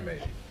it's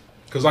animated.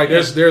 Cause like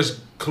there's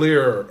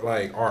clear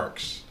like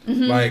arcs.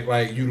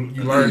 Like you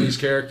learn these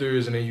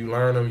characters and then you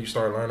learn them. You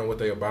start learning what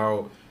they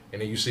about,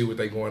 and then you see what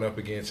they going up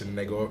against, and then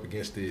they go up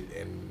against it,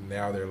 and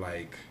now they're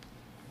like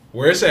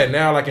where it's at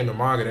now. Like in the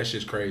manga, that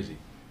shit's crazy.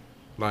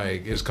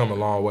 Like it's come a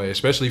long way,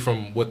 especially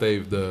from what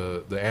they've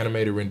the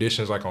animated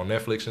renditions like on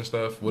Netflix and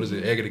stuff. What is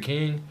it, Egg of the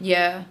King?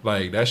 yeah.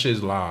 Like that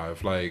shit's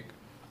live. Like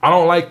I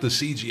don't like the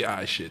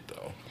CGI shit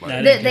though.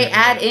 Like, They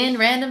add in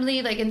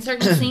randomly, like in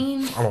certain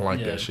scenes. I don't like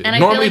Yeah. that shit. And I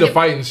feel Normally like the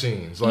fighting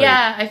scenes. Like,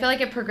 Yeah, I feel like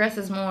it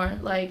progresses more,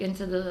 like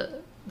into the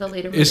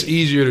later. it's movies.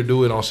 easier to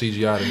do it on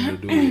CGI than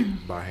to do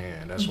it by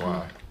hand. That's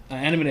why. An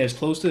anime that's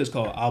close to it is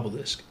called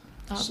Obelisk.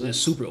 It's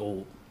Obelisk? super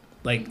old.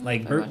 Like I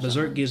watched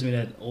Berserk that. gives me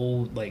that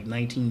old like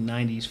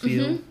 1990s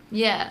feel. Mhm.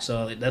 Yeah.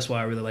 So that's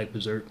why I really like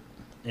Berserk.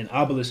 And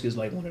Obelisk is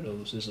like one of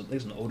those.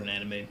 It's an older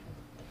anime.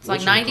 It's like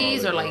What you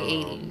 90s call or it? like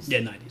 80s. Yeah,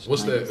 90s.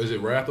 What's that? Is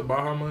it Wrath of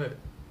Bahamut?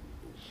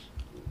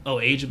 Oh,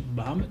 Age of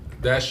Bahamut.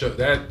 That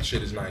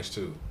shit is nice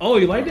too. Oh,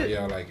 you liked it?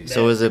 Yeah, I like it.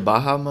 So is it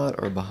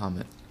Bahamut or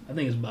Bahamut? I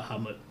think it's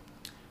Bahamut.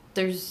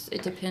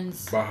 It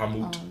depends.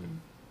 Bahamut.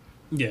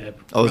 Yeah.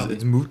 Oh, probably.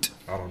 it's Moot.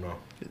 I don't know.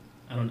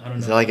 I don't know.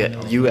 Is it like I a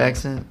don't U know.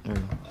 accent? Or?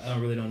 I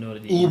don't really don't know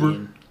the Uber.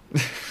 Indian. I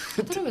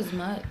thought it was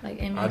mud.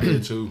 Like I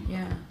did too.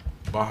 Yeah.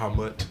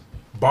 Bahamut.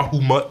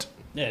 Bahumut.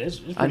 Yeah, it's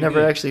I pretty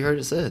never good. actually heard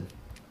it said.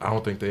 I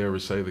don't think they ever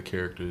say the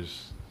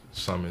characters'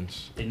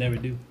 summons. They never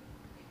do.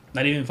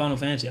 Not even Final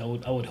Fantasy. I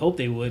would hope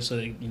they would, so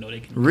they, they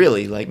can.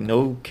 Really, like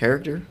no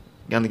character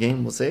on the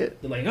game will say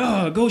it. They're like,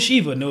 oh, go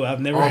Shiva. No,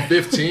 I've never. On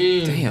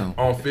 15, Damn.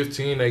 On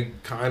 15, they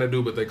kind of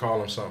do, but they call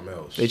them something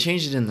else. They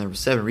changed it in the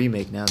 7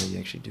 remake. Now they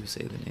actually do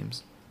say the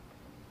names.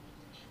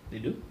 They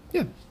do.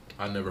 Yeah.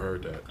 I never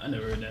heard that. I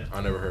never heard that.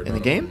 I never heard In that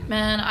the game?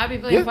 Man, I be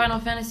playing Yeah. Final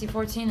Fantasy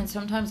 14, and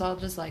sometimes I'll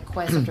just like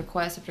quest after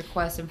quest after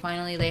quest, and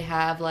finally they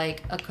have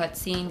like a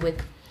cutscene with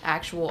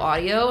actual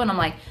audio, and I'm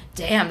like,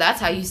 damn, that's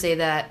how you say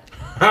that.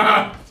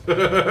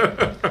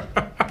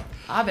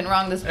 I've been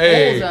wrong this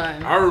whole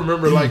time. I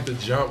remember like the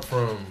jump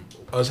from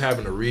us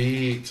having to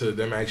read to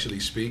them actually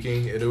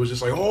speaking, and it was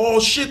just like, oh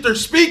shit, they're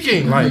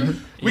speaking. Like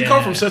we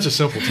come from such a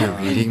simple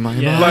time. Reading my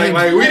Yeah. mind.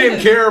 Like we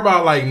didn't care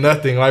about like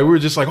nothing. Like we were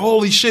just like,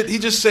 holy shit, he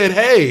just said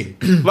hey.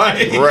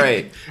 Like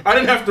Right. I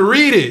didn't have to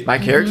read it. My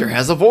character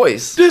has a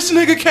voice. This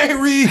nigga can't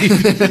read.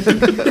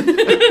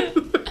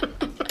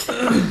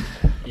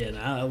 Yeah,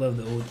 nah, I love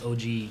the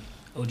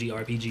OG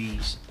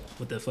RPGs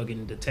with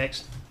the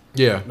text.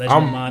 Yeah, Legend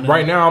of Mana.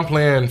 right now I'm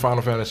playing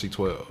Final Fantasy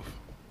 12,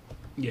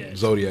 Yeah,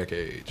 Zodiac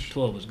Age.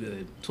 12 was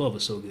good. 12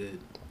 was so good.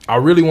 I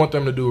really want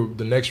them to do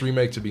the next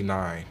remake to be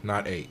 9,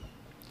 not 8.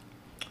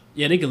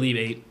 Yeah, they could leave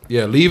 8.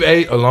 Yeah, leave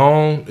 8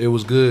 alone. It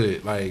was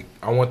good. Like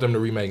I want them to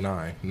remake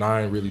 9.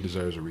 9 really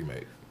deserves a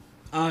remake.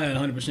 I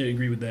 100%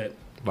 agree with that.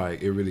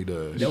 Like it really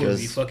does. That would be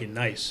Because- fucking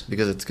nice.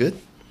 Because it's good.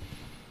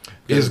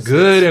 It's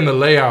good in the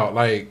layout.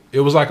 Like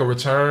it was like a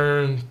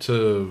return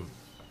to.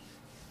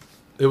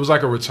 It was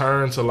like a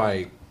return to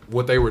like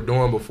what they were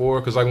doing before.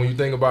 Because like when you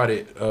think about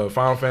it,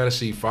 Final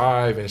Fantasy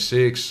 5 and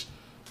 6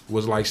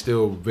 was like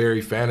still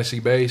very fantasy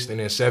based, and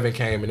then 7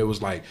 came and it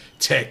was like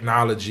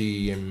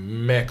technology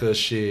and mecha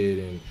shit,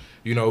 and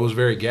it was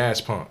very gas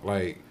punk.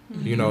 Like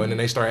and then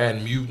they start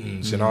adding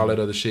mutants and all that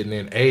other shit, and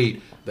then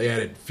 8 they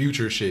added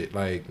future shit.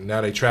 Like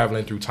now they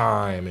traveling through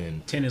time,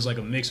 and 10 is like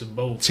a mix of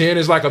both. 10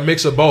 is like a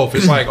mix of both.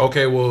 It's like,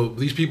 okay, well,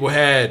 these people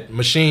had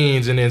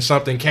machines, and then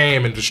something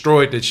came and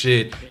destroyed that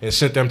shit and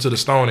sent them to the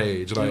Stone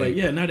Age. Like,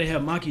 yeah, now they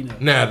have Machina.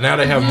 Now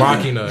they have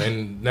Machina,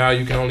 and now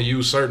you can only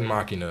use certain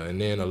Machina. And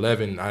then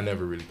 11, I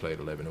never really played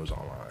 11. It was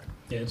online.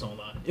 Yeah, it's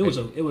online. It was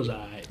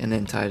alright. And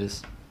then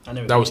Titus. I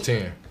never. That was played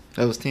it. 10.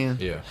 That was 10.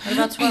 Yeah. What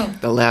about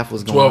 12? The laugh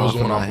was going 12 off is the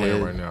in one my I'm playing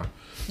head. right now.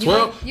 You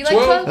 12? like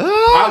 12?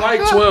 I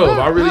like 12.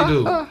 I really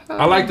do.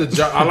 I like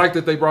I like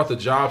that they brought the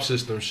job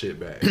system shit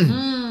back.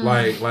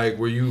 like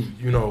where you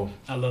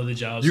I love the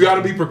jobs. you got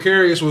to be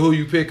precarious with who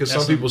you pick, because some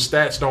That's people's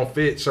stats don't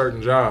fit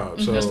certain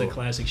jobs. So That's the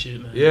classic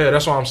shit, man. yeah,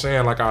 that's what I'm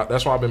saying. Like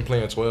that's why I've been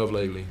playing 12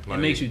 lately. It Like,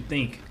 makes you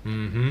think.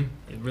 Mm-hmm.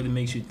 It really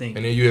makes you think.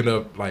 And then you end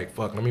up like,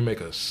 fuck, let me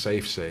make a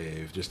safe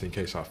save just in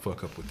case I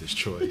fuck up with this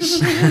choice.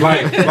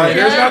 like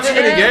there's not too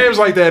many games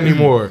like that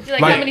anymore. You're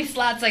like, how many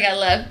slots I got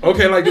left?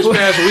 Okay, like this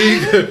past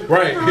week,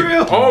 right?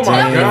 Oh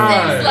my How many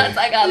god! slots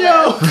I got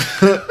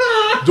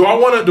left? Do I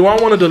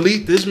want to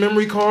delete this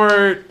memory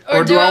card,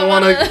 Or do do I I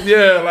want to? wanna-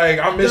 Yeah, like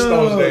I miss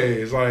those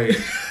days. Like,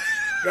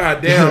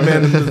 god damn,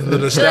 man, the You're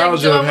like,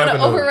 nostalgia do I of want to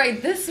having.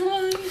 overwrite this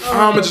one?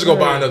 I'm gonna just go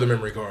buy another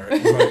memory card.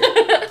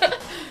 Like,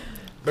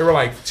 they were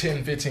like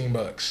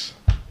 $10-15.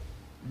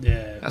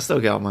 Yeah. I still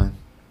got mine.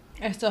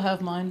 I still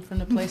have mine from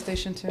the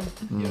PlayStation 2.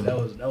 Yeah,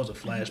 that was a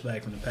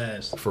flashback from the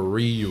past. For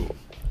real.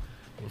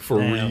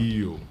 Damn.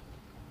 Real.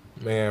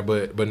 Man,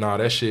 but nah,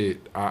 that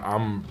shit,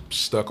 I'm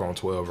stuck on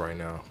 12 right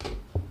now.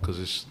 Because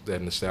it's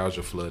that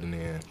nostalgia flooding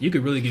in. You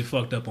could really get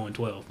fucked up on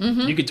 12.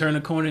 You could turn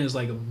a corner and it's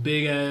like a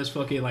big ass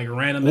fucking like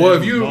random. Well,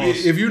 ass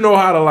boss. if you know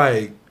how to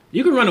like,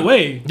 you can run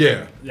away.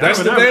 yeah. That's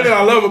I the would thing not- that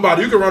I love about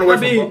it. You can run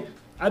away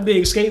I'd be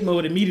escape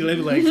mode immediately. I'd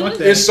be like, fuck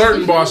that. It's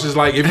certain bosses,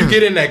 like if you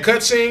get in that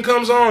cutscene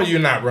comes on, you're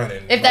not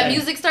running. If that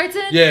music starts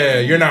in, Yeah,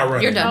 you're not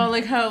running. You're done. Oh,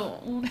 like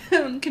how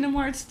Kingdom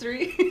Hearts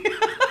 3,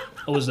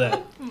 What was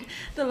that?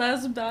 the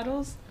last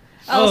battles.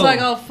 I was Oh. like,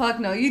 oh fuck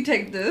no, you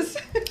take this.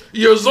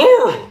 You're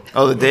Zoro.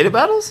 Oh, the data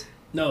battles?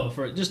 No,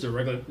 for just a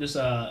regular, just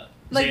Like-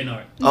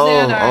 Xehanort.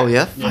 Xehanort. Oh,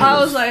 yeah. I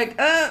was like,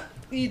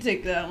 you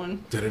take that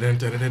one. There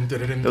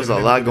was a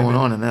lot going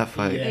on in that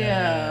fight.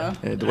 Yeah.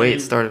 The way it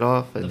started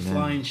off. The And then,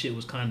 flying shit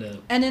was kind of.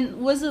 And then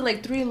was it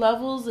like 3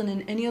 levels? And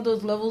in any of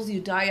those levels,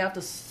 you die. You have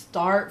to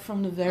start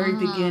from the very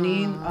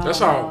beginning. That's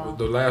how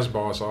the last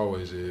boss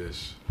always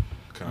is,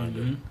 kind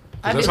of.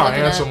 I'd That's be how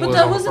looking at- Ansem But was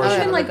that on the wasn't first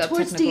even one. like Look up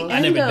towards the technical. I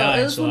end never though. died,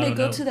 It was so when I they don't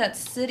go know. to that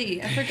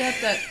city. I forgot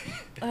that.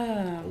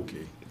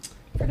 Okay.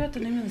 I forgot the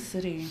name of the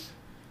city.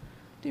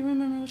 Do you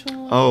remember which one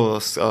it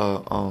was?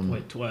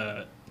 Wait,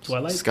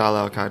 Twilight? Skull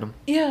Al-Qaeda.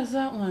 Yeah, it's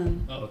that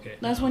one. Oh, okay.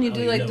 That's No, when you I do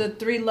don't like even the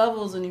 3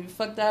 levels and you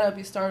fuck that up,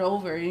 you start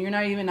over and you're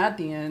not even at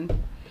the end.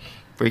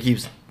 Where he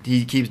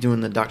keeps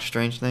doing the Doctor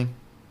Strange thing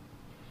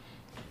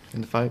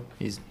in the fight.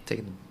 He's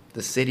taking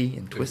the city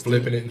and twisting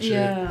Flipping it and shit.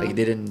 Yeah. like he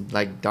did in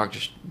like Doctor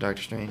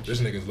Strange. This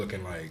nigga's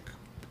looking like.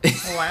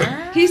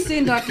 Wow. He's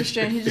seen Doctor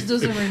Strange. He just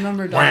doesn't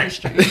remember Doctor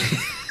Strange.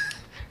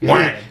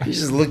 Whang. He's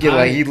just looking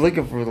like he's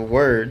looking for the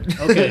word.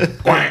 Okay.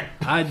 Whang.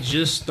 I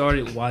just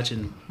started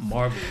watching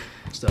Marvel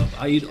stuff.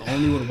 I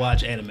only would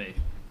watch anime.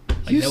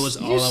 Like You, that was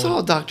all you I saw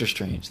would. Doctor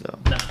Strange though.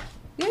 Nah.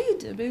 Yeah, you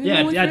liked it, baby.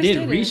 Yeah, when we I first did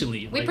dated.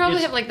 recently. We Like, probably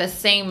it's- have like the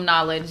same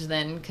knowledge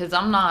then, because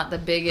I'm not the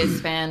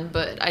biggest fan,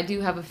 but I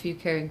do have a few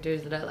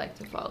characters that I like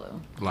to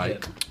follow.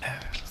 Like,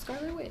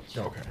 Scarlet Witch.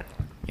 okay.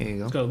 There you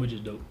go. Scarlet Witch is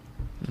dope.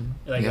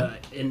 Like Yeah.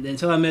 and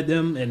until I met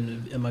them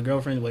and my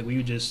girlfriend, like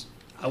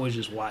I would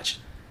just watch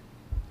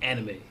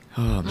anime,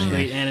 Oh man.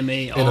 straight anime.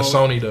 In a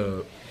Sony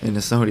dub. And the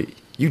Sony,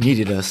 you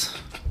needed us.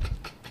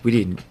 We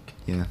didn't.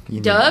 Yeah.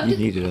 Dubbed? You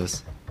needed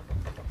us.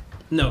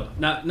 No,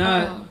 not.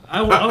 Oh.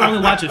 I would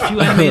only watch a few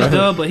animes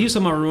dub, but he's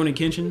talking about Rurouni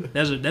Kenshin.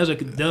 There's a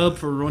dub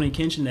for Rurouni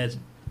Kenshin that's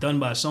done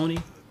by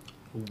Sony.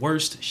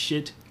 Worst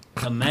shit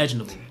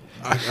imaginable.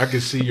 I can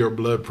see your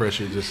blood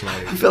pressure just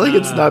like. I feel like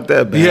it's not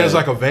that bad. He has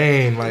like a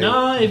vein. Like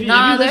No, if you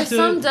Nah, listen there's to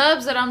some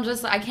dubs that I'm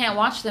just I can't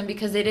watch them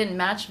because they didn't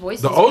match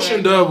voices. the Ocean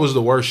correctly. dub was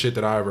the worst shit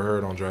that I ever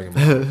heard on Dragon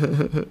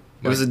Ball.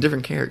 It was a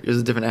different character. It was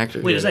a different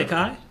actor. Wait, is that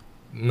Kai?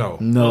 No,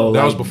 No,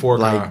 that was like- before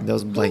like Kai. that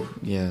was like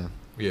yeah,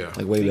 Yeah,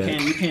 like way back.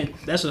 You can't.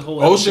 That's a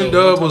whole. Ocean episode.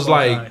 We'll dub talk was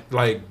about Kai.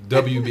 like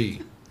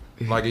WB,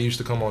 like it used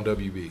to come on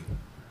WB.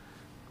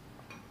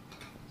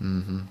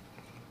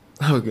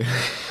 Okay.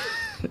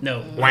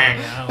 No. Whack.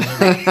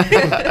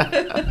 I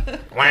don't know.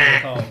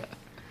 Wah.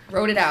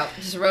 Wrote it out.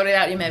 Just wrote it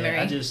out in your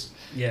memory.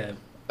 Yeah.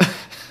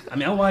 I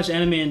mean, I watched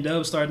anime and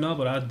dub starting off,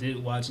 but I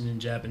did watch it in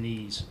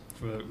Japanese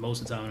for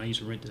most of the time. And I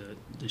used to rent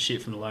the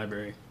shit from the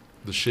library.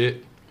 The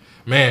shit,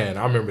 man,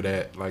 I remember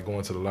that. Like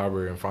going to the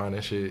library and finding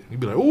that shit. You'd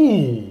be like,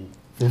 ooh,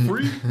 for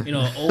free. You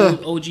know,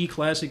 an old OG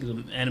classic is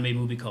an anime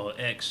movie called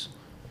X.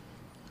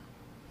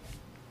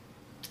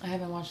 I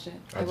haven't watched it.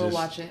 I I will just-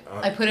 watch it.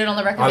 I- I put it on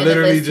the I recommended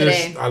literally list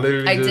just, today. I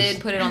literally I just. did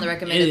put it on the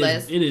recommended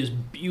list. It is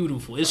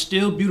beautiful. It's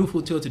still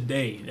beautiful till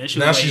today. That shit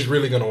Now was she's like,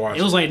 really gonna watch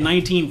It was like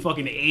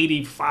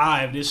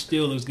 1985. This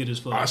still looks good as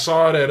fuck. I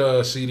saw it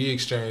at CD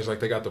Exchange. Like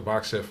they got the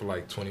box set for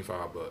like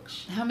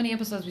 $25. How many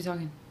episodes we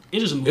talking?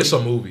 It's just a movie. It's a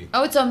movie.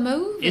 Oh, it's a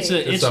movie. It's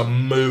a It's a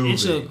movie.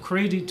 It's a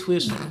crazy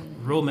twist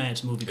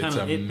romance movie. It's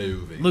a It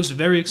movie. looks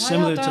very Why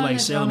similar y'all to throwing like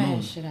this Sailor Moon.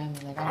 romance shit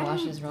at me? Like I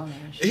watch this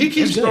romance. Shit. He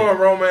keeps It's good. throwing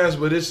romance,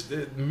 but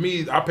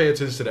me. I pay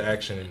attention to the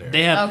action in there.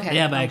 They have Okay,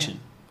 action.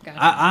 Gotcha.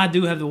 I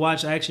do have to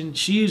watch action.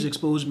 She's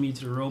exposed me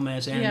to the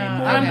romance anime Yeah,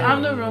 more and more.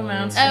 I'm the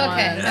romance Oh, one.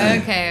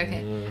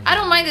 okay. I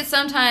don't mind it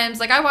sometimes.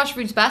 Like I watch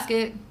Fruits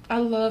Basket. I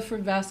love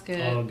Fruit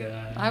Basket. Oh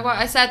god.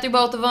 I sat through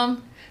both of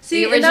them.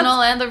 See, the and that's-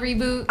 original and the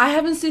reboot. I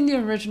haven't seen the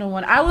original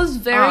one. I was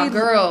very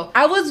girl.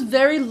 I was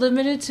very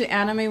limited to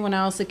anime when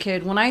I was a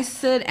kid. When I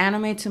said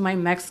anime to my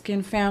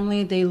Mexican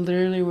family, they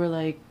literally were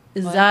like,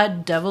 "Is What?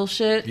 that devil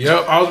shit?"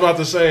 Yep, I was about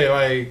to say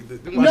like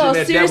watching No,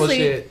 that devil seriously.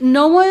 shit.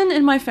 No one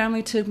in my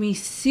family took me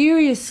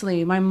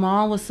seriously. My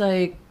mom was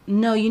like,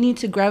 "No, you need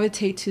to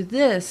gravitate to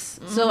this."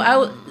 So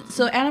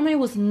anime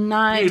was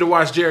not. You need to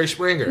watch Jerry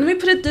Springer. Let me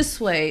put it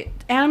this way: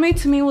 anime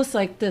to me was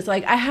like this.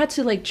 Like I had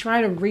to like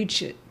try to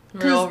reach it.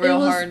 'Cause it Real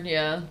was- hard,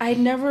 yeah. I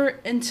never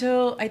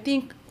until I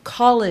think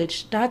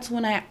college. That's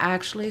when I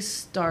actually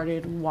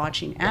started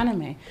watching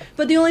anime.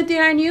 But the only thing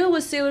I knew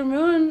was Sailor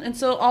Moon, and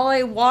so all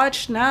I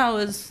watch now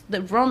is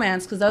the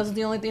romance because that was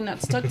the only thing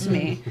that stuck to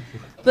me.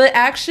 But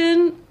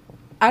action,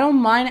 I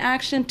don't mind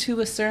action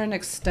to a certain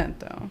extent,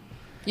 though.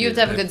 You have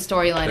to have a good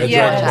storyline. That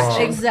Yes, Dragon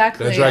Ball,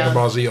 exactly, That Dragon yeah.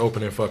 Ball Z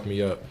opening fucked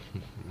me up.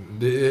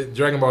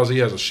 Dragon Ball Z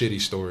has a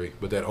shitty story,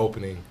 but that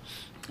opening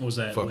What was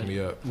that? fucked me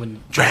up.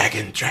 When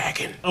Dragon.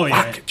 oh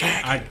yeah, fuck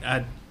dragon.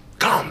 I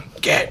Come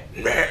get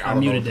me. I don't know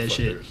muted what the that fuck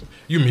shit. it is.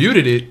 You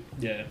muted it.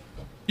 yeah.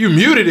 You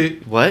muted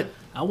it. What?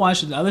 I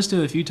watched it. I listened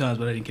to it a few times,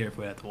 but I didn't care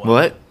for it after a while.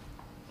 What?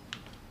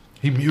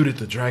 He muted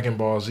the Dragon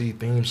Ball Z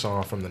theme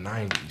song from the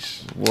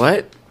 90s.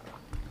 What?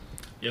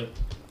 Yep.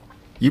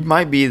 You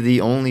might be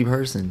the only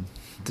person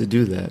to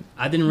do that.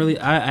 I didn't really.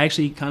 I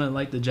actually kind of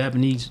like the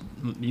Japanese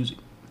music.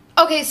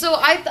 Okay, so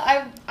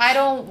I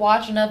don't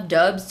watch enough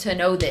dubs to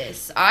know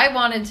this. I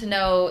wanted to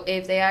know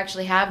if they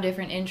actually have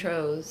different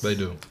intros. They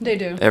do. They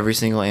do. Every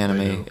single I anime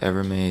know.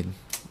 ever made.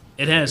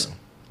 It has.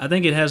 I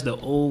think it has the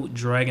old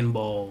Dragon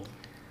Ball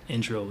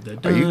intro. The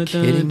Are you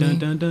kidding me? I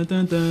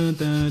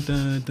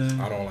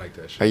don't like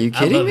that shit. Are you I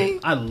kidding love me?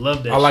 it. I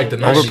love that. I like shit.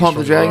 the 90s Over Pump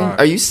the from Dragon? Rock.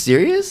 Are you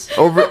serious?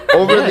 Over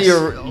Yes.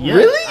 the Yes.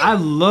 really? I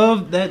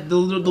love that the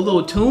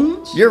little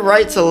tunes. You're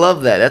right to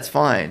love that. That's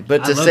fine.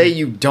 But I to love say it.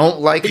 you don't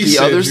like He the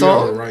said other you have a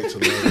song, right to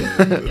love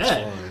it. That's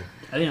Yeah. fine.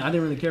 I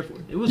didn't really care for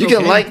it. It was you okay.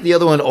 can like the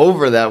other one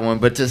over that one.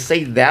 But to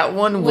say that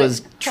one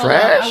was Wait, hold on.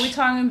 trash, Are we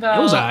talking about?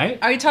 It was alright.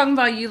 Are you talking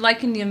about you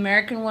liking the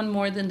American one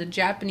more than the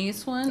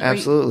Japanese one? Or you-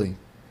 absolutely.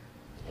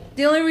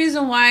 The only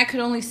reason why I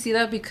could only see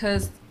that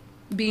because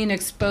being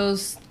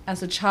exposed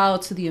as a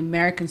child to the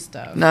American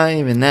stuff. Not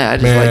even that. I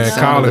just like Man, the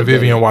sound Kyle of and it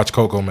Vivian better. watch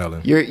Coco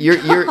Melon. You're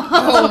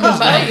Oh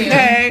my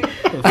Okay.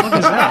 What the fuck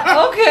is that?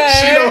 Okay.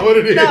 She know what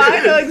it is. No,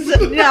 I know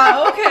exactly.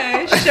 No,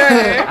 okay,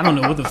 sure. I don't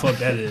know what the fuck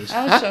that is.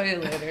 I'll show you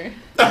later.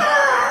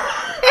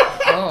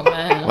 Oh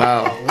man.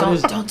 wow.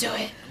 Don't do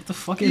it. What the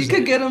fuck You is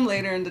could that? get them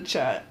later in the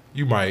chat.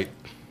 You might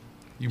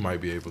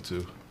be able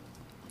to.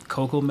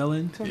 Cocoa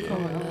melon?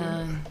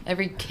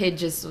 Every kid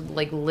just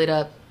like lit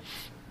up.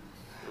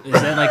 Is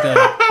that like a?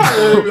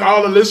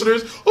 All the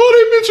listeners, oh,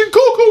 they mentioned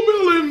Coco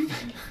Melon.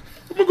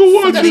 I'm gonna go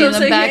watch want to be in the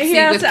So he backseat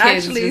has with to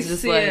kids. actually It's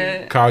just see like,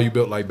 it. Kyle, you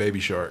built like Baby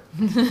Shark.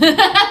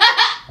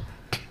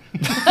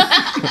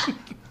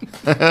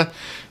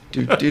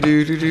 Do, do,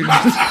 do, do, do.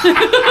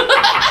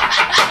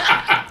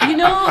 You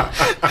know,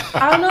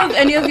 I don't know if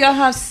any of y'all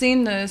have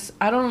seen this.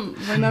 I don't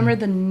remember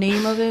the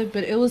name of it,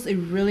 but it was a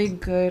really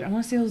good. I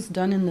want to say it was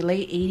done in the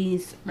late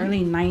 80s,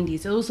 early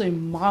 90s. It was a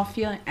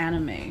mafia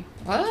anime.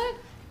 what?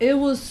 It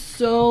was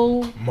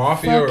so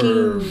Mafia or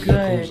fucking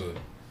good. Yakuza?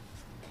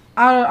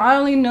 I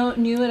only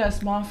knew it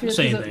as mafia.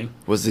 Same 'cause thing.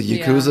 Was it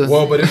Yeah. Yakuza?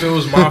 Well, but if it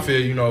was Mafia,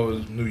 you know, it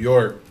was New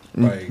York.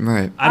 Like,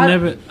 Right.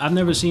 I've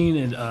never seen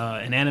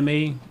an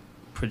anime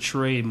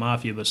portray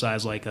mafia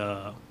besides like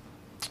Yakuza.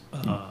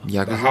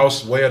 the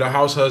house, Way of the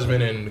House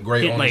Husband and the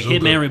Great like Onizuka.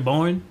 Hitman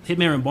Reborn.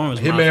 Hitman Reborn was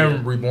Hitman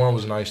mafia. Reborn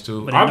was nice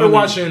too. But I've been normally-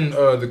 watching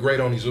the Great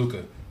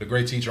Onizuka, the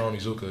Great Teacher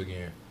Onizuka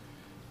again.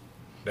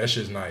 That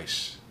shit's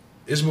nice.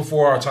 It's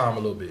before our time a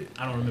little bit.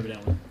 I don't remember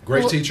that one.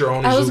 Great Well, Teacher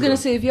Onizuka. I was gonna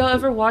say if y'all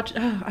ever watch,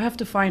 I have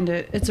to find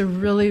it. It's a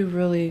really,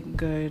 really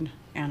good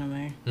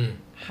anime.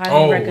 Highly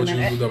Oh,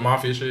 recommend it. the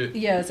Mafia shit.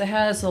 Yes, it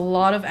has a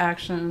lot of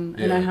action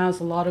and Yeah. it has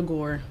a lot of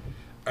gore.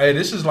 Hey,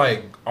 this is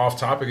like off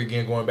topic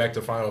again, going back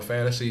to Final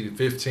Fantasy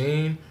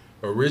 15.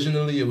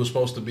 Originally, it was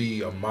supposed to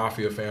be a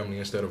mafia family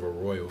instead of a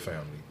royal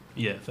family.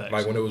 Yeah, facts.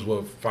 Like when it was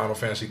Final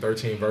Fantasy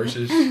 13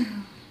 Versus.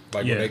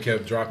 Like Yeah. when they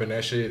kept dropping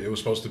that shit, it was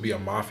supposed to be a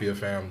mafia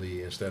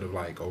family instead of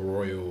like a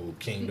royal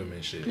kingdom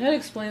and shit. That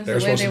explains They're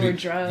the way supposed they to were be-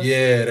 dressed.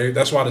 Yeah,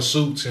 that's why the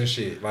suits and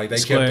shit. Like they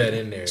kept that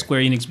in there.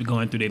 Square Enix be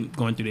going through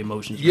their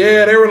motions.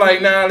 Yeah, they were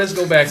like, nah, let's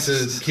go back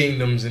to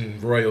kingdoms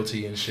and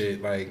royalty and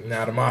shit. Like,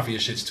 nah, the mafia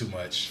shit's too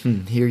much.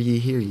 Hear ye,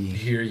 hear ye.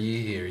 Hear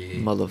ye, hear ye.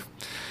 Mother.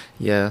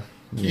 Yeah.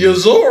 Yeah.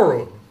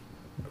 Yazora!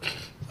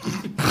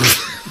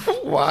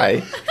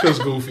 Why? Feels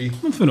goofy.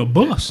 I'm finna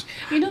bust.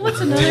 You know what's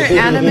another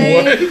anime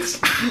What?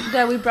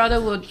 that we brought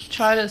up would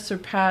try to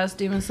surpass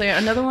Demon Slayer?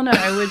 Another one that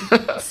I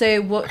would say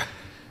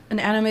an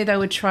anime that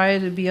would try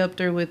to be up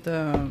there with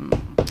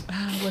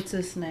what's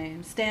his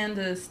name? Stan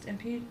the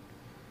Stampede?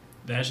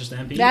 Dash the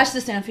Stampede. Dash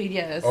the Stampede,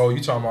 yes. Oh,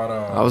 you talking about,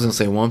 I was gonna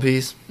say One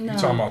Piece no. you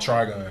talking about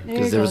Trigun. There you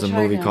because there go, was a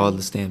movie Trigun. called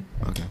The Stamp.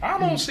 Okay. I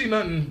don't see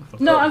nothing.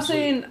 No, I'm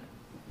saying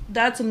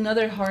that's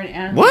another hard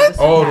anime. What? to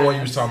Oh, the surpass. one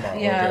you was talking about.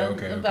 Yeah,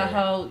 Okay. about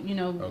how, you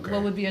know, Okay.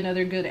 what would be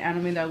another good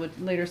anime that would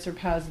later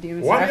surpass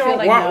Demon Slayer. Why, I feel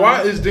like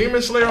why is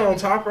Demon Slayer on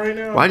top right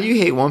now? Why do you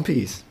hate One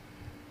Piece?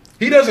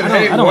 He doesn't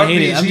hate I don't One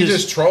hate it. Piece. I'm He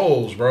just- just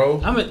trolls,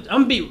 bro.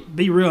 I'm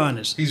be real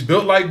honest. He's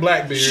built like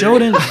Blackbeard.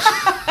 Shonen.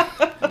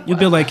 You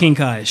build like King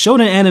Kai.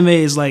 Shonen anime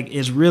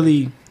is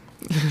really.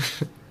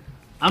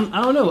 I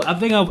don't know. I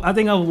think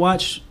I've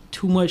watched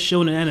too much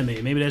shonen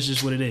anime. Maybe that's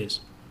just what it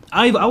is.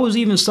 I was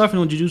even suffering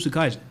on Jujutsu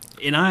Kaisen,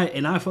 and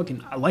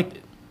I liked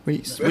it.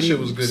 That shit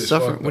was good as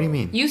suffer? fuck, What do you though.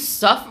 mean? You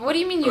suffer? What do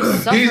you mean you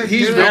suffer?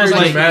 He's through it? very I was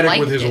like, dramatic liked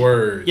with his it.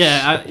 words.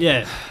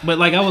 Yeah, but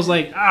like I was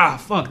like,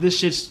 fuck, this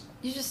shit's.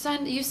 You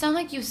sound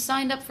like you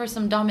signed up for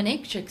some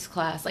dominatrix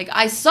class. Like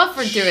I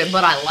suffered through it,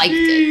 but I liked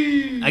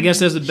it. I guess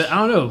that's the best.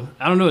 I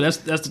don't know. That's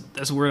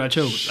the word I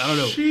chose. I don't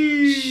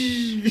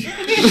know.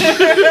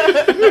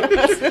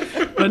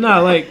 But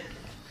no, like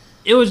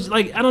it was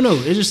like I don't know.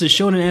 It's just the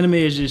shonen anime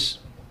is just.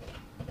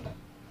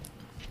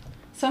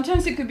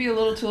 Sometimes it could be a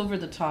little too over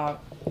the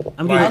top.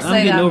 I'm Like- getting, I'll I'm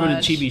say getting that over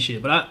much. the chibi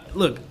shit. But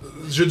look.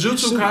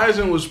 Jujutsu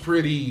Kaisen was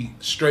pretty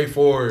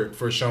straightforward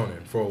for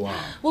shonen for a while.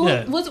 Well,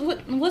 Yeah. what's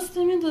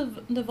the name of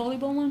the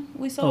volleyball one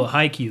we saw? Oh,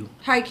 Haikyuu.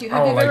 Haikyuu. I Have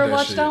don't you like ever that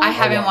watched shit. that one? I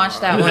haven't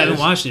watched that You one. haven't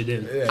watched it,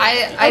 then. Yeah.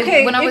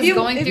 I when I was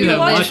going if through you the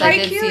watch list, I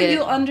did see Haikyuu, it.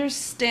 you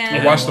understand.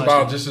 I watched watched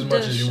about it. just as much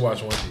The- as you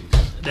watch One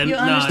Piece. Then, You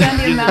nah, understand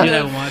the you amount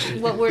haven't watched of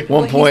it. what we're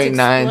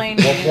 1.9.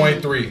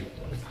 1.3.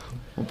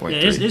 1.3.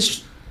 Yeah,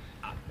 it's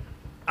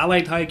I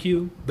liked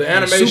Haikyuu. The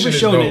It's animation super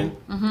is shonen.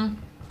 dope.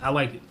 I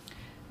liked it.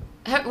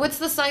 What's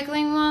the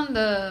cycling one?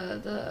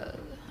 The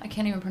I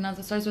can't even pronounce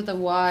it. Starts with a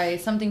Y.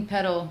 Something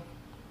pedal.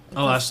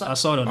 Oh, I saw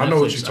it on Netflix. I know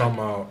what you're talking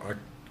about.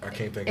 I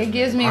can't think of It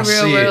gives me I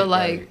see real it,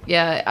 like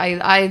yeah.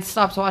 I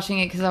stopped watching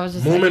it because I was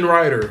just Moomin like,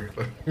 Rider.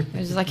 I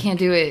was just I can't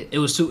do it. It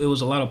was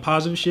a lot of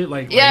positive shit.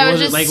 Like Yeah, it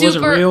was wasn't- just like, it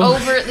wasn't super real.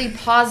 overtly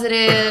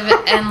positive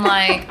and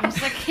like I was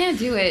like, I can't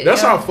do it.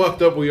 That's yo. how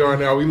fucked up we are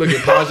now. We look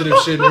at positive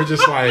shit and we're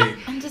just like,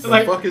 I'm just the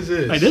like- fuck is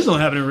this? Like this don't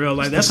happen in real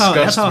life. It's That's how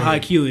disgusting.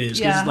 Haikyuu is. 'Cause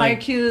Yeah, it's like,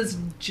 Haikyuu is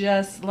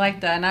just like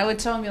that, and I would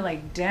tell him, "You're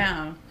like,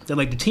 damn." they're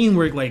like the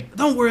teamwork. Like,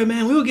 don't worry,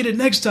 man. We'll get it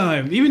next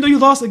time. Even though you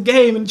lost a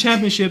game in the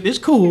championship, it's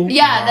cool.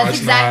 Yeah, Nah, that's it's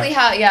exactly not.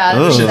 how. Yeah, Ugh.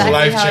 that's This shit's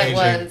exactly how it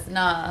life-changing. was.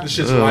 Nah. This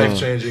shit's Ugh. life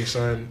changing,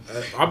 son.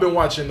 I've been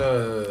watching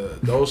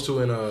those two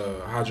in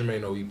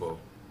Hajime no Ippo.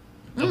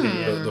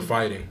 The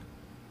fighting.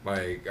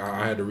 Like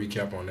I had to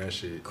recap on that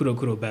shit.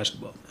 Kudo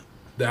basketball.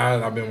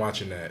 I've been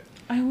watching that.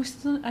 I need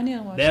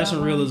to watch. They have that some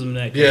one. realism in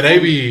that. Yeah, they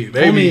be.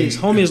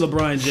 Homie is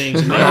LeBron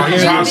James. Nah, Man.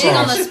 he's hot Big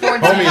on the sauce.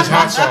 sports. Homie is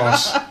hot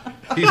sauce.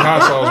 He's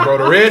hot sauce, bro.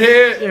 The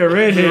redhead. Yeah,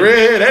 redhead. The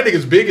redhead. That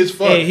nigga's big as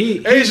fuck. Hey,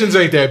 he- Asians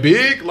ain't that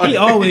big. Like He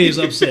always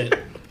upset.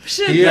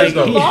 Shit, He like is,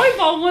 though.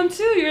 volleyball one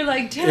too. You're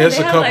like, damn, Yeah, it's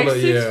they a have couple like of-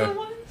 6 yeah. foot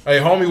ones. Hey,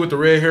 homie with the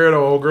red hair,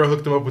 though, old girl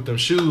hooked him up with them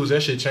shoes.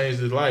 That shit changed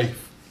his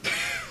life.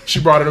 She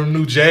brought him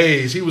new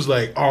J's. He was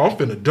like, "Oh, I'm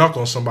finna dunk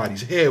on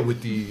somebody's head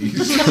with these."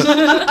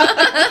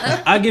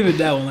 I give it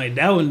that one. Like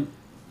that one,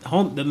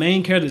 the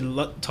main character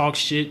talks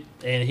shit,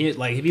 and he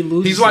like if he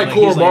loses, he's like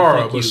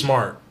Kuwabara, but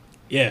smart.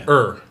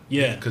 Yeah.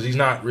 Yeah. Because he's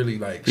not really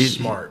like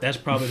smart. That's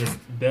probably the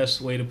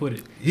best way to put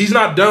it. He's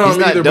not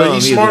dumb either, but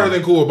he's smarter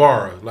than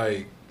Kuwabara.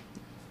 Like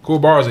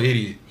Kuwabara's an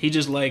idiot. He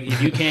just like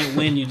if you can't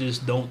win, you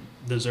just don't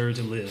deserve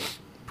to live.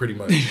 Pretty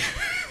much.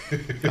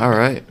 All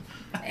right.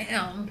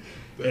 Damn.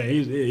 Yeah,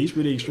 he's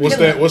pretty extreme.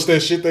 What's that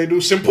shit they do?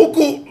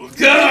 Simpuku.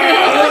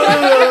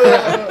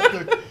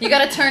 You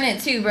gotta turn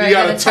it too, bro. You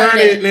gotta turn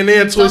it and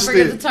then twist it.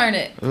 Don't forget to turn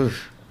it.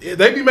 Oof. Yeah,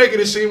 they be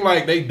making it seem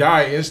like they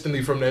die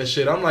instantly from that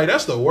shit. I'm like,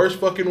 that's the worst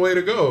fucking way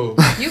to go.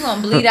 You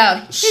gonna bleed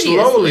out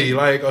Slowly,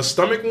 like a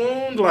stomach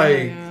wound.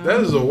 Like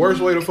that is the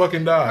worst way to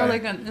fucking die. Or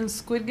like in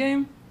Squid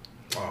Game.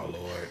 Oh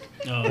Lord.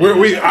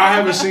 Oh, I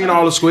haven't seen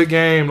all the Squid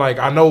Game. Like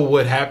I know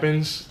what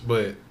happens,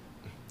 but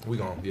we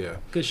gon'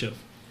 good show.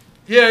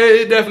 Yeah,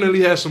 it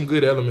definitely has some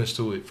good elements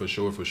to it for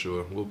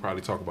sure. We'll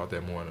probably talk about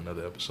that more in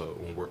another episode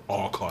when we're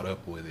all caught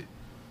up with it.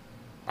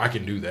 I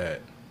can do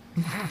that.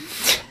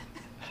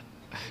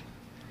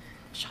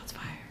 Shots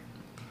fired.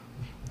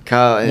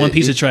 Kyle, One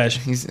piece of trash.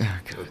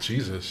 Oh,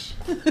 Jesus.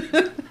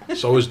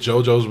 So is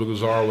JoJo's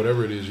Bizarre,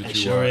 whatever it is that It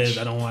you sure watch. is.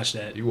 I don't watch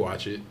that. You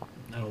watch it.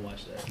 I don't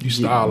watch that. You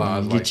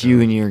stylize like Get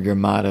you and your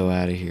Yamato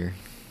out of here.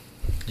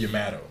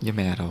 Yamato.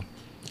 Yamato.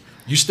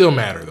 You still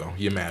matter though.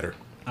 You matter.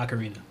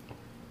 Ocarina.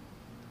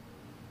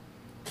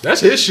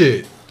 That's his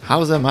shit. How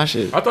was that my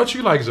shit? I thought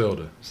you liked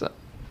Zelda.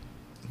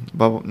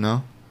 Bubble?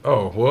 No.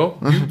 Oh well,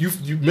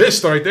 you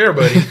missed right there,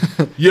 buddy.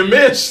 You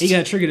missed. He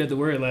got triggered at the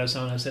word last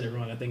time. I said it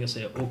wrong. I think I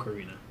said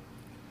Ocarina.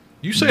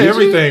 You say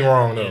everything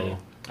wrong though. Yeah,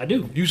 I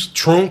do. You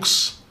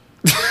Trunks.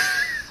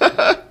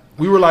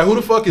 We were like, who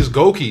the fuck is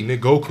Goki?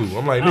 Nick Goku.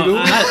 I'm like,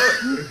 nigga.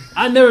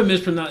 I never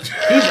mispronounce.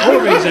 He's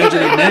over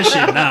exaggerating that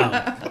shit now.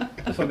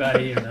 Get the fuck out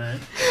of here, man.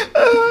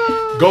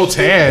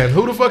 Gotan.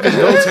 Who the fuck is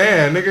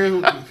Gotan,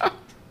 nigga?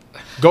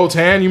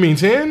 Gotan? You mean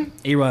 10?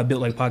 A-Rod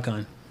built like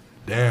Popcorn.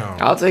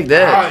 Damn. I'll take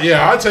that.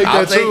 I'll take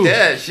I'll that too. take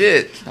that.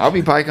 Shit. I'll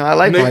be Pycon. I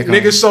like Pycon.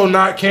 Niggas so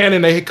not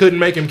canon, they couldn't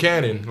make him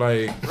canon.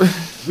 Like,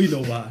 We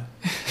know why.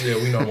 yeah,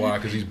 we know why,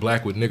 because he's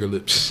black with nigger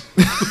lips.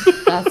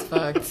 That's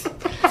fucked.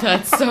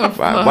 That's so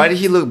fucked. Why did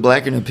he look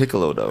blacker than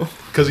Piccolo though?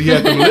 Because he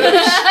had them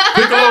lips.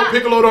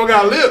 Piccolo don't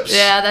got lips.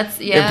 Yeah,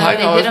 they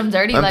did him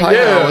dirty like Pycon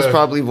that. was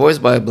probably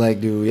voiced by a black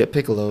dude. Yeah,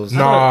 Piccolo's.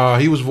 Nah,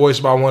 he was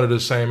voiced by one of the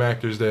same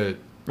actors that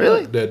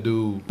Really? that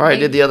dude. Probably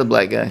did the other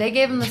black guy. They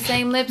gave him the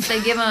same lips they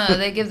give the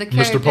Mr.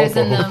 characters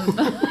in Popo.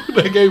 them.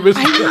 They gave Mr.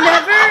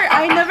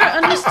 I never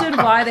understood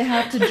why they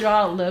have to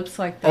draw lips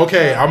like that.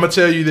 Okay, I'm gonna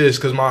tell you this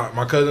because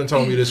my cousin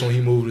told me this when he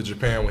moved to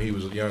Japan when he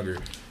was younger.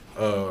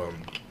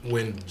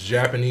 When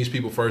Japanese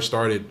people first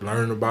started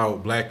learning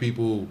about black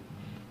people,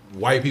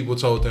 white people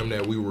told them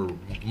that we were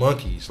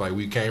monkeys, like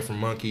we came from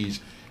monkeys,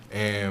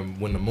 and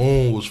when the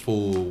moon was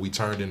full, we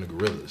turned into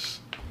gorillas,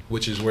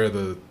 which is where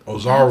the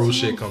Ozaru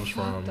shit comes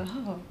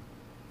from.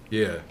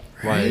 Yeah,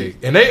 like,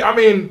 and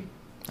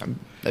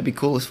That'd be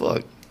cool as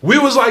fuck. we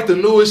was like the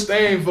newest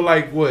thing for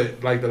like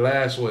the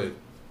last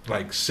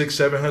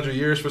 600-700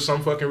 years for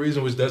some fucking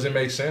reason, which doesn't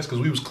make sense because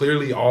we was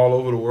clearly all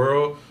over the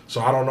world.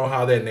 So I don't know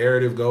how that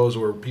narrative goes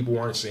where people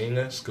weren't seeing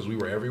us because we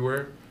were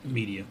everywhere.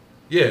 Media.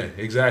 Yeah,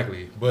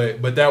 exactly.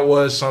 But that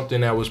was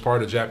something that was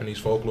part of Japanese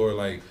folklore.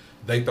 Like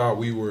they thought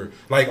we were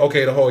like,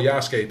 okay, the whole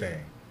Yasuke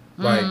thing.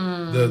 Like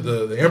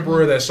the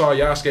emperor that saw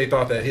Yasuke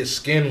thought that his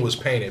skin was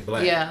painted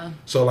black. Yeah.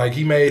 So like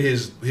he made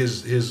his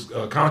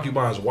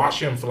concubines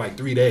wash him for like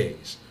 3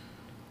 days,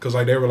 cause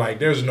like they were like,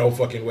 there's no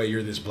fucking way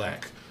you're this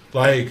black.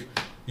 Like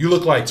you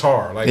look like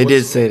tar. Like They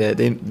did say that.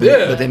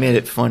 But they made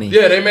it funny.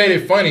 Yeah, they made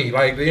it funny.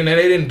 Like they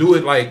didn't do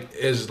it like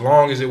as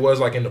long as it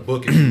was like in the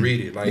book if you read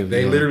it. Like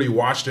they literally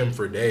watched him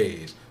for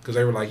days because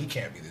they were like, he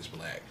can't be this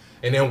black.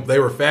 And then they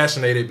were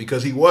fascinated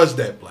because he was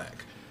that black.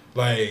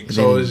 Like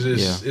so, it's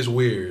just it's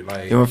weird.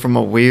 Like They went from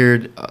a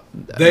weird.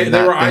 they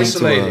were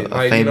isolated. To a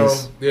like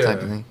famous yeah,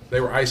 type of thing. they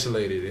were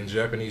isolated, and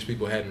Japanese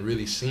people hadn't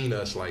really seen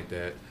us like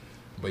that.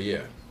 But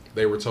yeah,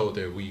 they were told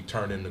that we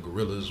turned into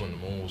gorillas when the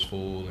moon was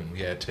full, and we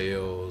had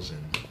tails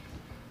and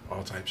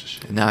all types of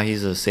shit. And now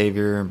he's a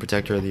savior and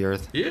protector of the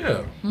earth.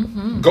 Yeah,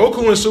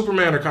 Goku and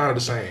Superman are kind of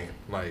the same.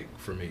 Like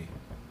for me,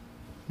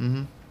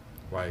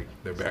 like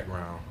their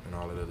background and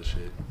all that other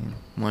shit.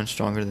 One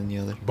stronger than the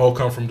other. Both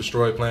come from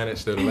destroyed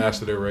planets. They're the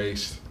last of their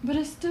race. But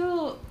I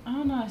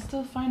don't know, I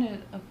still find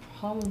it a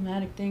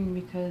problematic thing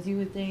because you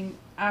would think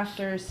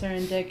after a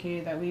certain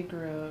decade that we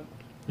grew up,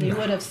 they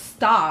would have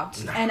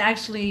stopped and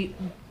actually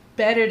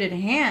bettered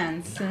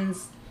enhanced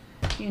since,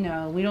 we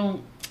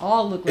don't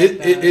all look like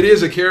that. It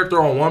is a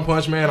character on One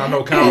Punch Man. I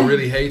know Kyle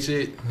really hates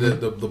it.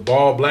 The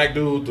bald black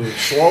dude, the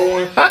swole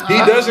one.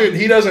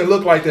 He doesn't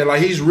look like that.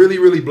 Like he's really,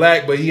 really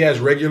black, but he has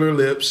regular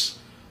lips.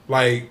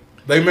 Like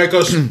they make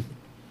us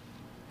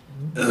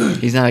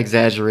He's not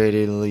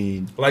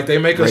exaggeratedly. like they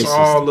make racist. us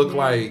all look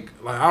like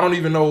I don't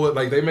even know what,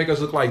 like they make us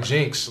look like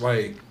Jinx,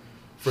 like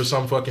for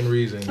some fucking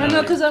reason. I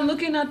know, because I'm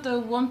looking at the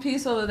one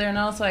piece over there, and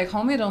I was like,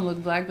 homie don't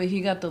look black, but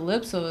he got the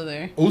lips over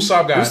there.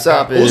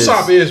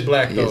 Usopp is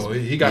black, though.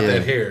 He got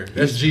that hair.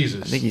 That's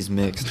Jesus. I think he's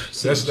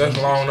mixed. That's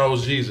long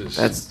nose Jesus.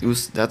 That's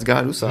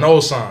God Usopp.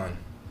 Nose sign.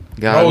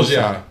 God Nose, Usopp.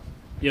 yeah.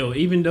 Yo,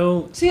 even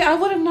though... See, I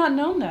would have not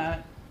known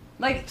that.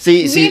 Like,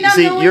 see,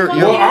 you're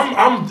well,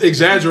 I'm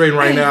exaggerating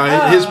right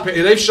now.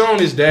 They've shown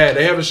his dad.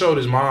 They haven't showed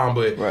his mom,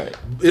 but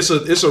it's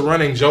a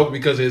running joke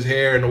because of his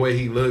hair and the way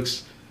he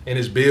looks and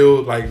his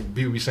build. Like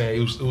people be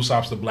saying,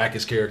 Usopp's the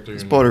blackest character.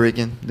 He's Puerto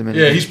Rican,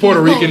 Dominican. Yeah, he's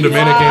Puerto Rican,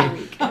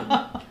 Dominican.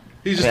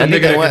 He's just a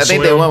nigga that can swim. I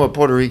think they went with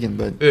Puerto Rican,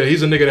 but yeah,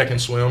 he's a nigga that can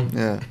swim.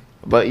 Yeah,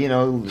 but you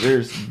know,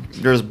 there's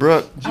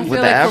Brooke I with feel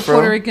the like afro. For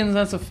Puerto Ricans,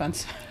 that's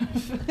offensive.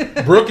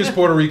 Brooke is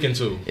Puerto Rican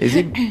too. Is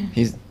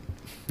he?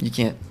 You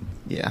can't.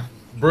 Yeah.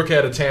 Brooke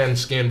had a tan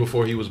skin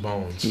before he was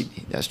Bones.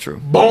 That's true.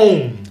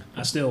 Boom.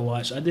 I did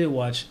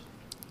watch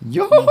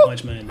Yo. One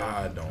Punch Man. Though.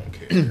 I don't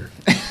care.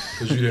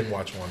 Because you didn't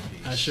watch One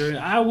Piece.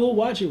 I will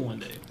watch it one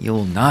day.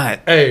 You'll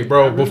not. Hey,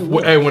 bro,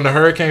 when the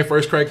hurricane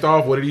first cracked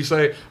off, what did he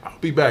say? I'll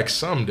be back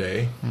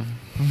someday.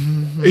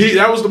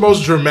 That was the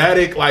most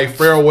dramatic, like,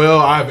 farewell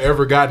I've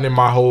ever gotten in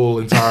my whole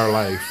entire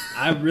life.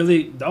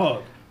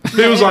 Dog.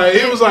 He was like,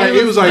 guys,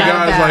 he was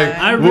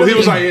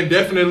like,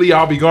 indefinitely,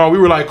 I'll be gone. We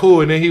were like,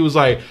 cool. And then he was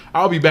like,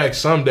 I'll be back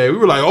someday. We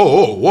were like,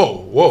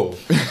 whoa.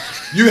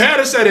 You had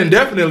us at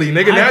indefinitely,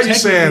 nigga. Now you're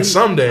saying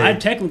someday. I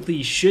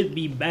technically should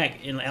be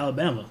back in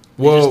Alabama.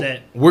 Well,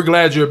 we're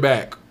glad you're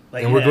back.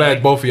 And we're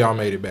glad both of y'all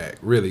made it back,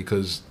 really,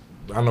 because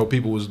I know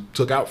people was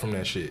took out from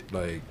that shit.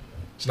 Like,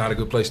 it's not a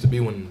good place to be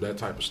when that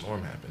type of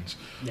storm happens.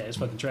 Yeah, it's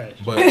fucking trash.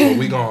 But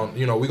we gonna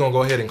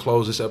go ahead and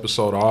close this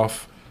episode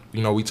off.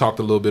 You know, we talked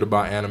a little bit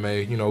about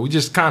anime. You know, we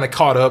just kind of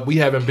caught up. We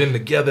haven't been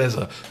together as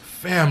a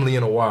family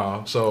in a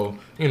while. So,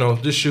 you know,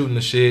 just shooting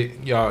the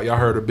shit. Y'all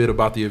heard a bit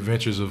about the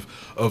adventures of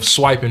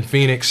Swipe and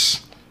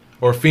Fenix,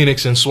 or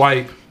Fenix and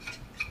Swipe.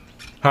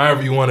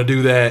 However you want to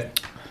do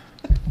that.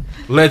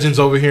 Legends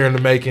over here in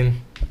the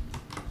making.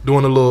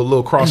 Doing a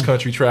little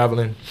cross-country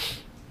traveling.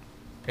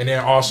 And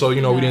then also,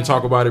 you know, we didn't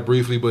talk about it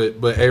briefly,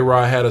 but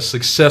A-Rod had a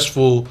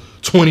successful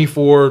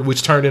 24,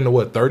 which turned into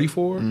what,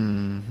 34?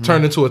 Mm-hmm.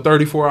 Turned into a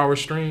 34-hour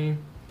stream.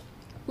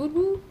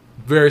 Woo-hoo.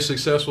 Very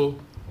successful.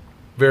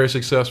 Very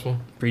successful.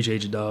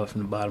 Appreciate you, dog,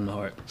 from the bottom of the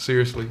heart.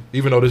 Seriously.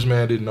 Even though this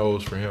man didn't know it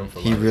was for him.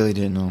 He really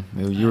didn't know.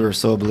 You were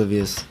so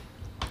oblivious.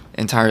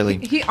 Entirely.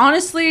 He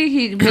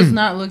honestly was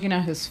not looking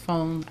at his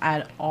phone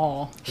at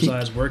all.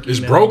 Besides working. It's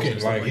broken.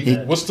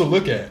 Like, what's to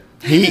look at?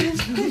 He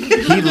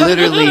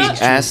literally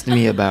asked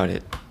me about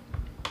it.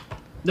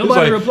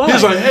 Nobody replied.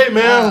 He's like, "Hey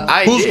man,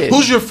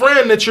 who's your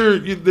friend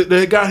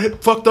that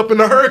got fucked up in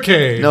the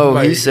hurricane?" No,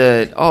 like, he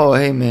said, "Oh,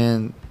 hey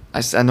man,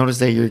 I noticed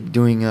that you're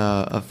doing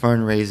a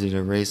fundraiser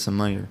to raise some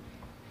money."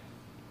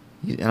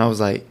 And I was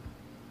like,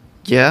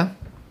 "Yeah,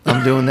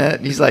 I'm doing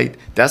that." He's like,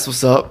 "That's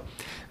what's up."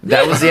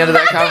 That was the end of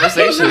that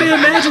conversation. Can you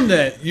imagine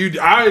that?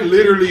 I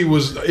literally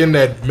was in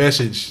that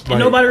message. Like,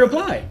 nobody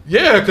replied.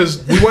 Yeah,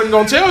 because we wasn't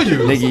gonna tell you.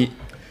 Nigga,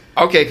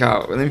 okay,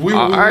 Kyle.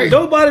 All right.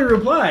 Nobody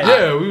replied.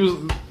 Yeah, we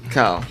was.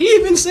 Kyle. He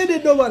even said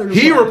that nobody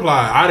replied. He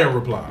replied. I didn't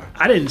reply.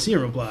 I didn't see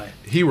him reply.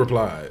 He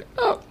replied.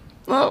 Oh,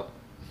 well,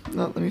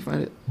 no, let me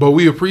find it. But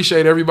we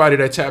appreciate everybody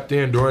that tapped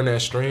in during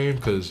that stream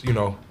because, you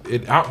know,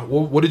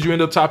 what did you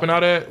end up topping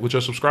out at with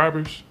your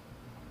subscribers?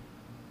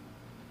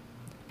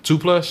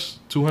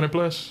 200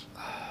 plus?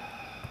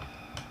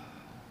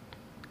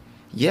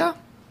 Yeah.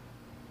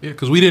 Yeah,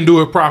 because we didn't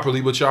do it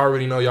properly, but y'all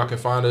already know y'all can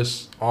find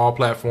us all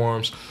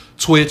platforms.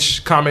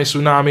 Twitch, Kame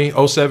Tsunami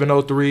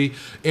 0703,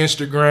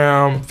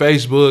 Instagram,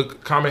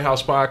 Facebook, Kame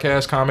House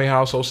Podcast, Kame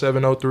House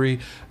 0703.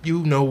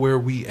 You know where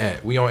we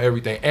at. We on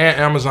everything. And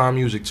Amazon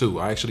Music too.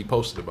 I actually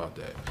posted about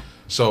that.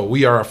 So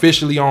we are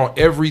officially on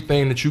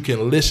everything that you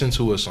can listen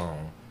to us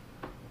on.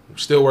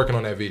 Still working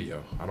on that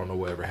video. I don't know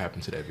whatever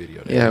happened to that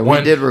video.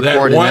 We did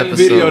record that one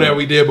video that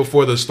we did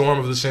before the storm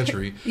of the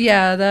century.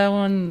 Yeah, that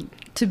one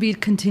to be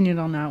continued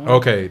on that one.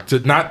 Okay, to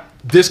not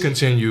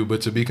discontinue,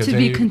 but to be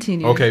continued. To be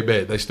continued. Okay,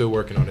 bet. They still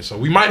working on it. So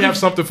we might have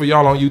something for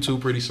y'all on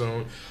YouTube pretty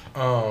soon.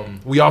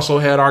 We also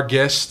had our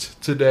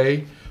guest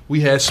today.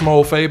 We had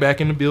SmolFae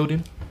back in the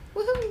building.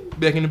 Woohoo!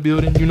 Back in the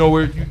building. You know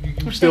where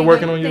you still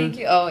working on your... Thank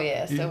you. Oh,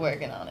 yeah, still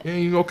working on it. Yeah,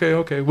 you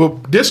okay. Well,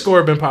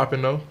 Discord been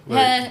popping, though.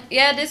 Like,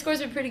 yeah,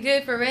 Discord's been pretty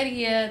good for Ready.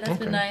 Yeah, that's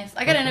been nice.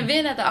 I got an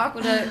event at the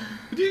Aqueduct.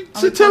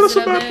 Tell us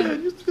about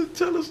that.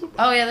 Tell us about...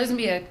 Oh, yeah, there's going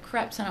to be a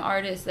crap ton of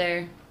artists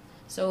there.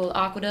 So,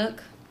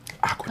 Aqueduct.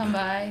 Come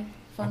by.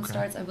 Fun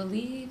starts, I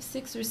believe,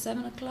 6 or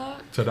 7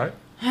 o'clock. Tonight?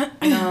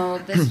 No,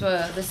 this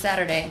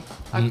Saturday,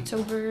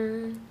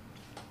 October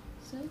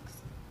 6th.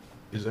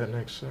 Is that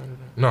next Saturday?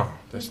 No,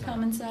 that's this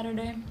coming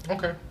Saturday.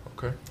 Okay.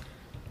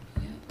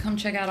 Yeah, come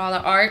check out all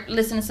the art.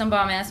 Listen to some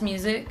bomb-ass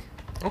music.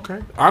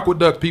 Okay.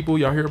 Aqueduct people,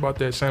 y'all hear about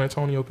that? San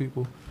Antonio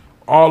people.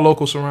 All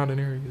local surrounding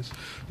areas.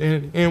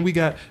 And we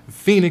got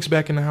Fenix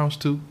back in the house,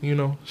 too. You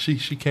know, she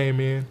came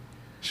in.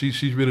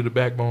 She's really the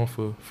backbone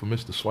for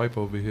Mr. Swipe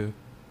over here.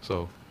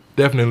 So...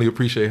 definitely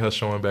appreciate her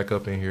showing back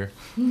up in here.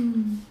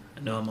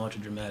 I know I'm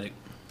ultra dramatic.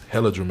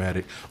 hella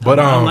dramatic. But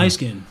I'm light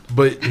skinned.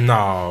 But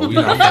no, we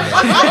not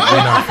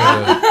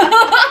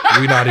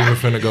even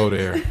finna go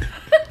there.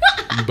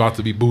 You about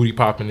to be booty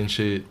popping and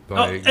shit.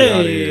 Like, get out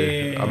of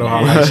here. I know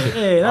how light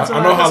skin.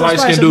 I know how light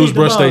skinned dudes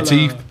brush their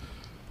teeth.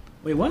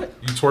 Wait, what?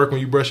 You twerk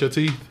when you brush your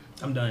teeth?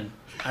 I'm done.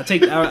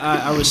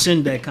 I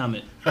rescind that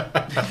comment.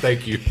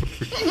 Thank you.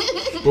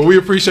 Well, we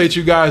appreciate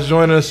you guys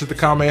joining us at the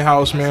Kame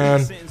House,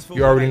 man.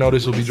 You already know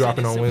this will be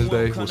dropping on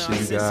Wednesday. We'll see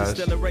you guys.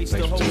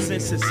 Thanks for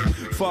tuning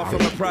in. Far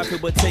from a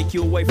profit, but take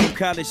you away from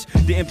college.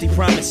 The empty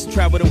promise,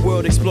 travel the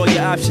world, explore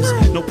your options.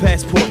 No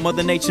passport,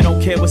 Mother Nature don't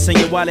care what's in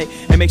your wallet.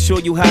 And make sure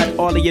you hide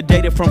all of your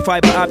data from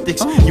fiber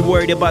optics. You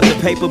worried about the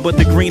paper, but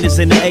the green is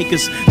in the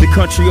acres. The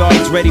country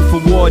always ready for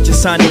war,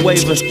 just sign the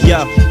waiver.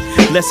 Yeah,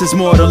 less is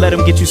more, don't let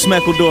them get you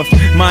smeckled off.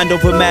 Mind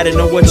over matter,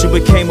 know what you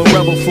became a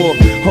rebel for.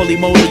 Holy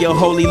moly, oh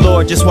holy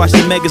Lord, just watch the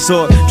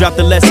Megazord. Drop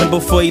the lesson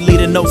before he leave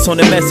the notes on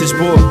the message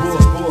board.